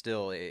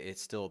still,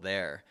 it's still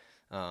there.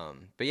 But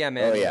yeah,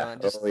 man.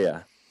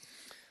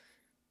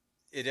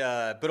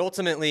 But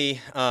ultimately,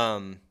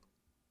 how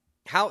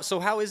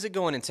is it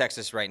going in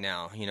Texas right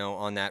now? You know,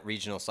 on that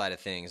regional side of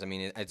things. I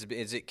mean,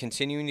 is it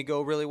continuing to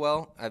go really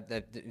well?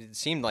 It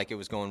seemed like it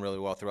was going really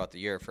well throughout the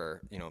year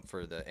for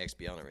the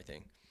XBL and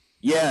everything.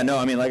 Yeah, no,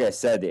 I mean, like I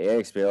said, the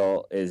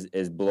AXBL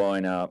is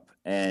blowing up,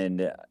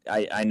 and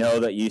I know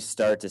that you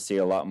start to see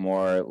a lot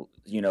more,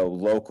 you know,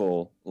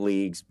 local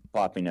leagues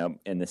popping up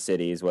in the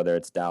cities, whether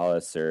it's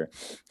Dallas or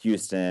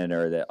Houston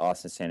or the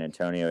Austin, San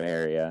Antonio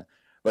area.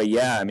 But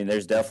yeah, I mean,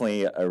 there's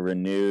definitely a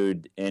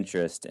renewed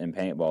interest in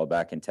paintball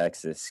back in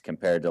Texas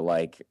compared to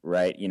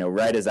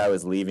right as I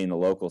was leaving the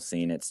local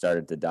scene, it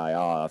started to die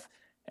off,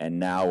 and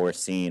now we're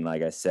seeing,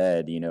 like I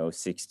said, you know,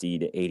 60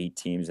 to 80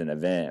 teams an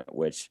event,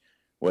 which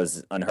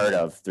was unheard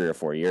of 3 or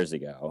 4 years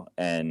ago.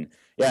 And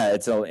yeah,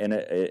 it's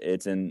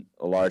in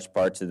a large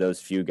part to those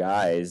few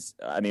guys.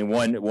 I mean,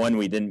 one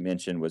we didn't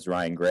mention was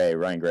Ryan Gray.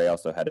 Ryan Gray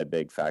also had a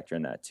big factor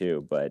in that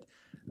too. But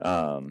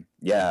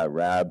yeah,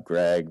 Rab,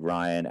 Greg,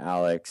 Ryan,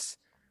 Alex,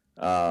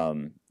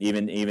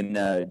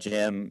 even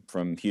Jim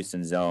from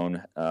Houston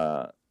Zone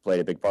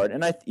played a big part.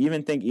 And I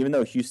even think, even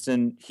though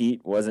Houston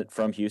Heat wasn't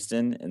from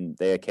Houston and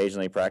they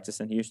occasionally practice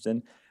in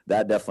Houston,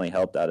 that definitely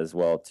helped out as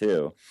well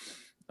too.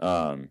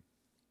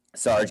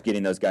 Sarge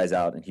getting those guys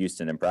out in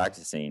Houston and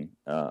practicing,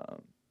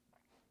 that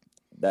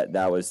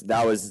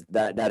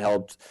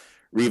helped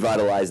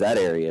revitalize that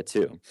area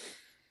too.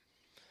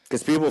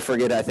 Because people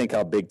forget, I think,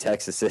 how big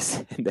Texas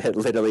is, and that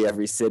literally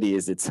every city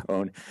is its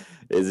own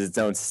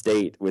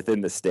state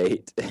within the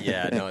state.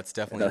 Yeah, no, it's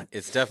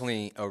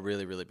definitely a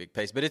really, really big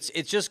pace. But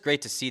it's just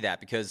great to see that,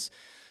 because,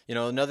 you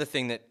know, another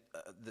thing that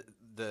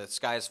the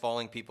sky is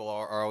falling people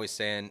are always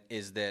saying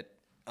is that,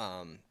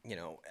 you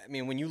know, I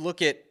mean, when you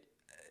look at,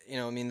 you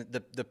know, I mean,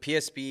 the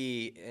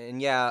PSP,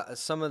 and yeah,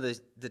 some of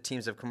the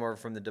teams have come over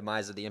from the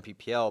demise of the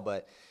MPPL,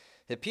 but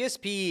the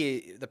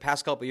PSP the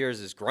past couple of years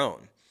has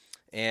grown,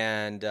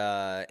 and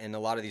a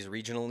lot of these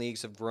regional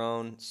leagues have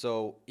grown.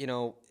 So, you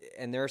know,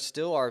 and there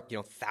still are, you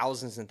know,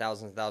 thousands and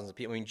thousands and thousands of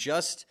people. I mean,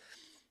 just,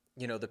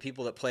 you know, the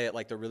people that play at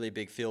like the really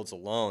big fields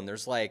alone,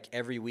 there's like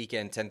every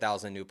weekend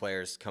 10,000 new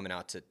players coming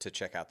out to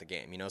check out the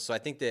game. You know, so I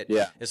think that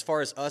as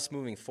far as us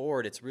moving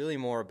forward, it's really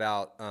more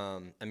about,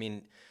 I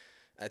mean,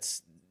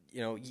 it's, you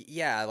know,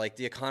 yeah, like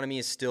the economy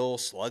is still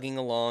slugging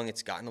along.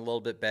 It's gotten a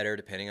little bit better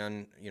depending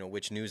on, you know,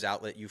 which news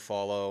outlet you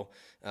follow,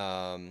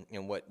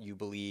 and what you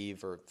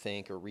believe or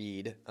think or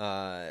read.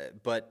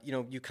 But, you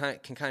know, you can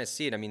kind of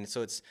see it. I mean,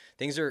 so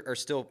things are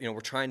still, you know, we're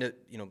trying to,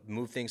 you know,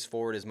 move things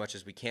forward as much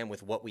as we can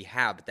with what we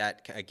have. But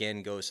that,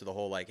 again, goes to the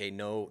whole, like, hey,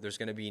 no, there's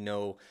going to be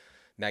no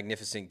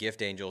magnificent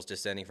gift angels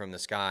descending from the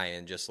sky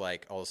and just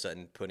like all of a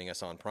sudden putting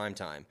us on prime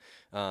time.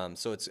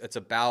 So it's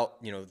about,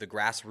 you know, the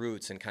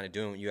grassroots and kind of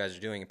doing what you guys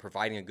are doing and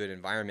providing a good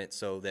environment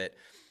so that,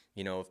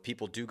 you know, if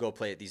people do go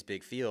play at these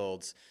big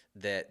fields,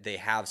 that they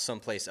have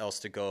someplace else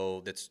to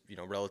go that's, you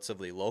know,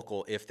 relatively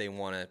local if they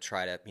want to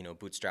try to, you know,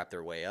 bootstrap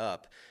their way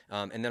up.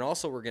 And then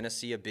also we're going to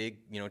see a big,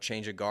 you know,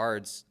 change of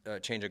guard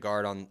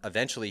on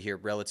eventually here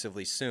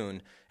relatively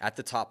soon at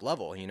the top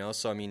level, you know?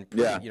 So, I mean,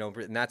 you know,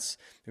 and that's,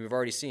 we've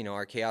already seen, you know,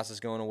 our Chaos is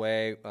going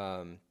away.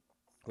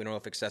 We don't know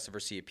if Excessive or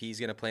CAP is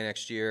going to play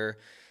next year.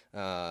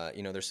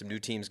 You know, there's some new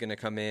teams going to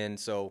come in.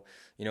 So,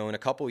 you know, in a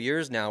couple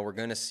years now, we're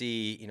going to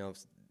see, you know,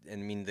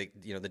 and I mean,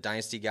 the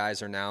dynasty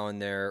guys are now in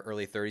their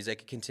early 30s. They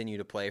could continue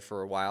to play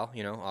for a while,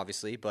 you know,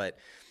 obviously, but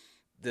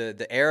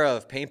the era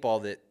of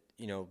paintball that,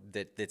 you know,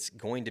 that's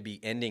going to be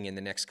ending in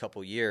the next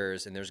couple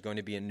years, and there's going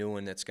to be a new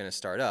one that's going to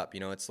start up. You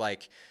know, it's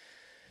like,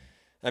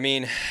 I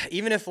mean,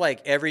 even if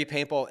like every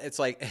paintball, it's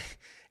like,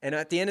 and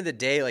at the end of the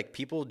day, like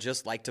people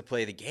just like to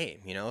play the game,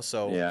 you know.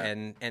 So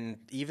and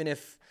even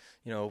if,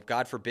 you know,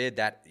 God forbid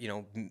that, you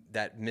know,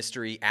 that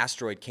mystery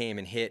asteroid came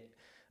and hit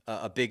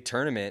a big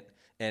tournament,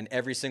 and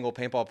every single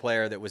paintball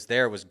player that was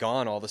there was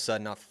gone all of a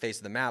sudden off the face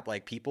of the map.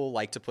 Like, people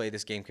like to play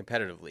this game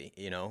competitively,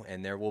 you know,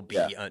 and there will be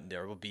a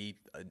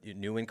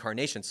new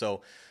incarnation.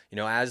 So, you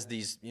know, as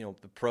these, you know,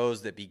 the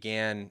pros that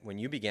began when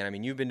you began, I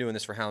mean, you've been doing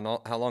this for how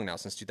long now?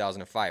 Since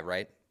 2005,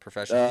 right?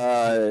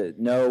 Professionally?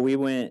 No, we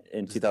went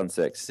in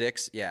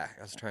 2006. Yeah,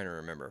 I was trying to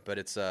remember, but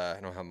it's I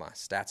don't have my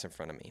stats in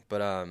front of me.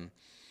 But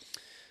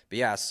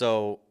yeah,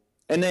 so.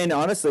 And then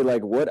honestly,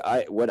 like what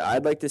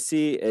I'd like to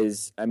see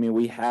is, I mean,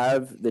 we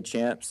have the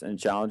champs and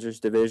challengers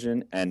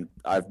division, and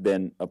I've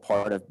been a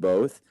part of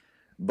both,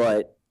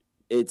 but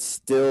it's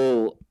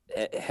still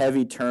a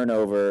heavy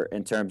turnover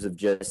in terms of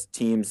just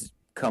teams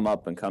come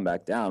up and come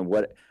back down.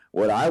 What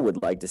I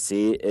would like to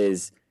see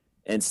is,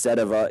 instead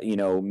of you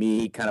know,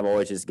 me kind of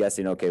always just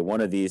guessing, okay, one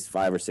of these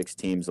 5 or 6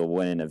 teams will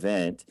win an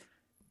event,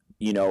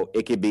 you know,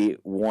 it could be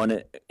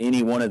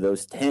any one of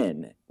those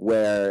 10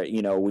 where,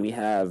 you know, we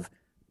have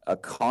a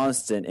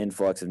constant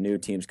influx of new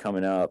teams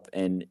coming up,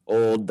 and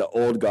the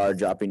old guard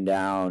dropping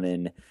down,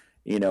 and,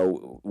 you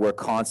know, we're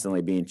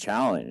constantly being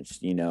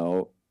challenged, you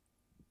know,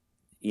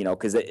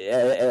 because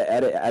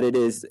at it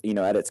is, you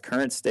know, at its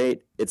current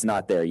state, it's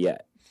not there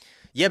yet.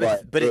 Yeah,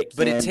 but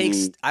it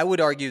takes. I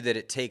would argue that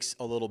it takes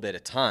a little bit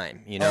of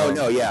time. You know. Oh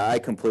no, yeah, I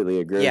completely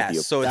agree with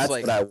you. So that's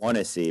like, what I want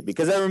to see,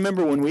 because I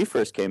remember when we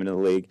first came into the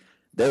league,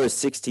 there was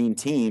 16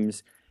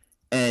 teams.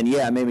 And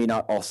yeah, maybe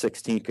not all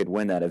 16 could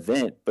win that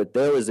event, but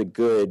there was a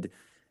good,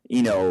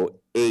 you know,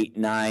 8,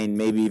 9,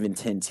 maybe even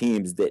 10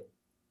 teams that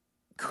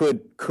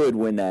could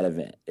win that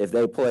event. If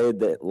they played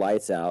the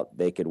lights out,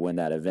 they could win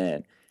that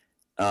event.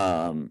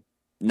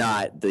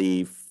 Not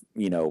the,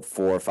 you know,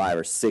 4, 5,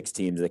 or 6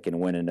 teams that can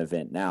win an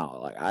event now.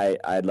 Like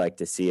I'd like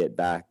to see it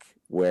back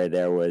where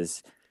there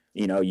was,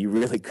 you know, you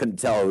really couldn't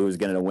tell who was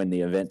going to win the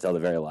event till the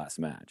very last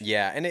match.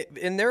 Yeah,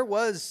 and there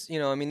was, you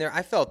know, I mean,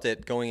 I felt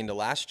that going into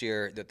last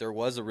year that there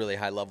was a really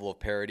high level of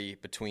parity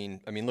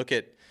between. I mean, look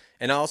at,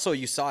 and also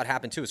you saw it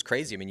happen too. It's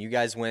crazy. I mean, you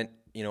guys went,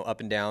 you know,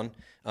 up and down,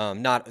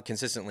 not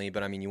consistently,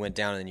 but I mean, you went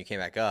down and then you came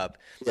back up.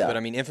 Yeah. But I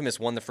mean, Infamous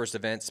won the first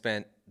event,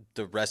 spent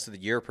the rest of the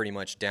year pretty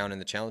much down in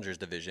the Challengers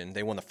division.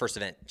 They won the first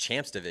event,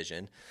 Champs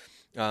division.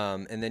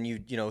 And then you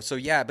know, so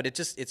yeah, but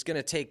it's going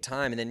to take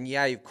time. And then,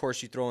 yeah, of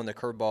course you throw in the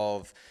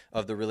curveball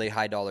of the really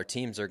high dollar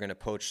teams are going to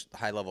poach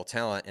high level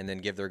talent and then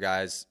give their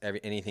guys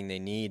anything they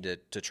need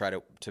to try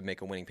to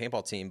make a winning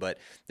paintball team. But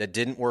that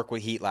didn't work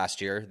with Heat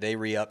last year. They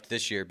re-upped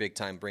this year big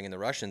time, bringing the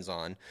Russians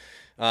on.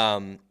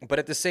 But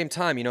at the same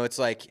time, you know, it's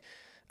like,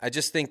 I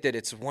just think that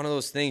it's one of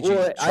those things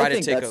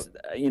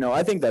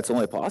I think that's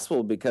only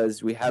possible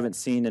because we haven't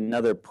seen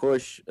another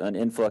push, an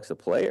influx of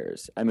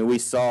players. I mean, we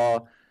saw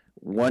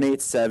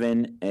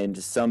 187 and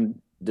to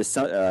some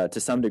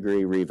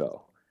degree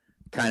Revo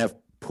kind of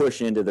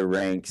push into the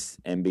ranks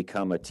and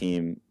become a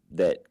team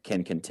that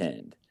can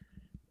contend.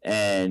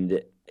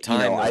 And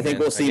I think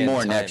we'll see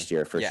more next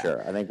year for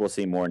sure. I think we'll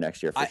see more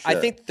next year for sure. I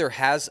think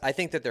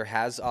that there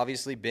has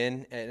obviously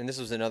been, and this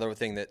was another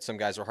thing that some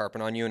guys were harping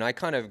on you, and I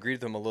kind of agreed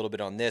with them a little bit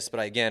on this.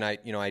 But again,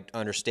 I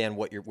understand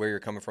where you're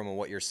coming from and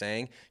what you're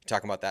saying. You're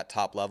talking about that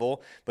top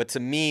level, but to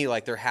me,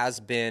 like, there has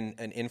been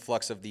an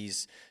influx of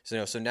these.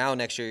 So now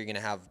next year you're going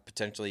to have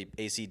potentially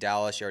AC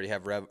Dallas. You already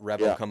have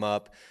Rebel come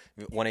up.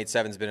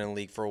 187's been in the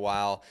league for a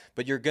while,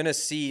 but you're going to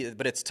see,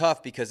 but it's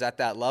tough because at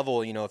that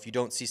level, you know, if you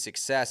don't see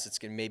success, it's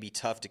going to maybe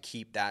tough to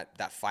keep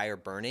that fire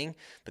burning,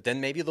 but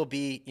then maybe there'll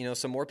be, you know,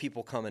 some more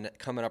people coming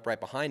up right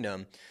behind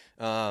them.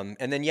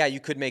 And then, yeah, you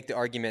could make the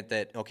argument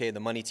that, okay,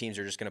 the money teams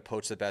are just going to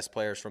poach the best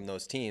players from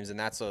those teams, and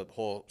that's a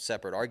whole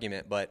separate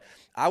argument. But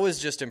I was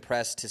just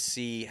impressed to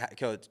see,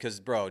 because,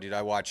 bro, dude,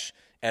 I watch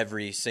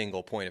every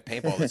single point of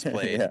paintball that's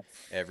played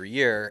every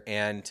year,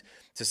 and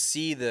to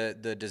see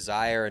the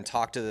desire and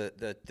talk to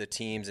the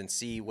teams and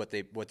see what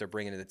they're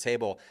bringing to the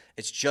table,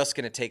 it's just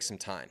going to take some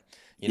time.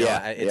 You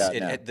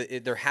know,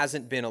 there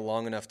hasn't been a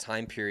long enough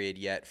time period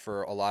yet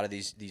for a lot of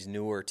these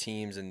newer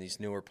teams and these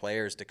newer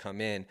players to come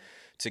in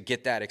to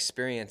get that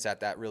experience at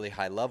that really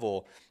high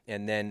level,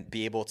 and then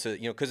be able to,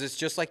 because it's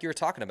just like you were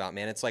talking about,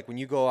 man. It's like when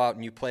you go out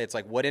and you play, it's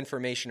like, what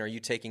information are you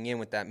taking in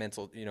with that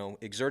mental,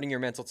 exerting your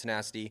mental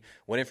tenacity?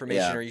 What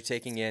information are you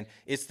taking in?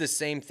 It's the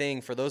same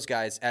thing for those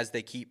guys as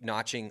they keep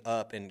notching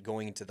up and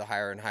going into the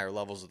higher and higher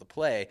levels of the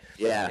play.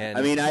 Yeah. And,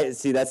 I mean, I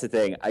see, that's the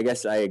thing. I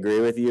guess I agree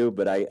with you,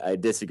 but I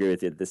disagree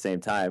with you at the same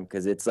time,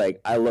 because it's like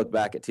I look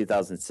back at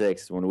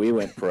 2006 when we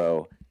went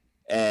pro,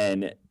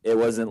 and it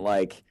wasn't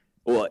like,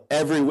 well,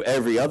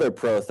 every other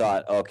pro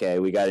thought, okay,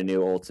 we got a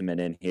new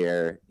ultimate in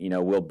here,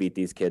 we'll beat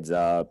these kids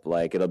up,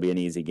 like it'll be an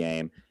easy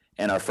game.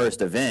 And our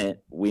first event,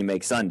 we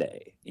make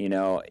Sunday,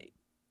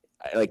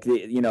 like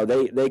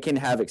they can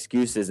have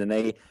excuses, and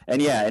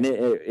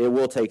it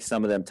will take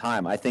some of them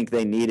time. I think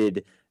they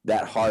needed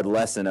that hard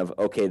lesson of,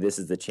 okay, this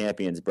is the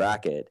champions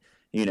bracket.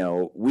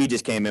 We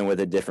just came in with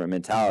a different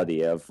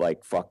mentality of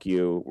like, fuck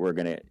you, we're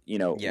gonna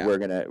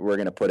we're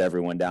gonna put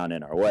everyone down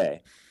in our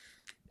way.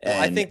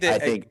 And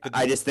well,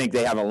 I just think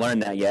they haven't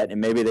learned that yet,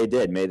 and maybe they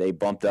did. Maybe they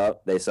bumped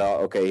up. They saw,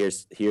 okay,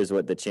 here's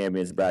what the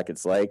champions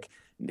bracket's like.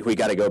 We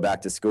got to go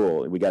back to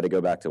school. We got to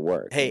go back to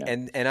work. Hey,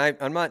 and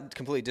I'm not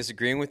completely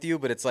disagreeing with you,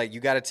 but it's like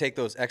you got to take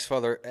those X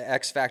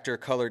Factor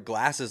colored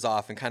glasses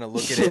off and kind of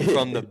look at it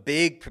from the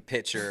big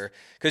picture.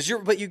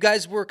 But you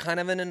guys were kind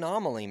of an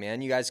anomaly,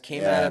 man. You guys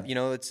came out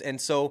of, and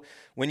so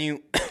when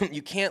you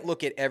you can't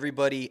look at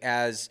everybody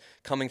as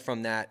coming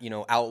from that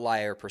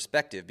outlier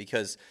perspective,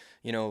 because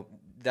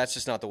that's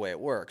just not the way it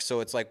works. So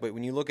it's like, but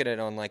when you look at it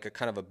on like a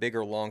kind of a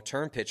bigger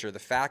long-term picture, the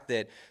fact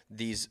that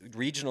these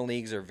regional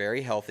leagues are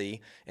very healthy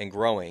and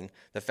growing,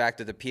 the fact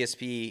that the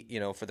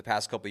PSP, for the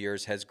past couple of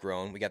years has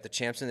grown. We got the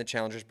champs and the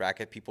challengers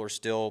bracket. People are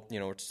still,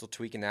 we're still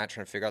tweaking that,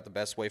 trying to figure out the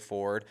best way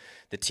forward.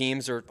 The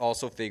teams are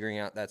also figuring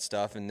out that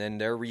stuff, and then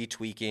they're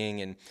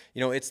retweaking. And,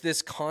 it's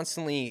this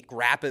constantly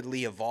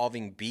rapidly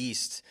evolving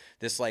beast,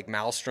 this like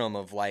maelstrom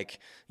of like,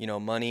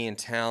 money and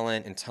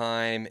talent and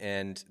time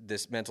and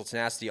this mental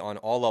tenacity on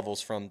all levels,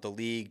 from the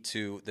league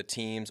to the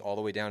teams all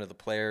the way down to the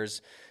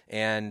players.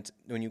 And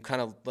when you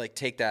kind of like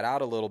take that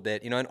out a little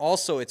bit, and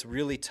also it's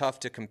really tough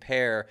to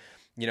compare,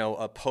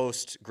 a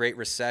post-Great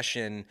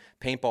Recession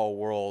paintball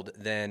world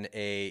than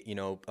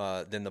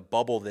than the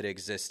bubble that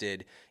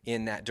existed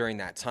during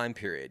that time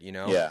period, in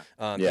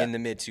the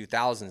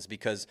mid-2000s,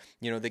 because,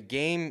 the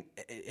game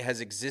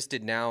has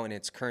existed now in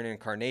its current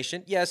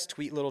incarnation. Yes,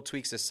 little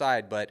tweaks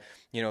aside, but,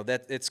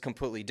 that it's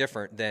completely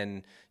different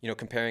than,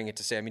 comparing it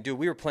to, say, I mean, dude,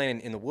 we were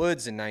playing in the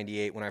woods in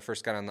 98 when I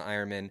first got on the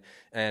Ironman,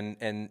 and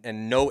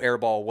no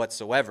airball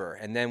whatsoever.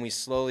 And then we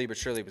slowly but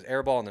surely, it was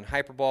airball and then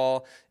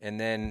hyperball, and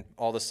then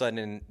all of a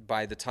sudden,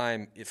 by the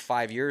time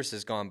 5 years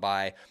has gone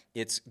by,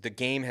 the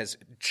game has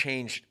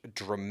changed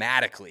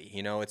dramatically.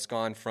 It's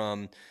gone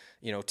from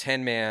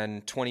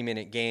 10-man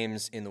 20-minute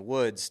games in the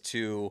woods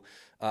to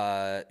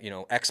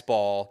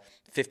X-ball,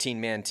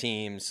 15-man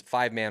teams,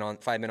 5 men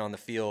on the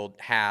field,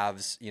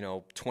 halves,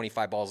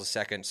 25 balls a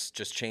second,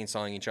 just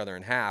chainsawing each other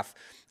in half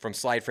from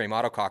slide frame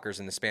autocockers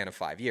in the span of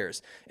 5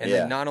 years. And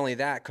then not only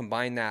that,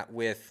 combine that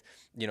with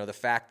the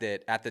fact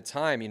that at the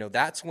time,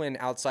 that's when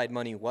outside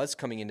money was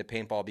coming into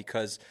paintball,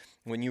 because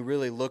when you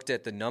really looked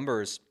at the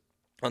numbers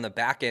on the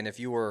back end, if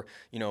you were,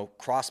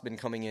 Crossman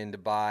coming in to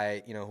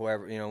buy,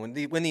 whoever,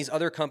 when these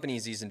other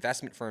companies, these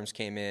investment firms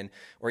came in,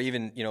 or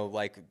even,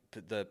 like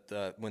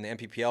when the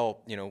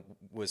MPPL,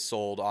 was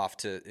sold off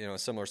to, a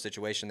similar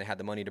situation, they had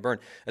the money to burn.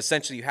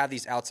 Essentially, you have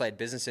these outside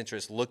business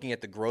interests looking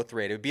at the growth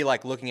rate. It would be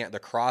like looking at the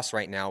Cross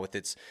right now with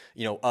its,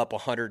 up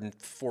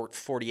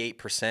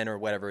 148% or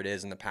whatever it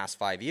is in the past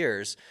 5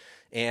 years.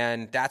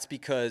 And that's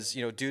because,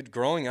 dude,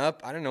 growing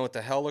up, I don't know what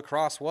the hell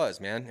lacrosse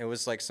was, man. It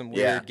was like some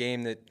weird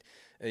game that,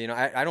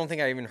 I don't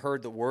think I even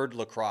heard the word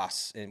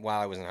lacrosse while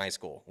I was in high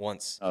school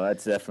once. Oh,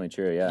 that's definitely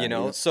true,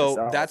 yeah.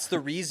 So that's the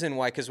reason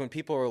why, because when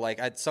people were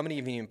like, somebody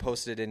even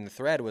posted it in the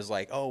thread, was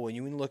like, oh, when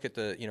you look at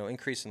the,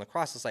 increase in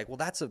lacrosse, it's like, well,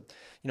 that's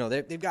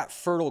they've got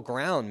fertile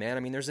ground, man. I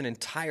mean, there's an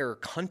entire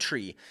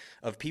country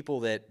of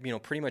people that,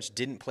 pretty much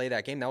didn't play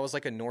that game. That was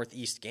like a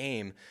Northeast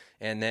game.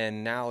 And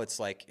then now it's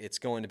like it's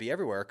going to be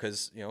everywhere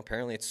because,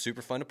 apparently it's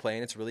super fun to play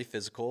and it's really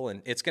physical,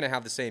 and it's going to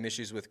have the same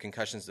issues with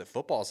concussions that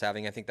football's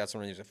having. I think that's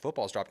one of the reasons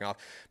football's dropping off.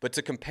 But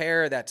to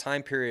compare that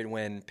time period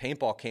when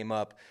paintball came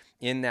up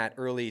in that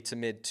early to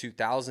mid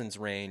 2000s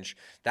range,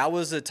 that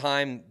was a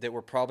time that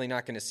we're probably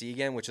not going to see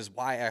again, which is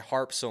why I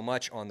harp so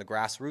much on the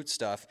grassroots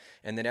stuff,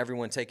 and then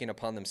everyone taking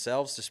upon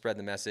themselves to spread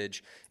the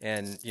message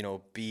and,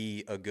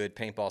 be a good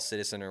paintball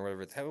citizen or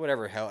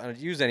whatever hell.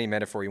 Use any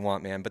metaphor you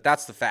want, man, but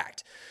that's the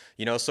fact.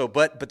 So,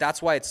 but that's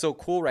why it's so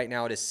cool right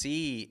now to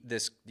see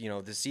this,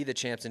 to see the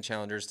champs and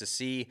challengers, to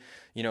see,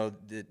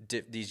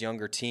 these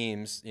younger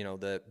teams,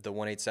 the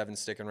 187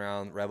 sticking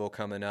around, Revo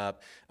coming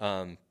up,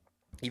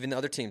 even the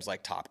other teams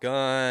like Top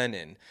Gun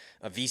and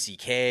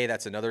VCK,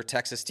 that's another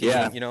Texas team,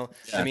 Yeah.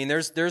 I mean,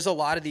 there's a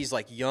lot of these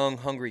like young,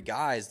 hungry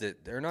guys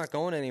that they're not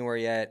going anywhere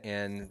yet,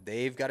 and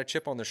they've got a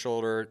chip on their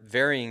shoulder,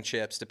 varying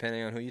chips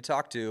depending on who you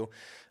talk to.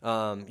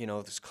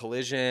 There's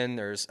Collision.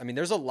 There's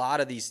a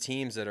lot of these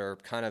teams that are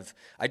kind of.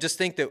 I just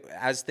think that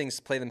as things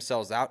play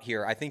themselves out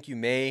here, I think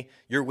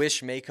your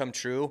wish may come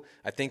true.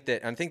 I think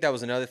that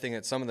was another thing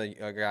that some of the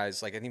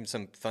guys, like I think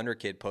some Thunder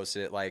kid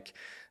posted it like,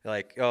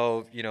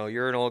 oh,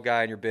 you're an old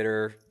guy and you're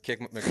bitter,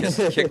 kick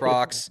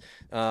rocks.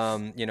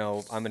 I'm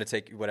going to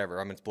take whatever.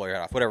 I'm going to blow your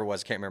head off. Whatever it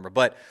was, I can't remember.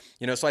 But,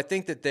 so I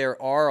think that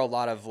there are a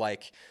lot of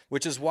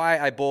which is why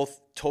I both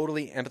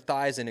totally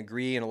empathize and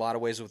agree in a lot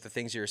of ways with the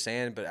things you're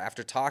saying. But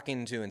after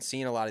talking to and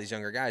seeing a lot of these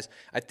younger guys,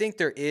 I think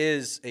there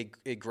is a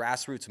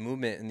grassroots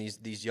movement in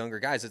these younger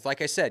guys. It's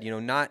like I said,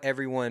 not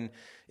everyone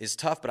is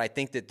tough, but I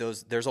think that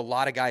there's a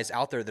lot of guys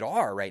out there that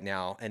are right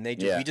now, and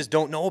we just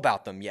don't know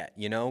about them yet.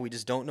 We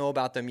just don't know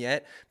about them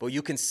yet. But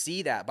you can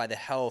see that by the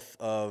health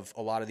of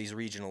a lot of these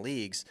regional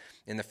leagues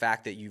and the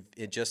fact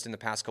that just in the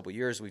past couple of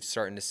years, we've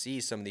starting to see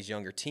some of these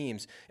younger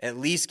teams at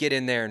least get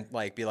in there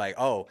and be like,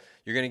 oh,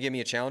 you're going to give me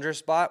a challenger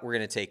spot, we're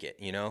going to take it.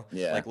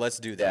 Yeah. Let's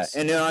do this.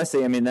 Yeah. And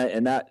honestly, I mean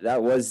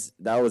that was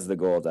the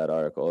goal of that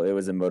article. It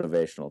was a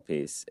motivational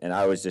piece, and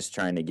I was just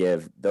trying to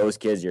give those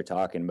kids you're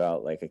talking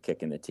about like a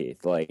kick in the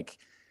teeth, like.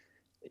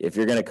 If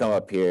you're going to come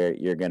up here,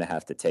 you're going to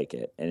have to take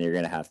it, and you're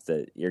going to have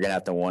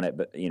to want it,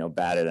 but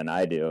badder than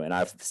I do, and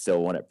I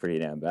still want it pretty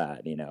damn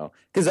bad,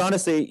 Because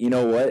honestly, you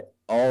know what?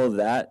 All of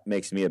that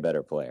makes me a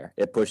better player.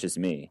 It pushes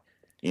me.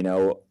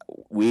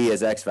 We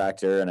as X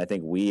Factor, and I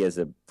think we as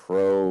a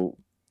pro,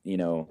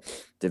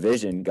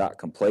 division got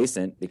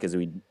complacent because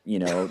we,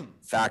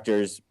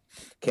 factors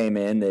came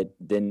in that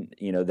didn't,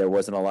 there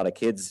wasn't a lot of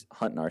kids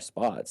hunting our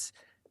spots,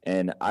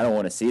 and I don't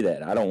want to see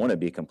that. I don't want to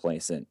be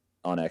complacent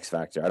on X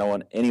Factor. I don't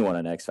want anyone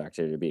on X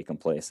Factor to be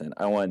complacent.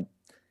 I want,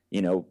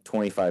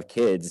 25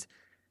 kids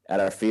at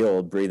our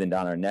field breathing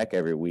down our neck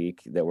every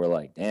week that we're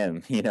like,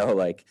 damn, we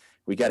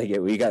got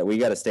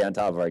to stay on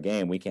top of our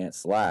game. We can't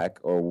slack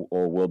or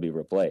we'll be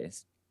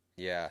replaced.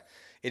 Yeah.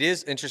 It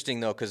is interesting,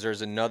 though, because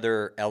there's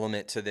another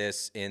element to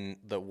this in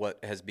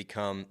what has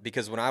become –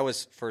 because when I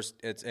was first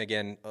 – it's,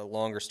 again, a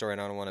longer story, and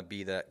I don't want to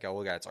be that guy.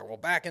 It's like, well,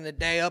 back in the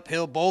day,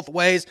 uphill both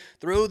ways,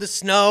 through the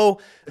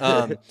snow.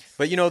 But,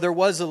 there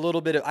was a little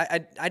bit of – I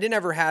didn't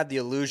ever have the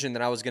illusion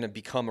that I was going to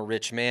become a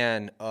rich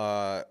man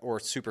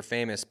or super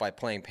famous by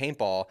playing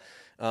paintball.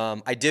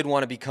 I did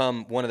want to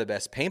become one of the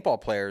best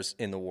paintball players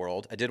in the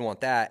world. I did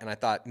want that, and I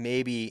thought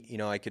maybe,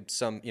 I could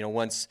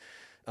once –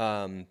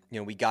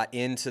 we got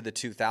into the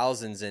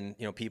 2000s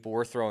and, people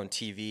were throwing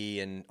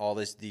TV and all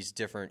these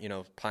different,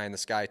 pie in the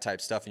sky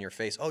type stuff in your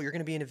face. Oh, you're going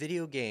to be in a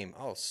video game.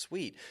 Oh,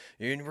 sweet.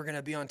 We're going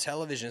to be on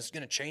television. It's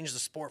going to change the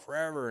sport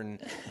forever.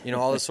 And,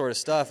 all this sort of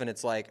stuff. And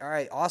it's like, all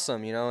right,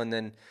 awesome. And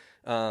then,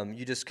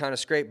 you just kind of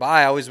scrape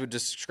by. I always would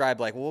describe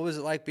what was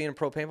it like being a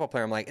pro paintball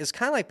player? I'm like, it's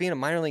kind of like being a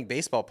minor league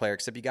baseball player,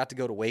 except you got to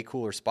go to way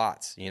cooler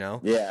spots,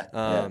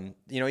 Yeah.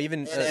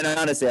 Even and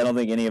honestly, I don't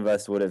think any of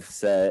us would have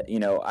said,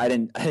 I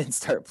didn't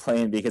start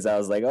playing because I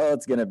was like, oh,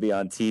 it's gonna be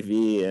on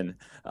TV and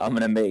I'm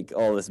gonna make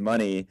all this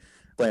money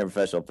playing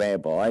professional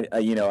paintball.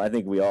 I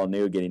think we all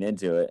knew getting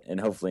into it, and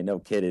hopefully no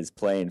kid is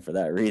playing for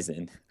that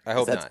reason. I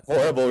hope that's not. A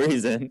horrible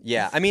reason.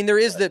 Yeah, I mean there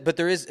is that, but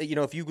there is,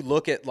 if you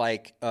look at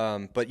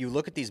but you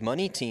look at these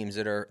money teams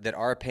that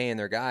are paying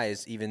their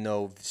guys, even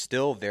though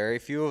still very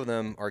few of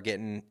them are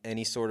getting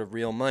any sort of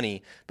real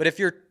money. But if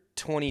you're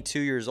 22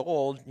 years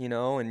old,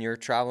 and you're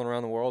traveling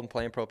around the world and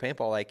playing pro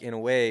paintball, in a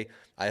way,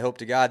 I hope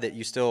to God that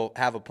you still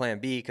have a plan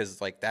B, because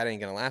that ain't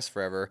gonna last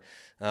forever.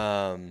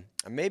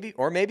 Maybe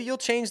you'll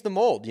change the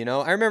mold.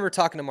 I remember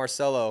talking to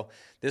Marcelo.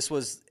 It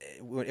was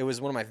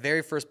one of my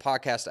very first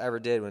podcasts I ever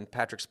did when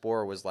Patrick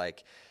Sporer was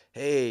like,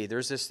 hey,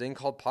 there's this thing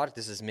called podcast.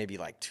 This is maybe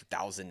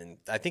 2000, and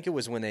I think it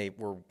was when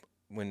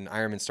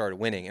Ironman started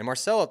winning. And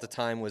Marcelo at the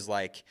time was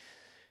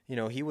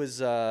he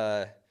was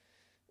oh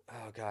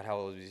God, how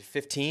old was he?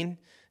 15.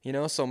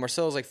 So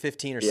Marcelo's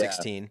 15 or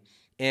 16.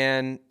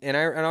 And I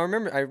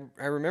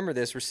remember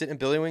this. We're sitting in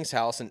Billy Wing's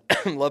house, and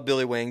love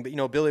Billy Wing,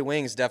 but Billy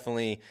Wing is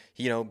definitely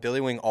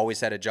Billy Wing always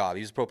had a job.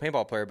 He was a pro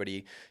paintball player, but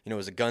he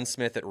was a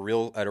gunsmith at a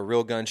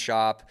real gun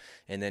shop,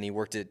 and then he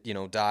worked at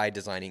Dye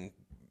designing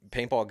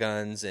paintball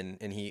guns, and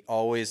he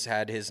always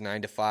had his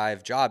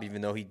 9-to-5 job,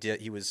 even though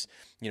he was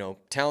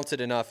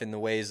talented enough in the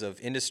ways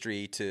of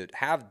industry to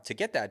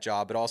get that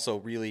job, but also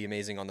really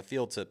amazing on the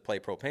field to play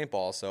pro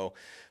paintball. So,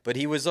 but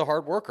he was a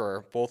hard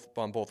worker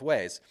on both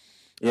ways.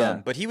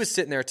 Yeah. But he was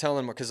sitting there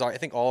telling him, because I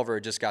think Oliver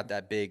had just got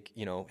that big,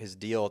 his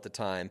deal at the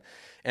time,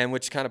 and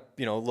which kind of,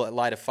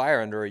 light a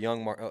fire under a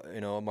young,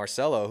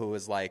 Marcelo, who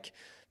was like,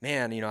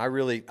 man, I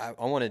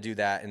want to do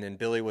that. And then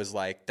Billy was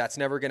like, that's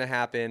never going to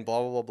happen, blah,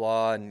 blah, blah,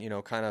 blah.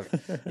 And, kind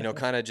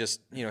of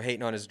just,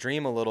 hating on his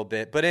dream a little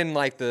bit, but in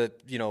the,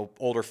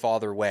 older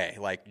father way,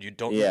 you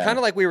don't, kind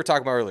of like we were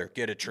talking about earlier,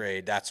 get a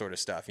trade, that sort of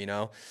stuff,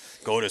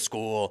 go to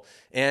school.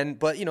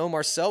 But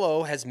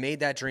Marcelo has made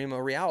that dream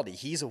a reality.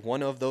 He's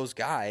one of those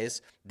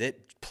guys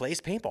that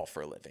plays paintball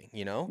for a living,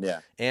 you know?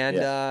 Yeah.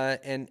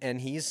 And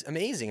he's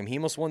amazing. I mean, he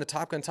almost won the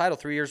Top Gun title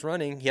 3 years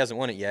running. He hasn't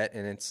won it yet.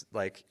 And it's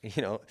like,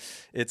 you know,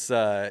 it's.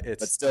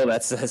 But still,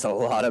 that says a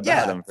lot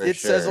about him for sure. It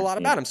says a lot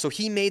about him. So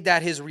he made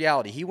that his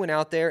reality. He went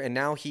out there and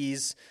now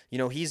he's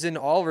in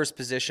Oliver's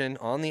position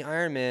on the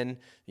Ironman,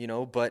 you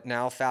know, but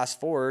now fast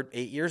forward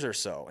 8 years or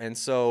so. And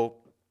so,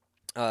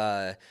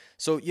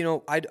 you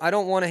know, I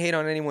don't want to hate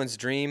on anyone's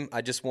dream.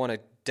 I just want to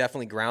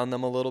definitely ground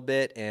them a little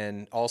bit.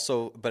 And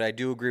also, but I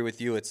do agree with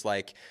you. It's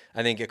like,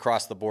 I think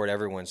across the board,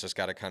 everyone's just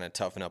got to kind of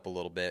toughen up a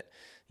little bit,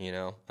 you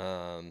know?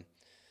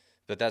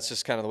 But that's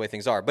just kind of the way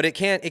things are. But it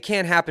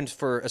can't happen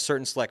for a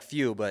certain select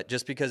few, but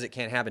just because it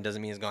can't happen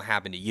doesn't mean it's going to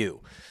happen to you.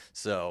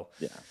 So,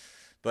 yeah.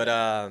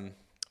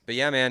 But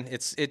yeah, man,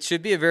 it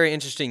should be a very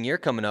interesting year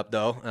coming up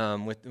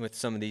though, with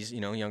some of these,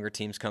 you know, younger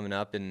teams coming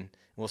up, and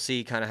we'll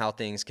see kind of how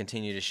things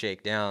continue to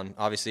shake down.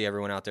 Obviously,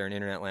 everyone out there in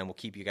internet land will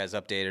keep you guys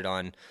updated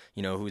on,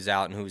 you know, who's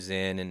out and who's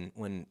in,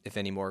 and if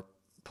any more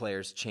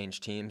players change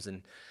teams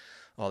and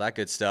all that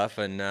good stuff.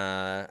 And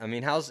I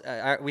mean,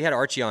 we had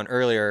Archie on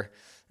earlier,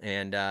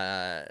 and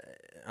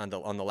on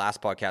the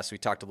last podcast we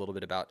talked a little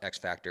bit about X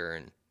Factor,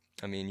 and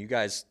I mean, you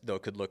guys though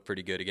could look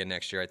pretty good again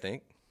next year, I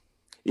think.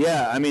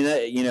 Yeah, I mean,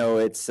 you know,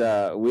 it's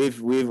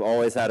we've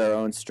always had our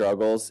own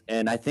struggles,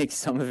 and I think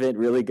some of it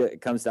really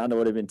comes down to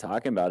what I've been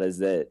talking about, is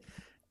that,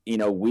 you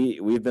know,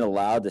 we've been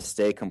allowed to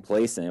stay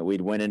complacent.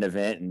 We'd win an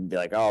event and be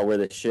like, oh, we're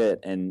the shit,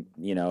 and,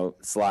 you know,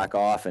 slack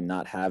off and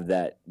not have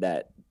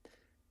that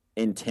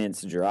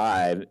intense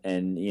drive,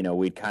 and, you know,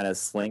 we'd kind of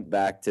slink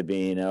back to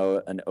being,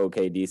 an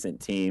okay, decent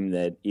team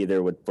that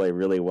either would play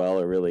really well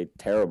or really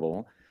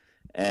terrible.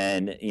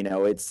 And, you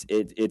know, it's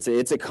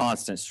a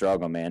constant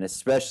struggle, man,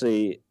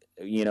 especially,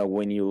 you know,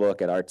 when you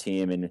look at our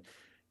team, and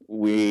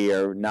we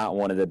are not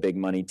one of the big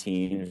money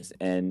teams,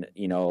 and,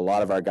 you know, a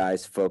lot of our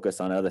guys focus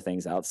on other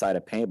things outside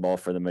of paintball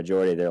for the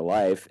majority of their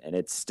life. And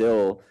it's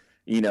still,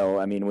 you know,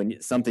 I mean,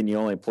 when something you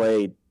only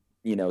play,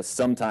 you know,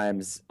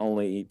 sometimes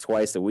only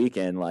twice a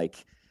weekend,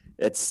 like,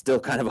 it's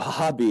still kind of a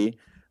hobby.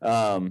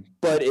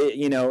 But it,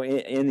 you know,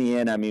 in the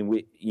end, I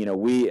mean,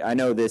 I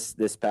know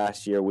this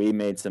past year we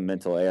made some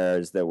mental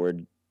errors that were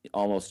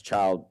almost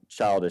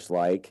childish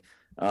like,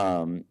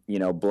 you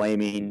know,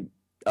 blaming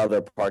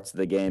other parts of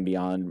the game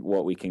beyond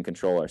what we can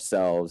control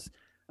ourselves.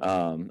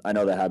 I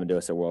know that happened to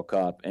us at World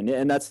Cup, and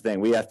that's the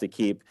thing. We have to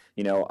keep,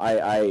 you know,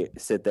 I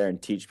sit there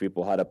and teach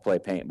people how to play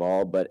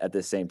paintball, but at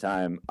the same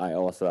time, I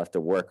also have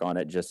to work on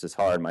it just as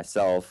hard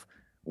myself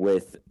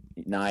with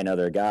 9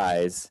 other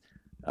guys.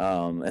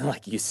 And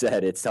like you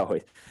said, it's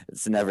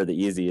never the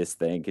easiest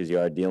thing, because you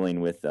are dealing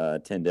with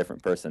 10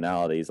 different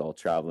personalities all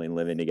traveling,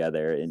 living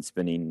together, and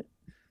spending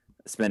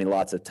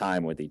lots of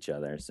time with each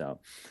other. So,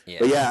 yeah.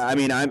 But yeah, I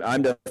mean,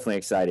 I'm definitely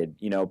excited,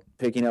 you know,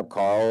 picking up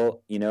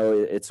Carl. You know,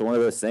 it's one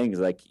of those things,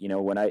 like, you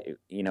know, when I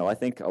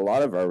think a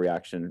lot of our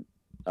reaction,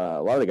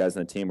 a lot of the guys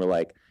on the team were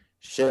like,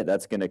 shit,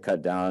 that's going to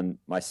cut down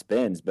my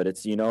spins. But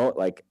it's, you know,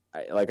 like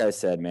I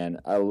said, man,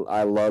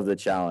 I love the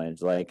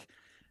challenge. Like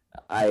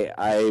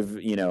I've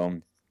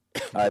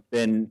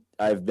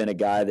been a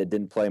guy that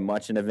didn't play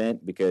much an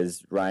event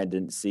because Ryan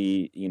didn't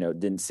see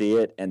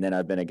it. And then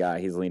I've been a guy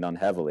he's leaned on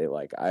heavily.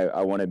 Like I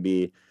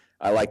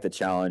like the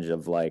challenge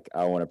of, like,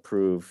 I want to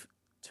prove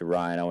to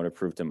Ryan, I want to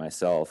prove to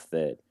myself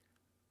that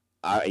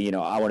I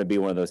want to be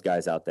one of those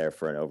guys out there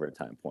for an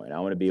overtime point. I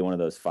want to be one of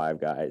those 5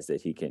 guys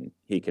that he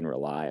can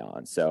rely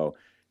on. So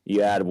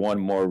you add one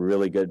more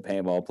really good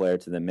paintball player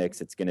to the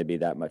mix, it's going to be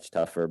that much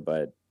tougher,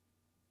 but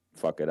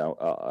fuck it,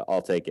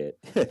 I'll take it.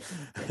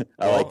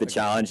 I like the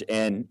challenge,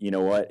 and you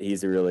know what?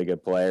 He's a really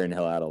good player, and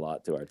he'll add a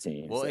lot to our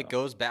team. Well, It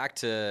goes back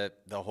to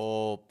the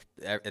whole.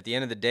 At the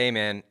end of the day,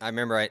 man, I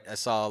remember I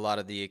saw a lot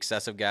of the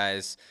excessive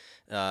guys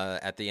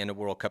at the end of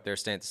World Cup. They were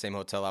staying at the same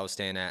hotel I was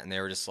staying at, and they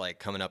were just like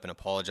coming up and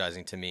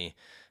apologizing to me.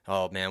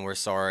 Oh man, we're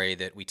sorry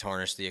that we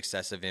tarnished the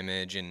excessive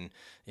image, and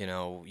you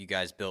know, you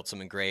guys built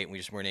something great and we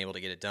just weren't able to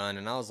get it done.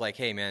 And I was like,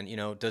 hey man, you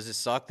know, does it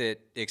suck that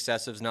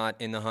excessive's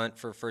not in the hunt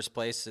for first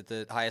place at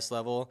the highest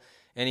level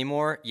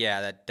anymore?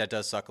 Yeah, that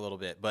does suck a little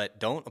bit, but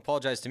don't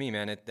apologize to me,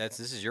 man. This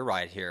is your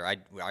ride here.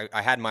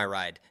 I had my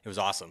ride. It was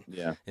awesome.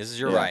 Yeah, this is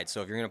your ride.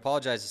 So if you're gonna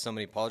apologize to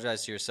somebody,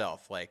 apologize to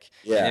yourself. Like,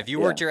 and if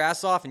you worked your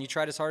ass off and you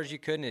tried as hard as you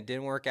could and it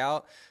didn't work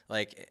out,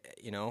 like,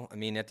 you know, I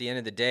mean, at the end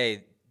of the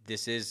day,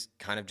 this is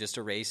kind of just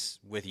a race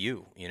with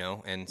you, you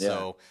know? And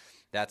so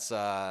that's,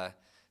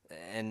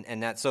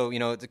 and that, so, you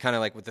know, it's kind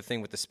of like with the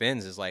thing with the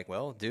spins is like,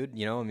 well, dude,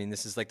 you know, I mean,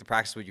 this is like the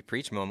practice what you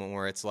preach moment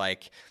where it's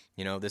like,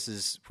 you know, this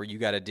is where you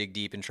got to dig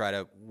deep and try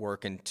to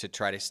work and to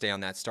try to stay on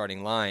that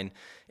starting line.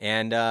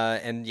 And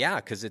yeah,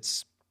 cause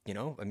it's, you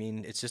know, I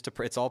mean,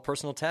 it's all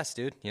personal test,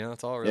 dude. You know,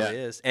 that's all it really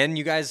is. And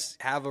you guys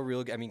have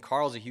I mean,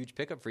 Carl's a huge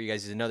pickup for you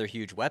guys. He's another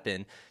huge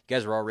weapon. You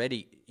guys are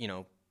already, you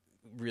know,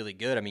 really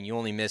good. I mean, you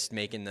only missed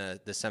making the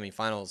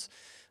semifinals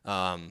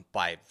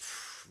by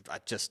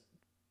just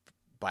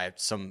by a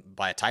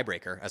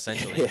tiebreaker,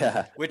 essentially.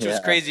 Yeah, Which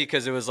was crazy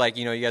because it was like,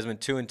 you guys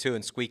went 2-2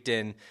 and squeaked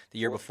in the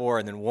year before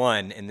and then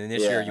won, and then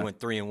this year you went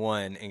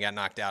 3-1 and got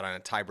knocked out on a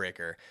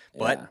tiebreaker.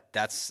 But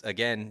that's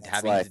again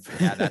life.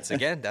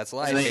 That's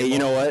life. And you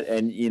know what?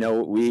 And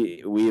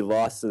we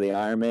lost to the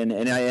Ironman,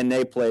 and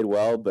they played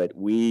well, but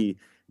we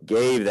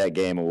gave that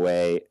game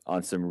away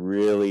on some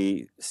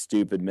really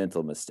stupid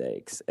mental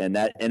mistakes, and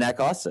that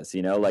cost us.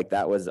 Like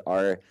that was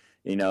our.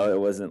 It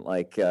wasn't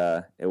like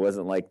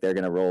they're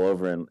gonna roll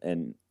over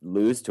and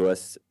lose to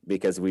us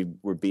because we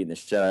were beating the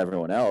shit out of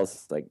everyone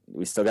else. Like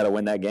we still got to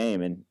win that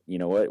game, and you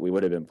know what? We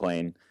would have been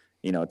playing,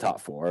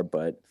 top 4.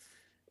 But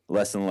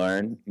lesson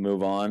learned.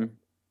 Move on.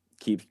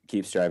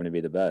 Keep striving to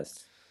be the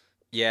best.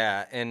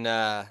 Yeah, and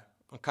I'm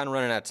kind of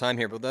running out of time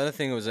here. But the other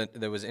thing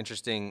that was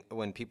interesting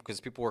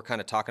because people were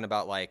kind of talking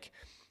about like,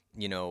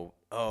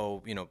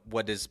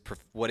 what is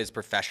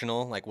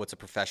professional? Like, what's a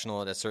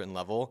professional at a certain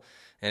level?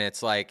 And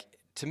it's like,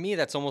 to me,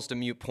 that's almost a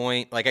moot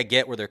point. Like, I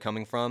get where they're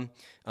coming from,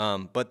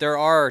 but there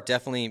are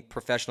definitely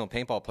professional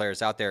paintball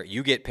players out there.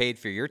 You get paid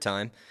for your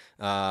time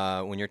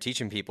when you're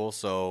teaching people,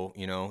 so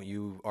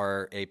you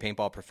are a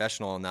paintball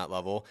professional on that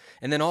level.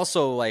 And then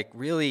also, like,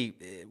 really,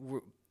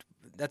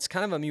 that's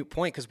kind of a moot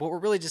point because what we're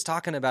really just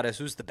talking about is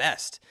who's the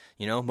best.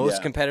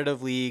 Most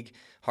competitive league,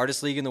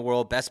 hardest league in the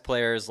world, best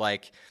players.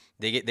 Like,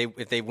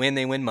 if they win,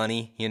 they win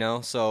money.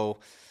 So.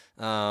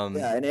 And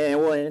a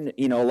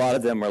lot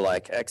of them are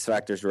like X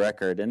Factor's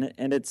record,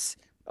 and it's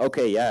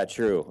okay. Yeah,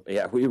 true.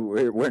 Yeah,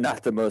 we're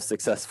not the most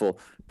successful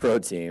pro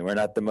team. We're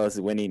not the most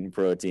winning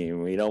pro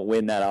team. We don't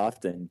win that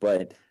often,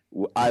 but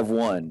I've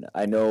won.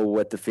 I know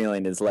what the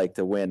feeling is like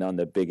to win on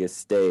the biggest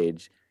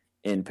stage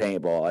in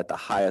paintball at the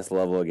highest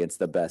level against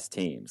the best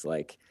teams.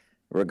 Like,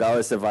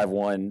 regardless if I've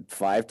won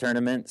 5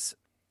 tournaments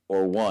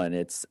or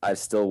 1, I've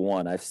still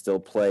won. I still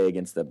play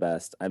against the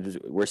best.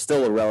 We're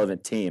still a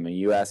relevant team. And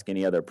you ask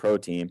any other pro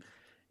team,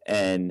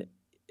 and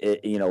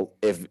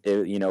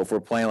if we're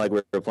playing like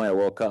we're playing a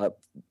World Cup,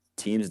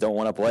 teams don't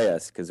want to play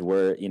us because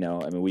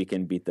we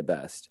can beat the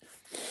best.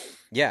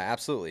 Yeah,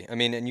 absolutely. I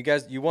mean, and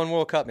you won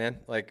World Cup, man.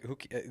 Like,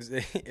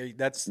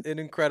 that's an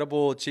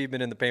incredible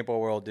achievement in the paintball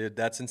world, dude.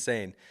 That's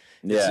insane.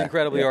 It's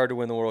incredibly hard to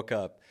win the World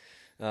Cup.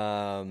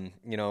 I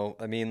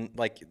mean,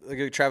 like, look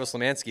at Travis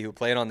Lemansky, who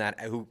played on that,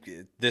 who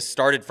this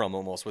started from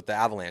almost with the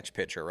Avalanche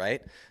pitcher,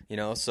 right?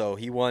 So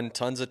he won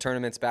tons of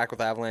tournaments back with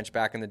Avalanche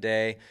back in the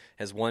day,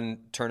 has won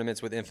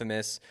tournaments with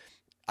Infamous.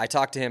 I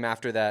talked to him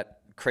after that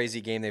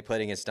crazy game they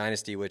played against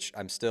Dynasty, which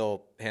I'm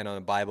still hand on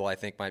a Bible, I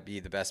think might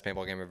be the best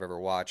paintball game I've ever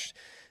watched.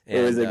 And,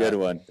 it was a good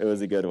one. It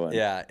was a good one.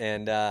 Yeah.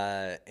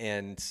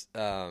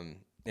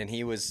 And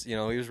he was, he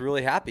was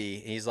really happy.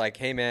 He's like,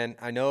 hey, man,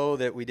 I know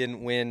that we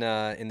didn't win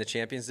in the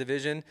Champions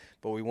Division,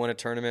 but we won a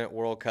tournament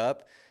World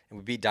Cup, and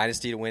we beat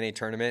Dynasty to win a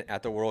tournament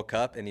at the World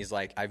Cup. And he's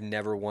like, I've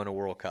never won a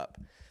World Cup,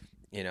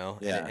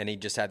 and he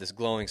just had this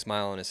glowing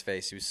smile on his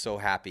face. He was so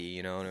happy,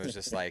 and it was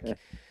just like,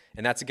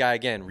 and that's a guy,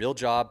 again, real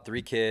job,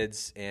 3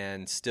 kids,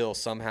 and still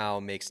somehow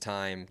makes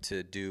time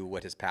to do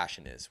what his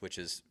passion is, which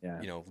is,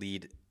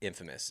 lead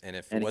Infamous. And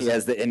he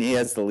has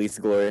the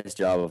least glorious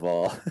job of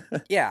all.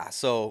 Yeah,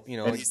 so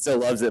and he still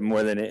loves it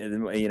more than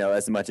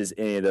as much as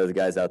any of those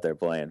guys out there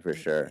playing, for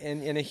sure.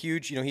 And a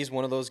huge, he's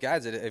one of those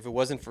guys that if it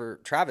wasn't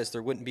for Travis,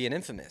 there wouldn't be an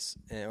Infamous.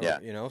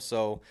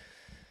 So.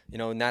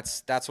 And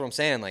that's what I'm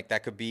saying. Like,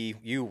 that could be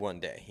you one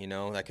day,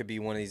 that could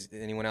be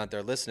anyone out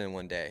there listening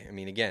one day. I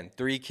mean, again,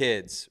 3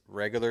 kids,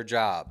 regular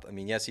job. I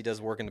mean, yes, he does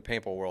work in the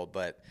paintball world,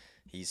 but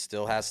he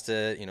still has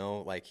to,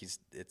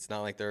 it's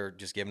not like they're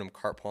just giving him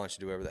carte blanche to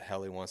do whatever the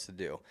hell he wants to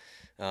do.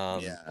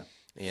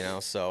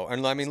 So,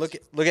 and I mean, look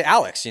at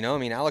Alex, I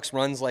mean, Alex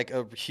runs like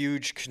a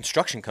huge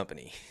construction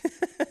company.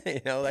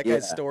 That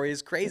guy's story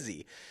is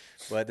crazy.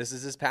 But this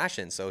is his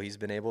passion, so he's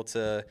been able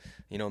to,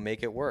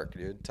 make it work,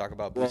 dude. Talk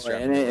about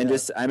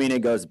bootstrapping.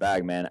 It goes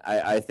back, man.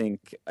 I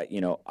think,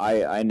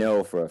 I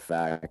know for a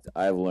fact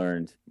I've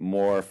learned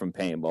more from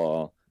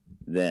paintball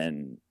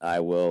than I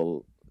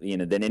will,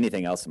 than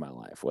anything else in my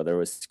life, whether it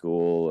was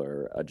school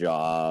or a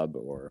job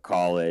or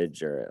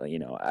college or,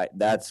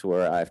 that's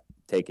where I've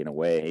taken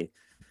away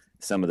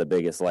some of the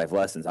biggest life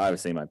lessons.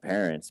 Obviously, my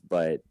parents,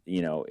 but,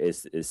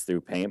 is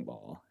through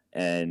paintball.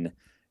 And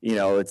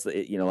it's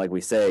like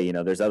we say,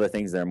 there's other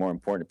things that are more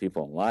important to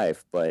people in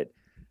life, but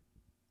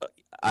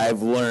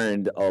I've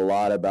learned a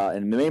lot about,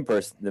 and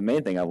the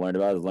main thing I've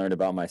learned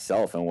about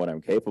myself and what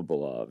I'm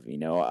capable of.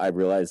 I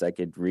realized I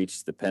could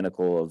reach the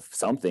pinnacle of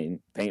something,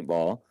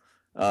 paintball,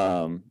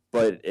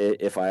 but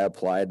if I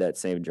applied that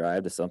same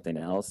drive to something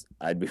else,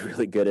 I'd be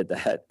really good at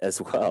that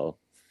as well.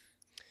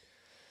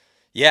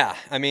 Yeah,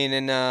 I mean,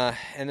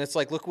 and it's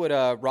like, look what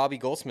Robbie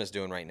Goldsmith's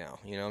doing right now.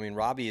 I mean,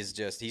 Robbie is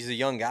he's a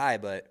young guy,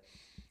 but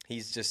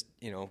he's just,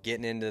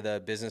 getting into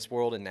the business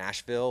world in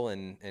Nashville,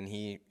 and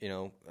he,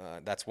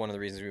 that's one of the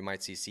reasons we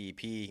might see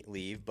CEP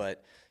leave.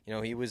 But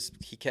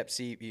he kept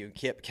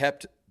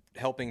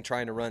helping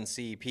trying to run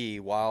CEP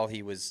while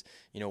he was,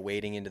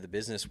 wading into the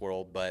business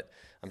world. But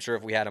I'm sure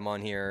if we had him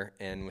on here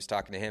and was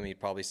talking to him, he'd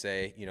probably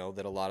say,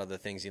 that a lot of the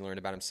things he learned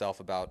about himself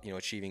about,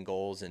 achieving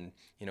goals and,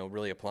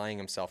 really applying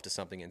himself to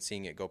something and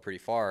seeing it go pretty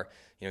far,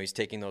 he's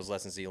taking those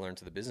lessons that he learned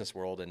to the business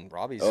world. And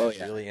Robbie's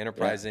really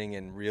enterprising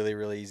and really,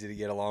 really easy to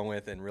get along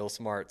with and real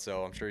smart.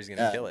 So I'm sure he's going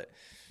to kill it.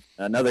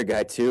 Another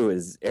guy too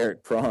is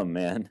Eric Prum,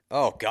 man.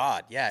 Oh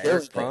God. Yeah.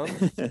 Eric Prum.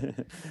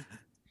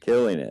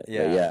 Killing it.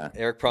 Yeah.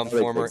 Eric Prum,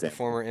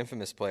 former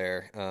Infamous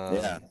player.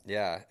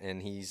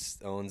 And he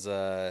owns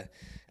I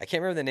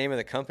can't remember the name of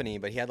the company,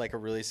 but he had like a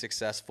really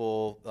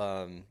successful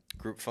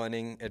group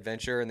funding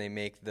adventure, and they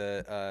make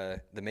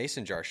the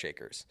mason jar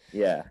shakers.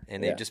 Yeah.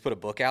 And they just put a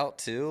book out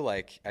too.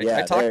 Like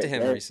I talked to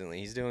him recently.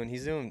 He's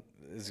doing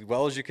as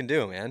well as you can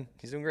do, man.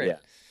 He's doing great.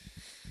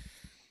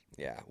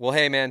 Yeah. Well,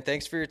 hey man,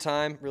 thanks for your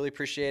time. Really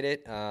appreciate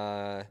it.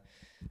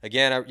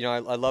 Again, I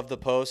love the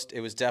post.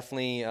 It was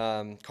definitely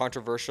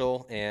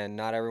controversial, and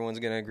not everyone's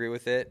going to agree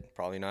with it.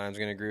 Probably not everyone's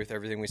going to agree with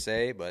everything we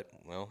say, but,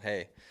 well,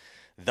 hey,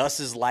 thus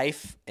is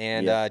life.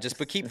 And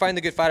but keep fighting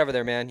the good fight over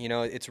there, man.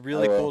 It's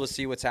really cool to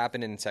see what's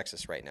happening in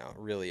Texas right now. It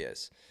really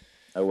is.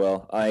 I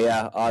will.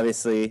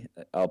 Obviously,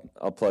 I'll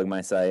plug my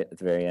site at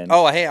the very end.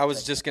 Oh, hey, I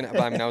was going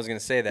to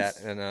say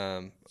that,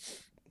 and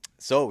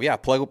so yeah,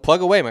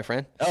 plug away, my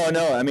friend. Oh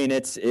no, I mean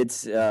it's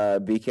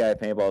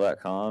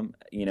bkipaintball.com.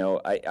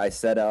 I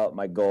set out,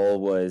 my goal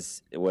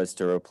was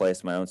to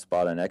replace my own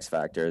spot on X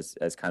Factor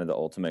as kind of the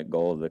ultimate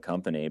goal of the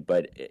company.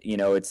 But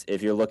it's,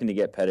 if you're looking to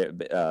get better at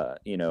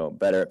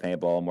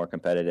paintball, more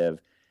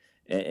competitive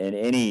in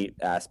any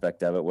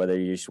aspect of it, whether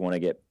you just want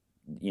to get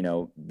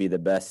be the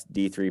best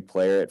D3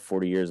 player at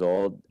 40 years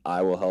old,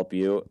 I will help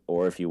you.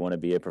 Or if you want to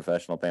be a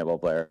professional paintball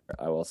player,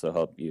 I will also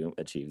help you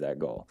achieve that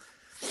goal.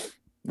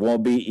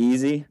 Won't be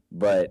easy,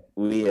 but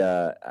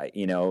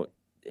it'll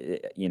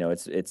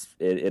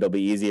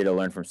be easier to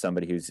learn from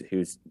somebody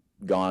who's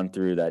gone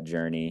through that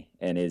journey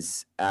and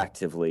is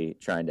actively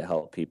trying to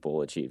help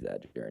people achieve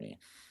that journey.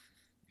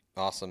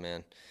 Awesome,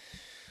 man.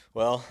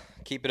 Well,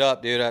 keep it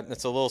up, dude.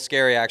 It's a little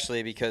scary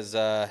actually, because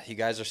you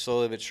guys are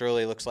slowly but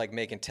surely, looks like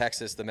making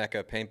Texas the mecca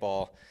of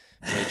paintball,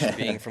 which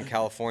being from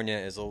California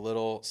is a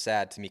little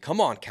sad to me.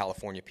 Come on,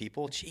 California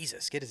people.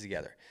 Jesus, get it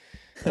together.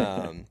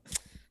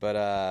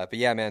 But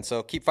yeah, man,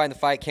 so keep fighting the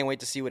fight. Can't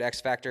wait to see what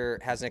X Factor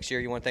has next year.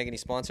 You want to thank any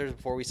sponsors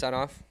before we sign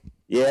off?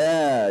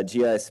 Yeah,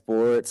 GI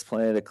Sports,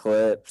 Planet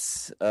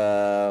Eclipse,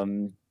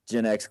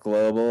 Gen X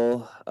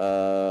Global.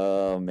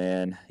 Oh,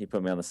 man, you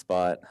put me on the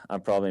spot.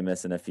 I'm probably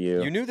missing a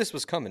few. You knew this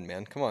was coming,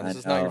 man. Come on, this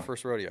is not your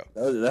first rodeo.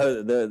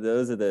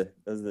 Those are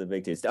the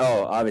big two.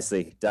 Oh,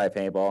 obviously, Die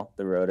Paintball,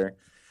 the rotor.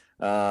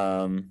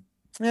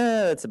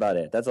 That's about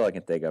it. That's all I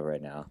can think of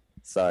right now.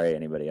 Sorry,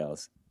 anybody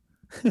else.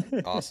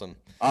 Awesome.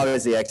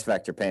 Obviously, X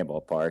Factor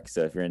Paintball Park.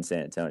 So if you're in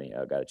San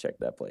Antonio, got to check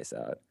that place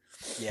out.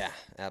 Yeah,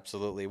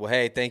 absolutely. Well,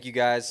 hey, thank you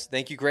guys.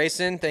 Thank you,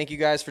 Grayson. Thank you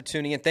guys for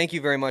tuning in. Thank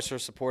you very much for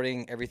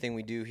supporting everything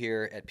we do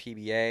here at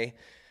PBA.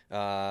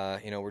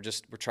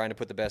 We're trying to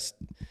put the best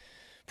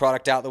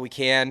product out that we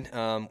can.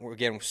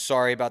 We're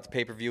sorry about the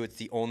pay-per-view. It's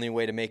the only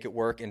way to make it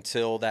work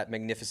until that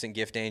magnificent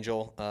gift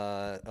angel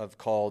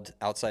called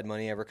Outside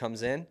Money ever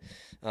comes in.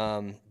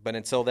 But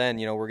until then,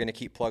 we're going to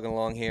keep plugging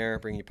along here,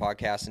 bringing you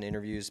podcasts and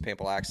interviews,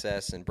 paintball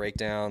access and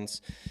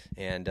breakdowns,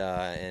 and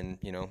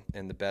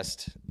the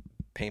best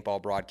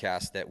paintball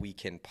broadcast that we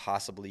can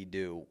possibly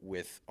do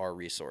with our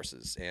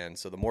resources. And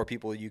so the more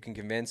people you can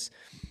convince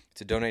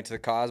to donate to the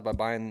cause by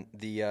buying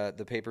the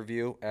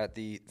pay-per-view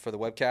for the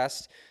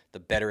webcast, the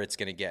better it's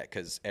going to get,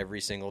 because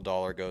every single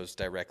dollar goes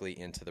directly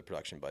into the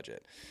production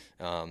budget.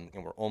 And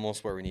we're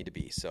almost where we need to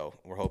be. So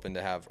we're hoping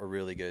to have a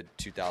really good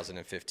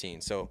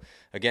 2015. So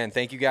again,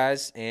 thank you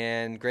guys.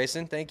 And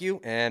Grayson, thank you.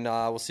 And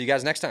we'll see you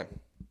guys next time.